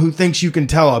people who thinks you can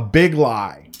tell a big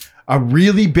lie, a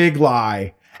really big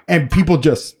lie, and people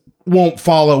just won't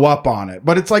follow up on it.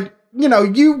 But it's like,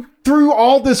 you threw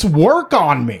all this work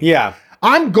on me. Yeah.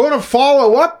 I'm going to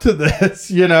follow up to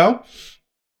this, Well,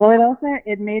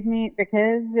 it made me,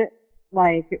 because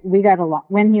like we got along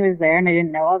when he was there and I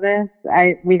didn't know all this.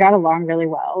 We got along really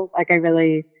well. Like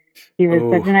he was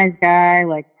such a nice guy,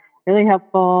 like really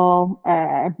helpful.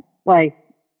 Like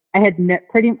had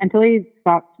until he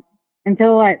stopped,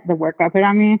 the work got put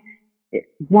on me.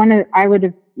 I would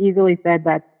have easily said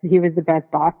that he was the best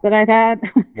boss that I'd had.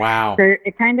 Wow. So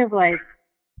it kind of like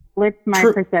flipped my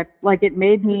perception. Like it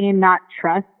made me not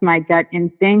trust my gut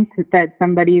instinct that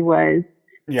somebody was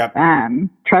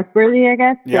trustworthy, I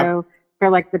guess. Yep. So for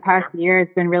like the past year,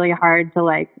 it's been really hard to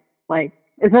like,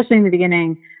 especially in the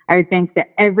beginning, I would think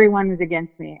that everyone was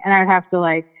against me, and I would have to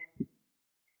like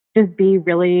just be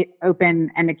really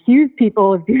open and accuse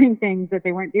people of doing things that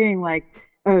they weren't doing. Like,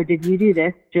 oh, did you do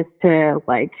this just to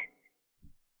like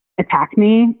attack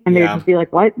me? And they would just be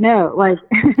like, what? No, like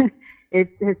it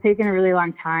has taken a really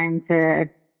long time to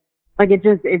like,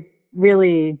 it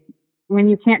really, when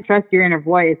you can't trust your inner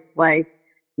voice, like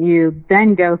you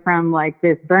then go from like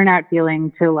this burnout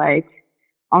feeling to like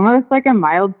almost like a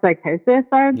mild psychosis,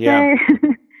 I would say.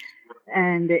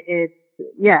 And it's,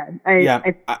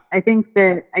 I think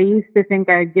that I used to think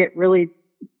I'd get really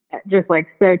just like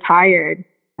so tired,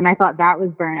 and I thought that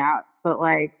was burnout, but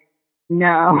like,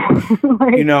 no.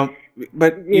 Like, you know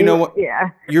what? Yeah.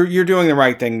 You're doing the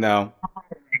right thing though.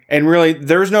 And really,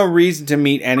 there's no reason to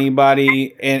meet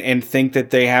anybody and think that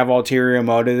they have ulterior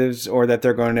motives or that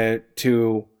they're going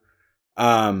to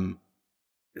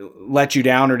let you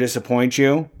down or disappoint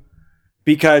you,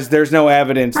 because there's no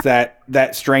evidence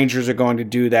that strangers are going to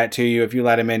do that to you if you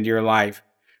let them into your life.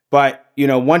 But, you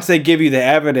know, once they give you the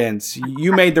evidence,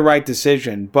 you made the right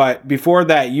decision. But before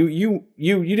that, you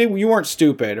weren't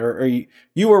stupid, or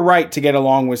you were right to get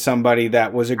along with somebody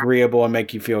that was agreeable and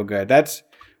make you feel good. That's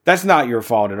not your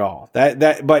fault at all.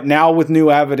 But now with new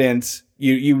evidence,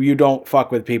 you don't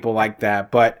fuck with people like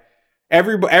that. But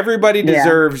everybody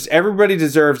deserves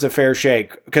a fair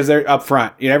shake because they're up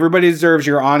front. You know, everybody deserves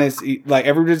your honest, like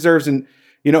everybody deserves, and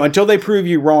you know, until they prove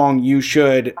you wrong, you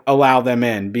should allow them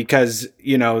in, because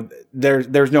you know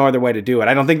there's no other way to do it.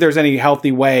 I don't think there's any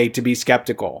healthy way to be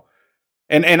skeptical.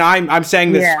 And I'm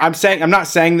saying this. I'm not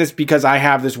saying this because I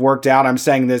have this worked out. I'm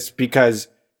saying this because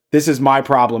this is my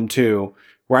problem too,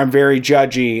 where I'm very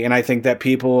judgy, and I think that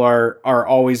people are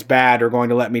always bad or going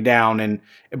to let me down.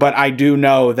 But I do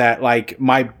know that like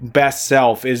my best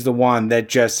self is the one that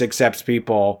just accepts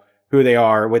people who they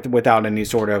are without any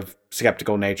sort of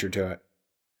skeptical nature to it.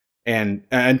 And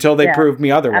until they prove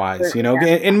me otherwise, you know,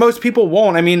 and most people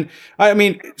won't. I mean,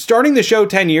 starting the show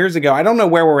 10 years ago, I don't know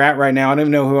where we're at right now. I don't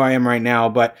even know who I am right now,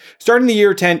 but starting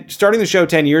the show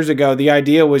 10 years ago, the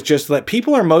idea was just that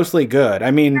people are mostly good.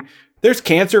 I mean, there's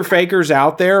cancer fakers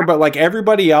out there, but like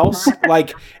everybody else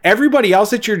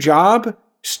at your job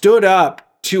stood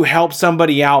up to help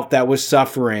somebody out that was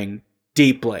suffering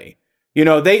deeply. You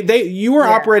know, you were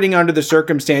operating under the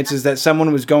circumstances that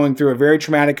someone was going through a very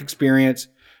traumatic experience,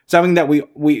 something that we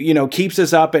you know keeps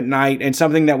us up at night, and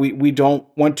something that we don't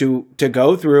want to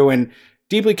go through and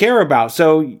deeply care about.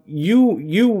 So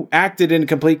you acted in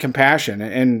complete compassion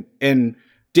and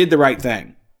did the right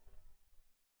thing.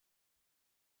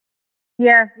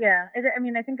 Yeah. I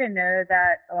mean, I think I know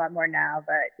that a lot more now,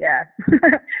 but yeah,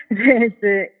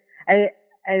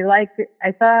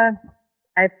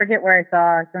 I forget where I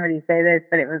saw somebody say this,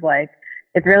 but it was like,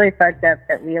 it's really fucked up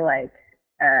that we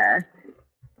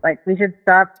we should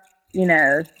stop, you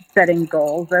know, setting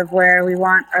goals of where we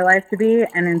want our life to be,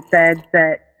 and instead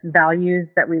set values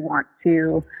that we want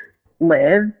to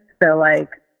live. So like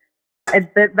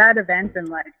at that event and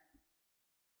like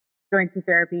going to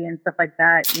therapy and stuff like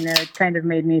that, you know, it kind of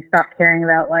made me stop caring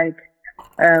about like,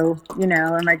 oh, you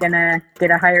know, am I going to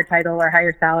get a higher title or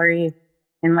higher salary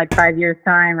in like 5 years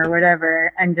time or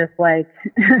whatever. And just like,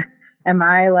 am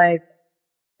I like,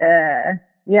 because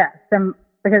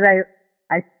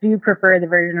I do prefer the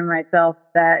version of myself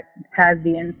that has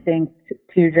the instinct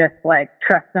to just like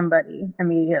trust somebody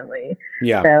immediately.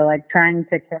 Yeah. So like trying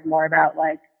to care more about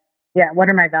like, what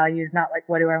are my values? Not like,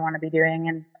 what do I want to be doing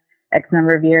in X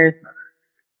number of years.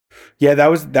 Yeah, that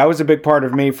was a big part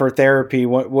of me for therapy.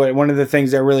 One of the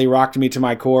things that really rocked me to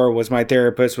my core was my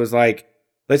therapist was like,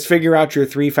 let's figure out your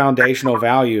 3 foundational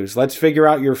values. Let's figure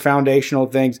out your foundational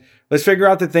things. Let's figure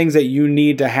out the things that you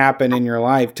need to happen in your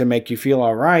life to make you feel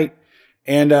all right.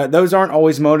 And those aren't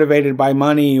always motivated by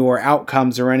money or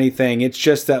outcomes or anything. It's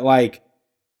just that like,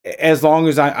 as long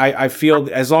as I feel,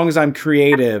 as long as I'm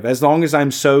creative, as long as I'm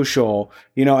social,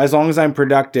 you know, as long as I'm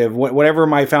productive, whatever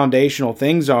my foundational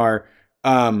things are,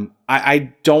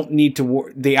 I don't need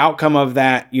to, the outcome of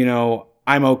that, you know,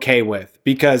 I'm okay with,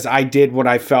 because I did what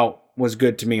I felt was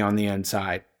good to me on the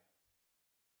inside.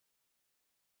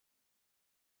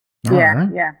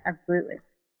 Yeah, absolutely.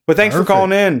 But thanks for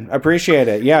calling in. I appreciate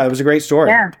it. Yeah, it was a great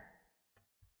story. Yeah.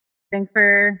 Thanks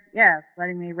for,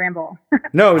 letting me ramble.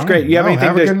 No, it was great. You have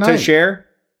anything to share?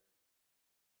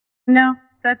 No.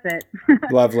 that's it.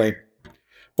 Lovely.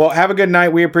 Well, have a good night.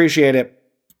 We appreciate it.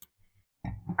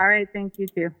 All right. Thank you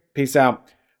too. Peace out.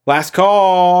 Last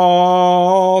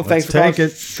call. Thanks for take calling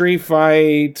it. Street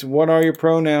Fight. What are your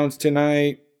pronouns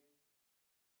tonight?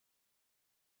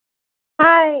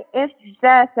 Hi, it's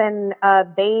Jess and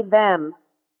they, them.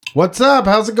 What's up?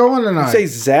 How's it going You tonight? say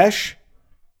Zesh?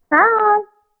 Hi.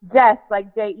 Jess,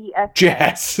 like Jess.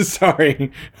 Jess.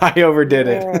 Sorry. I overdid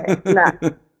it. Nah.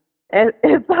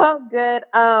 It's all good.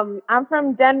 I'm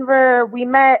from Denver. We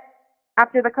met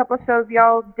after the couple shows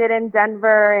y'all did in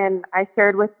Denver, and I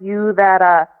shared with you that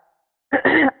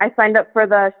I signed up for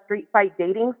the Street Fight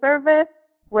dating service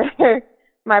where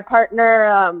my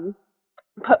partner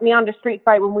put me on to Street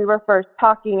Fight when we were first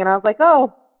talking, and I was like,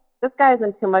 oh, this guy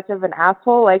isn't too much of an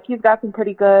asshole. Like, he's got some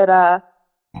pretty good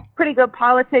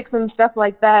politics and stuff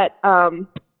like that. And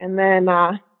then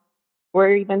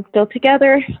we're even still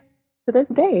together to this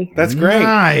day. That's great.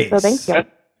 Nice. So thank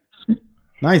you.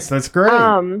 Nice. That's great.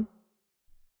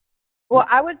 Well,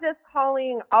 I was just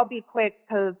calling. I'll be quick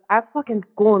because I have fucking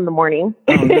school in the morning.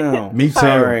 Oh, no. Me too.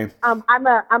 Sorry.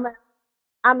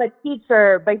 I'm a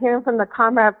teacher, but hearing from the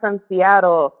comrade from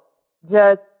Seattle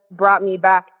just brought me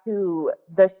back to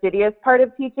the shittiest part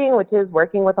of teaching, which is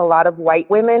working with a lot of white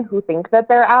women who think that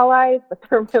they're allies, but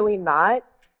they're really not.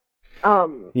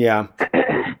 Yeah.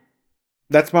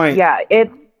 That's my... Yeah,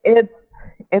 it's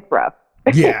rough.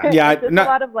 Yeah. Yeah. It's just a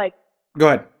lot of like... Go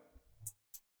ahead.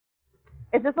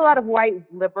 It's just a lot of white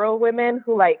liberal women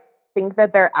who like think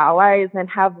that they're allies and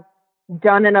have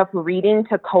done enough reading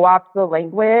to co-opt the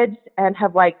language and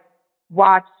have like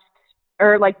watched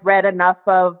or like read enough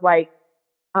of like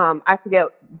I forget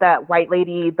that white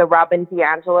lady, the Robin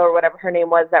DiAngelo or whatever her name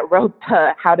was, that wrote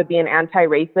How to Be an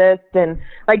Anti-Racist, and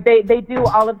like they do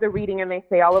all of the reading and they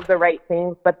say all of the right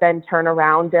things, but then turn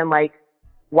around and like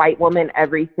white woman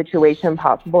every situation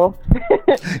possible.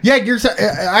 Yeah, you're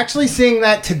actually seeing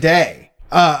that today.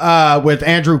 With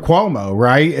Andrew Cuomo,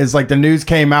 right? Is like the news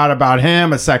came out about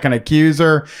him, a second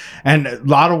accuser, and a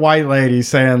lot of white ladies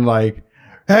saying like,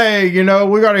 "Hey, you know,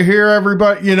 we got to hear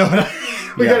everybody. You know,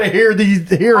 we got to hear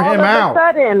all him of out." A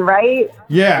sudden, right?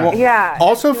 Yeah, Well, yeah.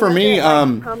 Also, for me,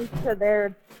 comes to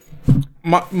their...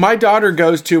 my daughter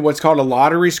goes to what's called a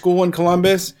lottery school in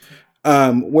Columbus,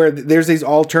 where there's these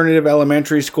alternative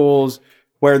elementary schools.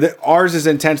 Where ours is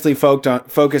intensely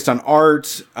focused on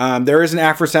arts. There is an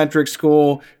Afrocentric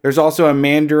school. There's also a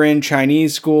Mandarin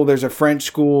Chinese school. There's a French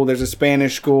school. There's a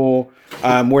Spanish school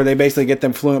where they basically get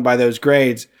them fluent by those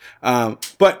grades.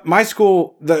 But my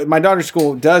school, my daughter's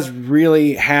school, does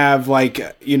really have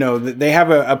they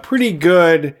have a pretty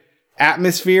good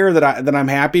atmosphere that I'm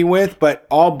happy with. But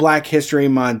all Black History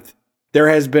Month, there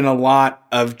has been a lot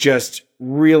of just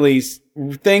really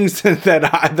things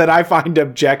that I find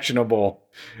objectionable.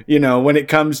 You know, when it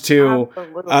comes to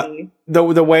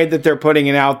the way that they're putting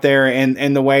it out there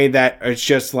and the way that it's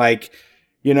just like,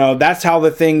 you know, that's how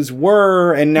the things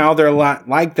were and now they're not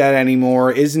like that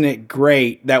anymore. Isn't it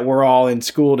great that we're all in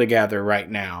school together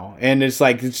right now? And it's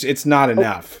like, it's not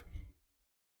enough.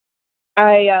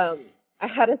 I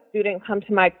had a student come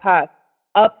to my class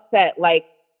upset, like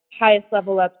highest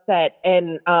level upset.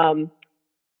 And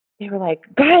they were like,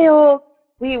 Guile,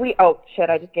 we oh shit,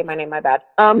 I just gave my name, my bad.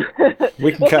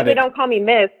 We can cut they it. don't call me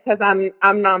Miss because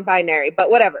I'm non-binary,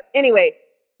 but whatever. Anyway,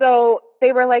 so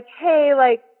they were like, hey,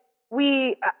 like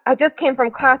I just came from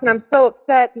class and I'm so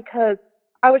upset because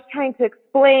I was trying to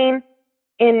explain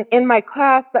in my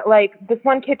class that like this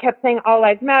one kid kept saying all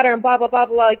lives matter and blah blah blah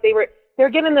blah. Like they were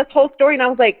giving this whole story and I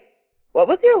was like, what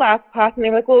was your last class? And they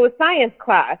were like, well, it was science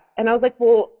class. And I was like,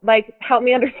 well, like help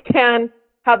me understand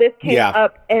how this came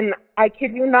up. And I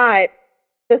kid you not,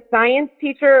 the science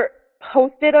teacher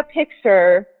posted a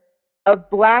picture of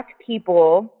Black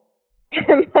people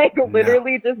and like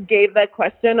literally just gave that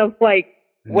question of like,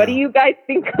 what do you guys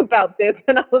think about this?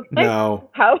 And I was like,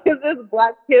 how is this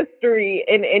Black history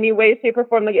in any way, shape, or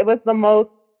form? Like it was the most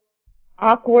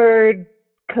awkward,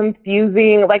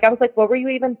 confusing. Like I was like, what were you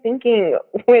even thinking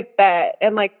with that?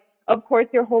 And like, of course,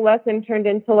 your whole lesson turned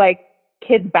into like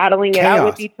kids battling it out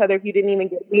with each other if you didn't even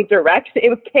get any direction. It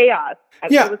was chaos.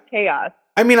 Yeah. It was chaos.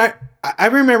 I mean, I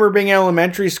remember being in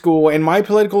elementary school and my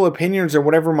political opinions are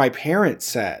whatever my parents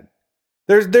said.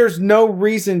 There's no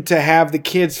reason to have the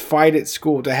kids fight at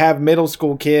school, to have middle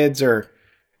school kids or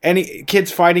any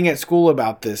kids fighting at school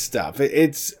about this stuff.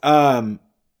 It's I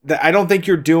don't think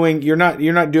you're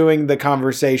not doing the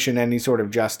conversation any sort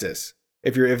of justice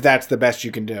if that's the best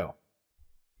you can do.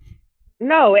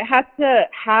 No, it has to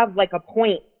have like a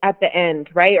point at the end,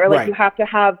 right? Or like you have to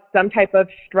have some type of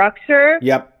structure.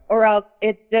 Yep. Or else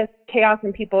it's just chaos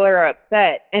and people are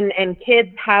upset. And kids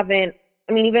haven't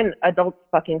I mean, even adults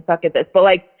fucking suck at this, but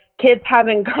like kids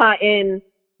haven't gotten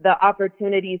the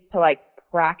opportunities to like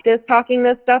practice talking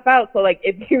this stuff out. So like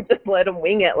if you just let them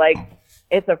wing it, like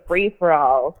it's a free for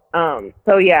all.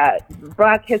 So yeah,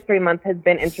 Black History Month has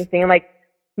been interesting. Like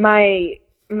my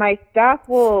staff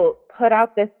will put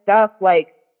out this stuff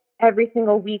like every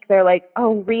single week. They're like,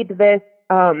 oh, read this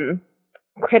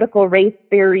critical race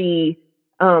theory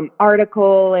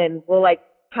article, and we'll like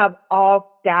have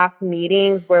all staff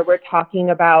meetings where we're talking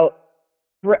about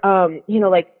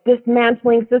like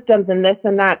dismantling systems and this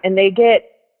and that, and they get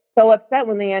so upset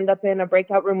when they end up in a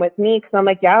breakout room with me because I'm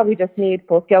like, yeah, we just need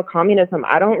full-scale communism.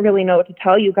 I don't really know what to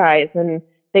tell you guys, and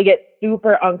they get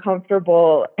super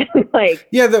uncomfortable. Like,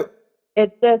 yeah,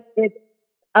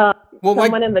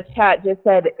 someone in the chat just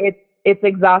said it's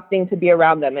exhausting to be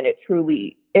around them, and it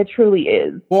truly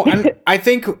is. Well, I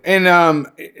think, and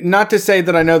not to say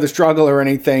that I know the struggle or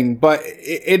anything, but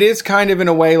it is kind of in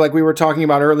a way like we were talking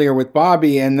about earlier with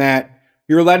Bobby, and that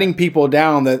you're letting people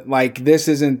down, that like this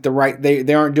isn't the right,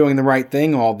 they aren't doing the right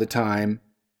thing all the time.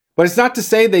 But it's not to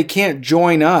say they can't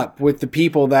join up with the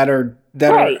people that are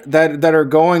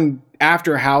going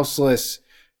after houseless,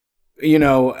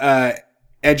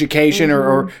 education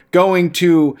or going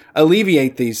to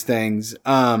alleviate these things.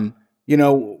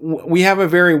 We have a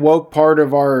very woke part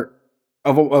of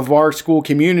our school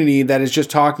community that is just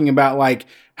talking about like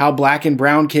how Black and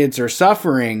brown kids are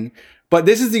suffering. But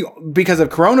this is because of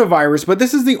coronavirus, but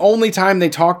this is the only time they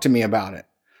talk to me about it.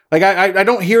 Like I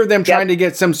don't hear them trying to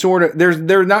get some sort of,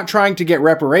 they're not trying to get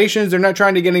reparations. They're not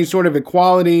trying to get any sort of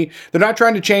equality. They're not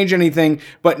trying to change anything,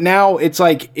 but now it's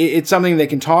like, it's something they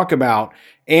can talk about.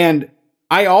 And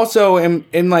I also am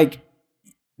in like,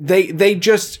 it's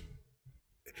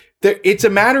a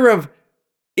matter of,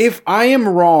 if I am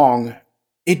wrong,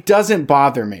 it doesn't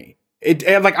bother me.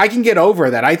 Like I can get over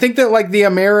that. I think that like the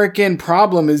American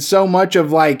problem is so much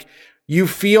of like, you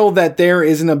feel that there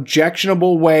is an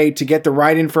objectionable way to get the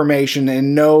right information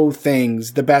and know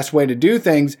things, the best way to do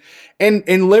things.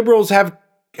 And liberals have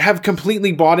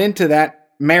completely bought into that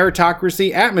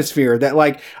meritocracy atmosphere that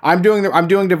like, I'm doing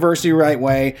diversity the right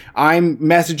way. I'm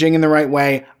messaging in the right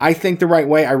way. I think the right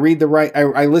way. I read the right,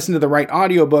 I listen to the right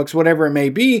audiobooks, whatever it may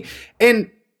be.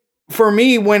 And for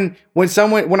me, when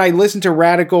I listen to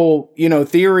radical,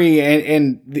 theory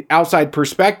and the outside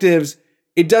perspectives,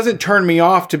 it doesn't turn me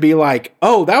off to be like,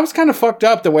 oh, that was kind of fucked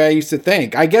up the way I used to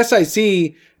think. I guess I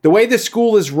see the way the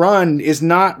school is run is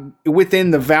not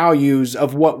within the values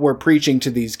of what we're preaching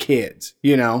to these kids,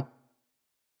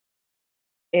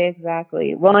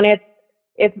 Exactly. Well, and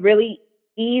it's really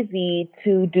easy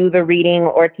to do the reading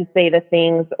or to say the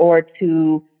things or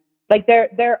to, like,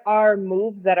 there are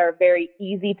moves that are very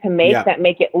easy to make that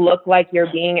make it look like you're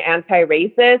being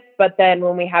anti-racist. But then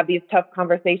when we have these tough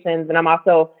conversations, and I'm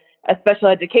also a special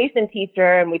education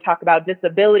teacher, and we talk about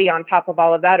disability on top of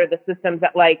all of that, or the systems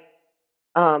that like,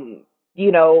 a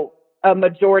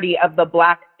majority of the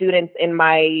Black students in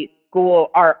my school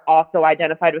are also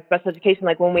identified with special education.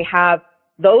 Like when we have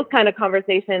those kind of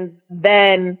conversations,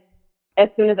 then as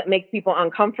soon as it makes people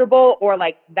uncomfortable or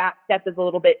like that step is a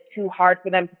little bit too hard for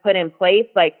them to put in place,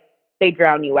 like they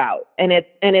drown you out. And it's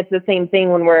the same thing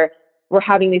when we're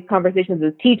having these conversations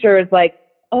as teachers, like,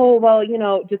 oh, well,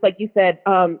 just like you said,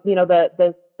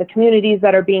 the communities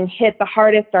that are being hit the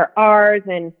hardest are ours,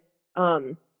 and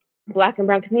Black and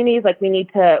brown communities, like we need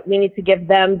to give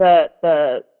them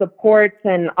the supports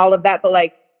and all of that. But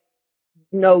like,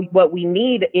 no, what we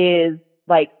need is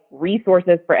like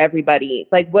resources for everybody.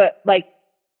 Like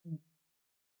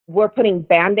we're putting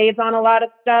Band-Aids on a lot of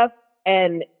stuff,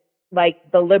 and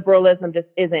like the liberalism just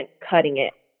isn't cutting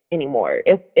it anymore.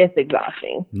 It's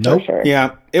exhausting. Nope. For sure.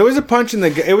 Yeah, it was a punch in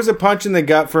the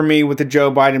gut for me with the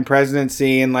Joe Biden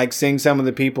presidency, and like seeing some of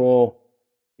the people,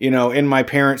 in my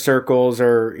parent circles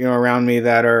or around me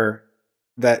that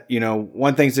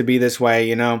want things to be this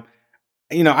way. I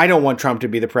don't want Trump to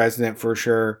be the president for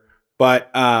sure, but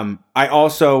I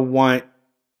also want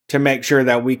to make sure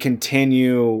that we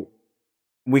continue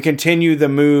the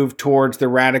move towards the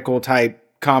radical type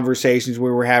conversations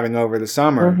we were having over the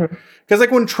summer. Because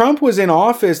like when Trump was in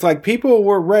office, like people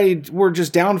were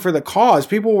just down for the cause.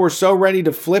 People were so ready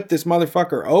to flip this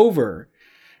motherfucker over.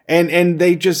 And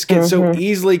they just get so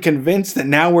easily convinced that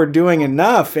now we're doing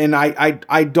enough. And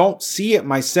I don't see it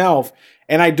myself.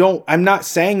 And I'm not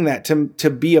saying that to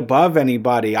be above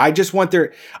anybody. I just want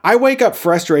I wake up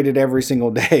frustrated every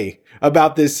single day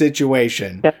about this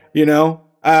situation. I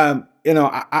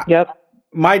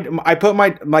put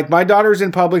my daughter's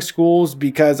in public schools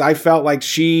because I felt like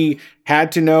she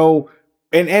had to know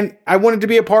and I wanted to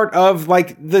be a part of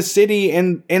like the city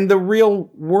and the real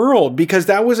world, because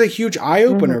that was a huge eye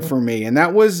opener for me. And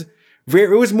that was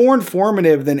it was more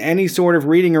informative than any sort of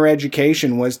reading or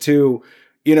education was to,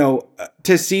 you know,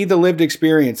 to see the lived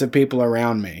experience of people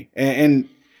around me. And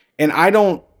I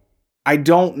don't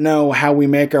know how we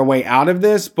make our way out of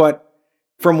this, but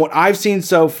from what I've seen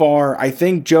so far, I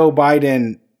think Joe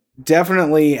Biden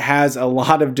definitely has a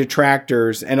lot of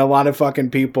detractors and a lot of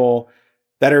fucking people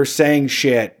that are saying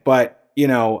shit. But, you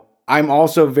know, I'm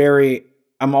also very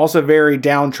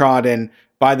downtrodden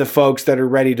by the folks that are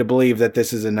ready to believe that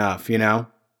this is enough, you know?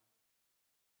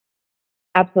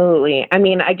 Absolutely. I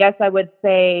mean, I guess I would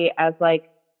say as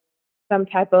like some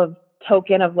type of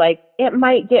token of like, it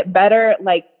might get better.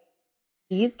 Like,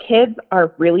 these kids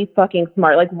are really fucking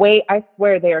smart. Like, I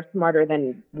swear they are smarter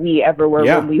than we ever were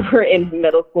when we were in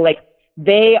middle school. Like,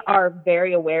 they are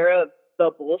very aware of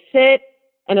the bullshit.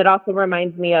 And it also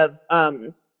reminds me of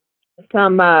some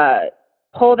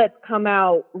poll that's come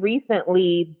out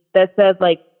recently that says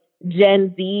like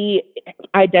Gen Z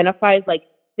identifies like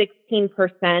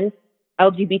 16%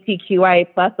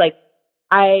 LGBTQIA plus. Like,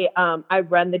 I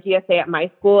run the GSA at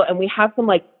my school, and we have some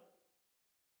like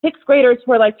 6th graders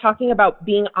who are like talking about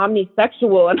being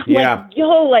omnisexual, and I'm like,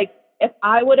 yo, like if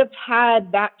I would have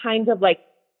had that kind of like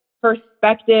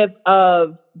perspective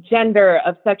of gender,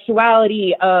 of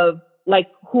sexuality, of like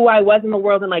who I was in the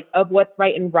world, and like of what's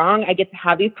right and wrong, I get to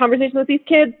have these conversations with these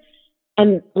kids,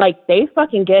 and like they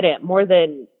fucking get it more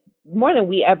than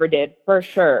we ever did, for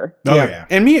sure. Oh yeah.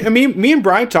 And me and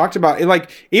Brian talked about it. Like,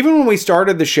 even when we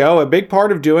started the show, a big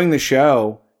part of doing the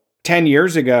show 10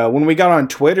 years ago when we got on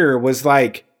Twitter was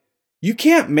like, you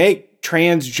can't make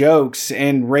trans jokes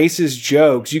and racist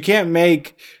jokes. You can't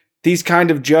make these kind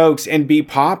of jokes and be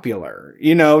popular.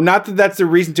 You know, not that that's the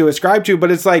reason to ascribe to, but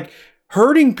it's like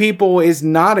hurting people is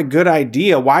not a good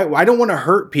idea. Why? I don't want to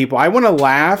hurt people. I want to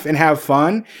laugh and have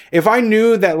fun. If I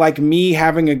knew that like me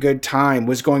having a good time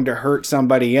was going to hurt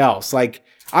somebody else, like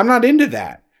I'm not into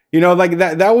that. You know, like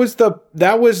that was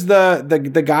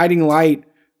the guiding light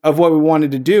of what we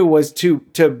wanted to do, was to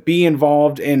be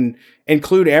involved and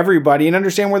include everybody and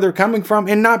understand where they're coming from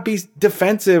and not be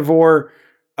defensive or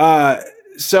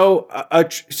so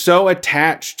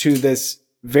attached to this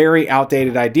very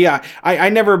outdated idea. I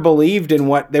never believed in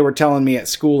what they were telling me at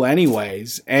school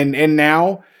anyways. And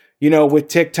now, you know, with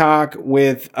TikTok,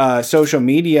 with social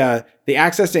media, the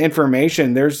access to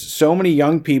information, there's so many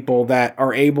young people that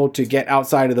are able to get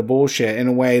outside of the bullshit in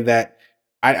a way that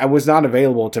I was not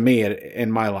available to me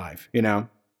in my life, you know?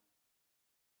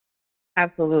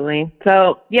 Absolutely.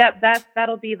 So, yeah,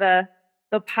 that'll be the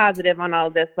positive on all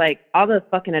this. Like, all the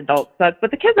fucking adults suck, but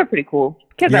the kids are pretty cool.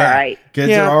 Kids are all right.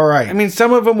 Kids are all right. I mean,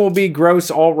 some of them will be gross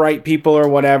alt-right people or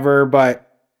whatever,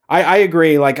 but I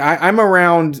agree. Like, I'm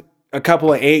around a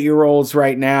couple of 8-year-olds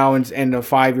right now and a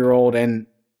 5-year-old, and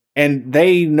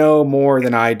they know more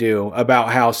than I do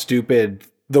about how stupid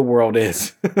the world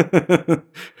is.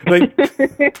 Like,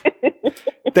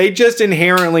 they just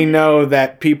inherently know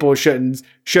that people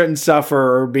shouldn't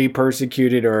suffer or be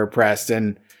persecuted or oppressed.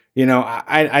 And, you know,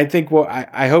 I think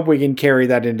I hope we can carry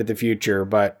that into the future,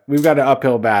 but we've got an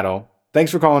uphill battle.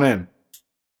 Thanks for calling in.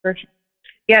 For sure.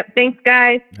 Yep. Thanks,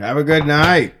 guys. Have a good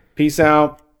night. Peace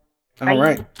out. Bye. All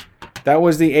right. That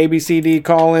was the ABCD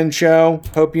call-in show.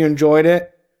 Hope you enjoyed it.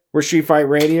 We're Street Fight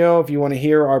Radio. If you want to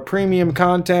hear our premium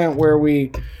content where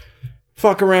we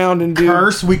fuck around and we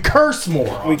curse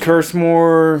more. We curse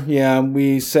more. Yeah,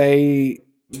 we say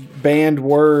banned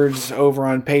words over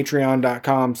on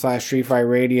patreon.com/Street Fight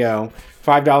Radio.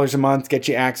 $5 a month gets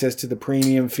you access to the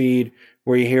premium feed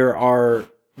where you hear our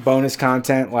bonus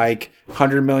content like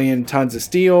 100 Million Tons of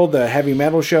Steel, the heavy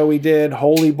metal show we did,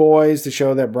 Holy Boys, the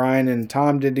show that Brian and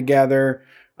Tom did together,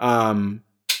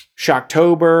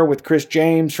 Shocktober with Chris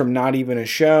James from Not Even a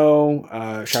Show,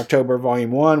 Shocktober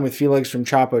Volume 1 with Felix from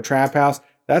Chapo Trap House.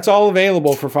 That's all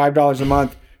available for $5 a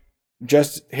month.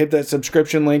 Just hit that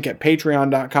subscription link at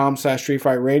patreon.com/Street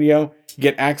Fight Radio.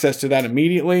 Get access to that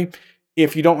immediately.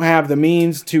 If you don't have the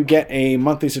means to get a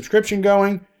monthly subscription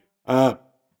going,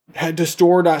 head to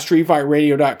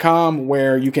store.streetfightradio.com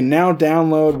where you can now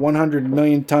download 100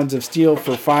 Million Tons of Steel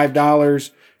for $5.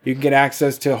 You can get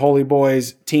access to Holy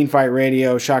Boys, Teen Fight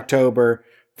Radio, Shocktober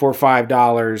for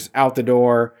 $5 out the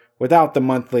door without the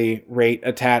monthly rate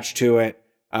attached to it.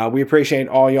 We appreciate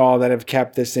all y'all that have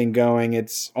kept this thing going.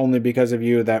 It's only because of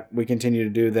you that we continue to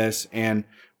do this. And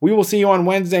we will see you on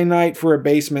Wednesday night for a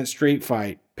basement street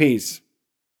fight. Peace.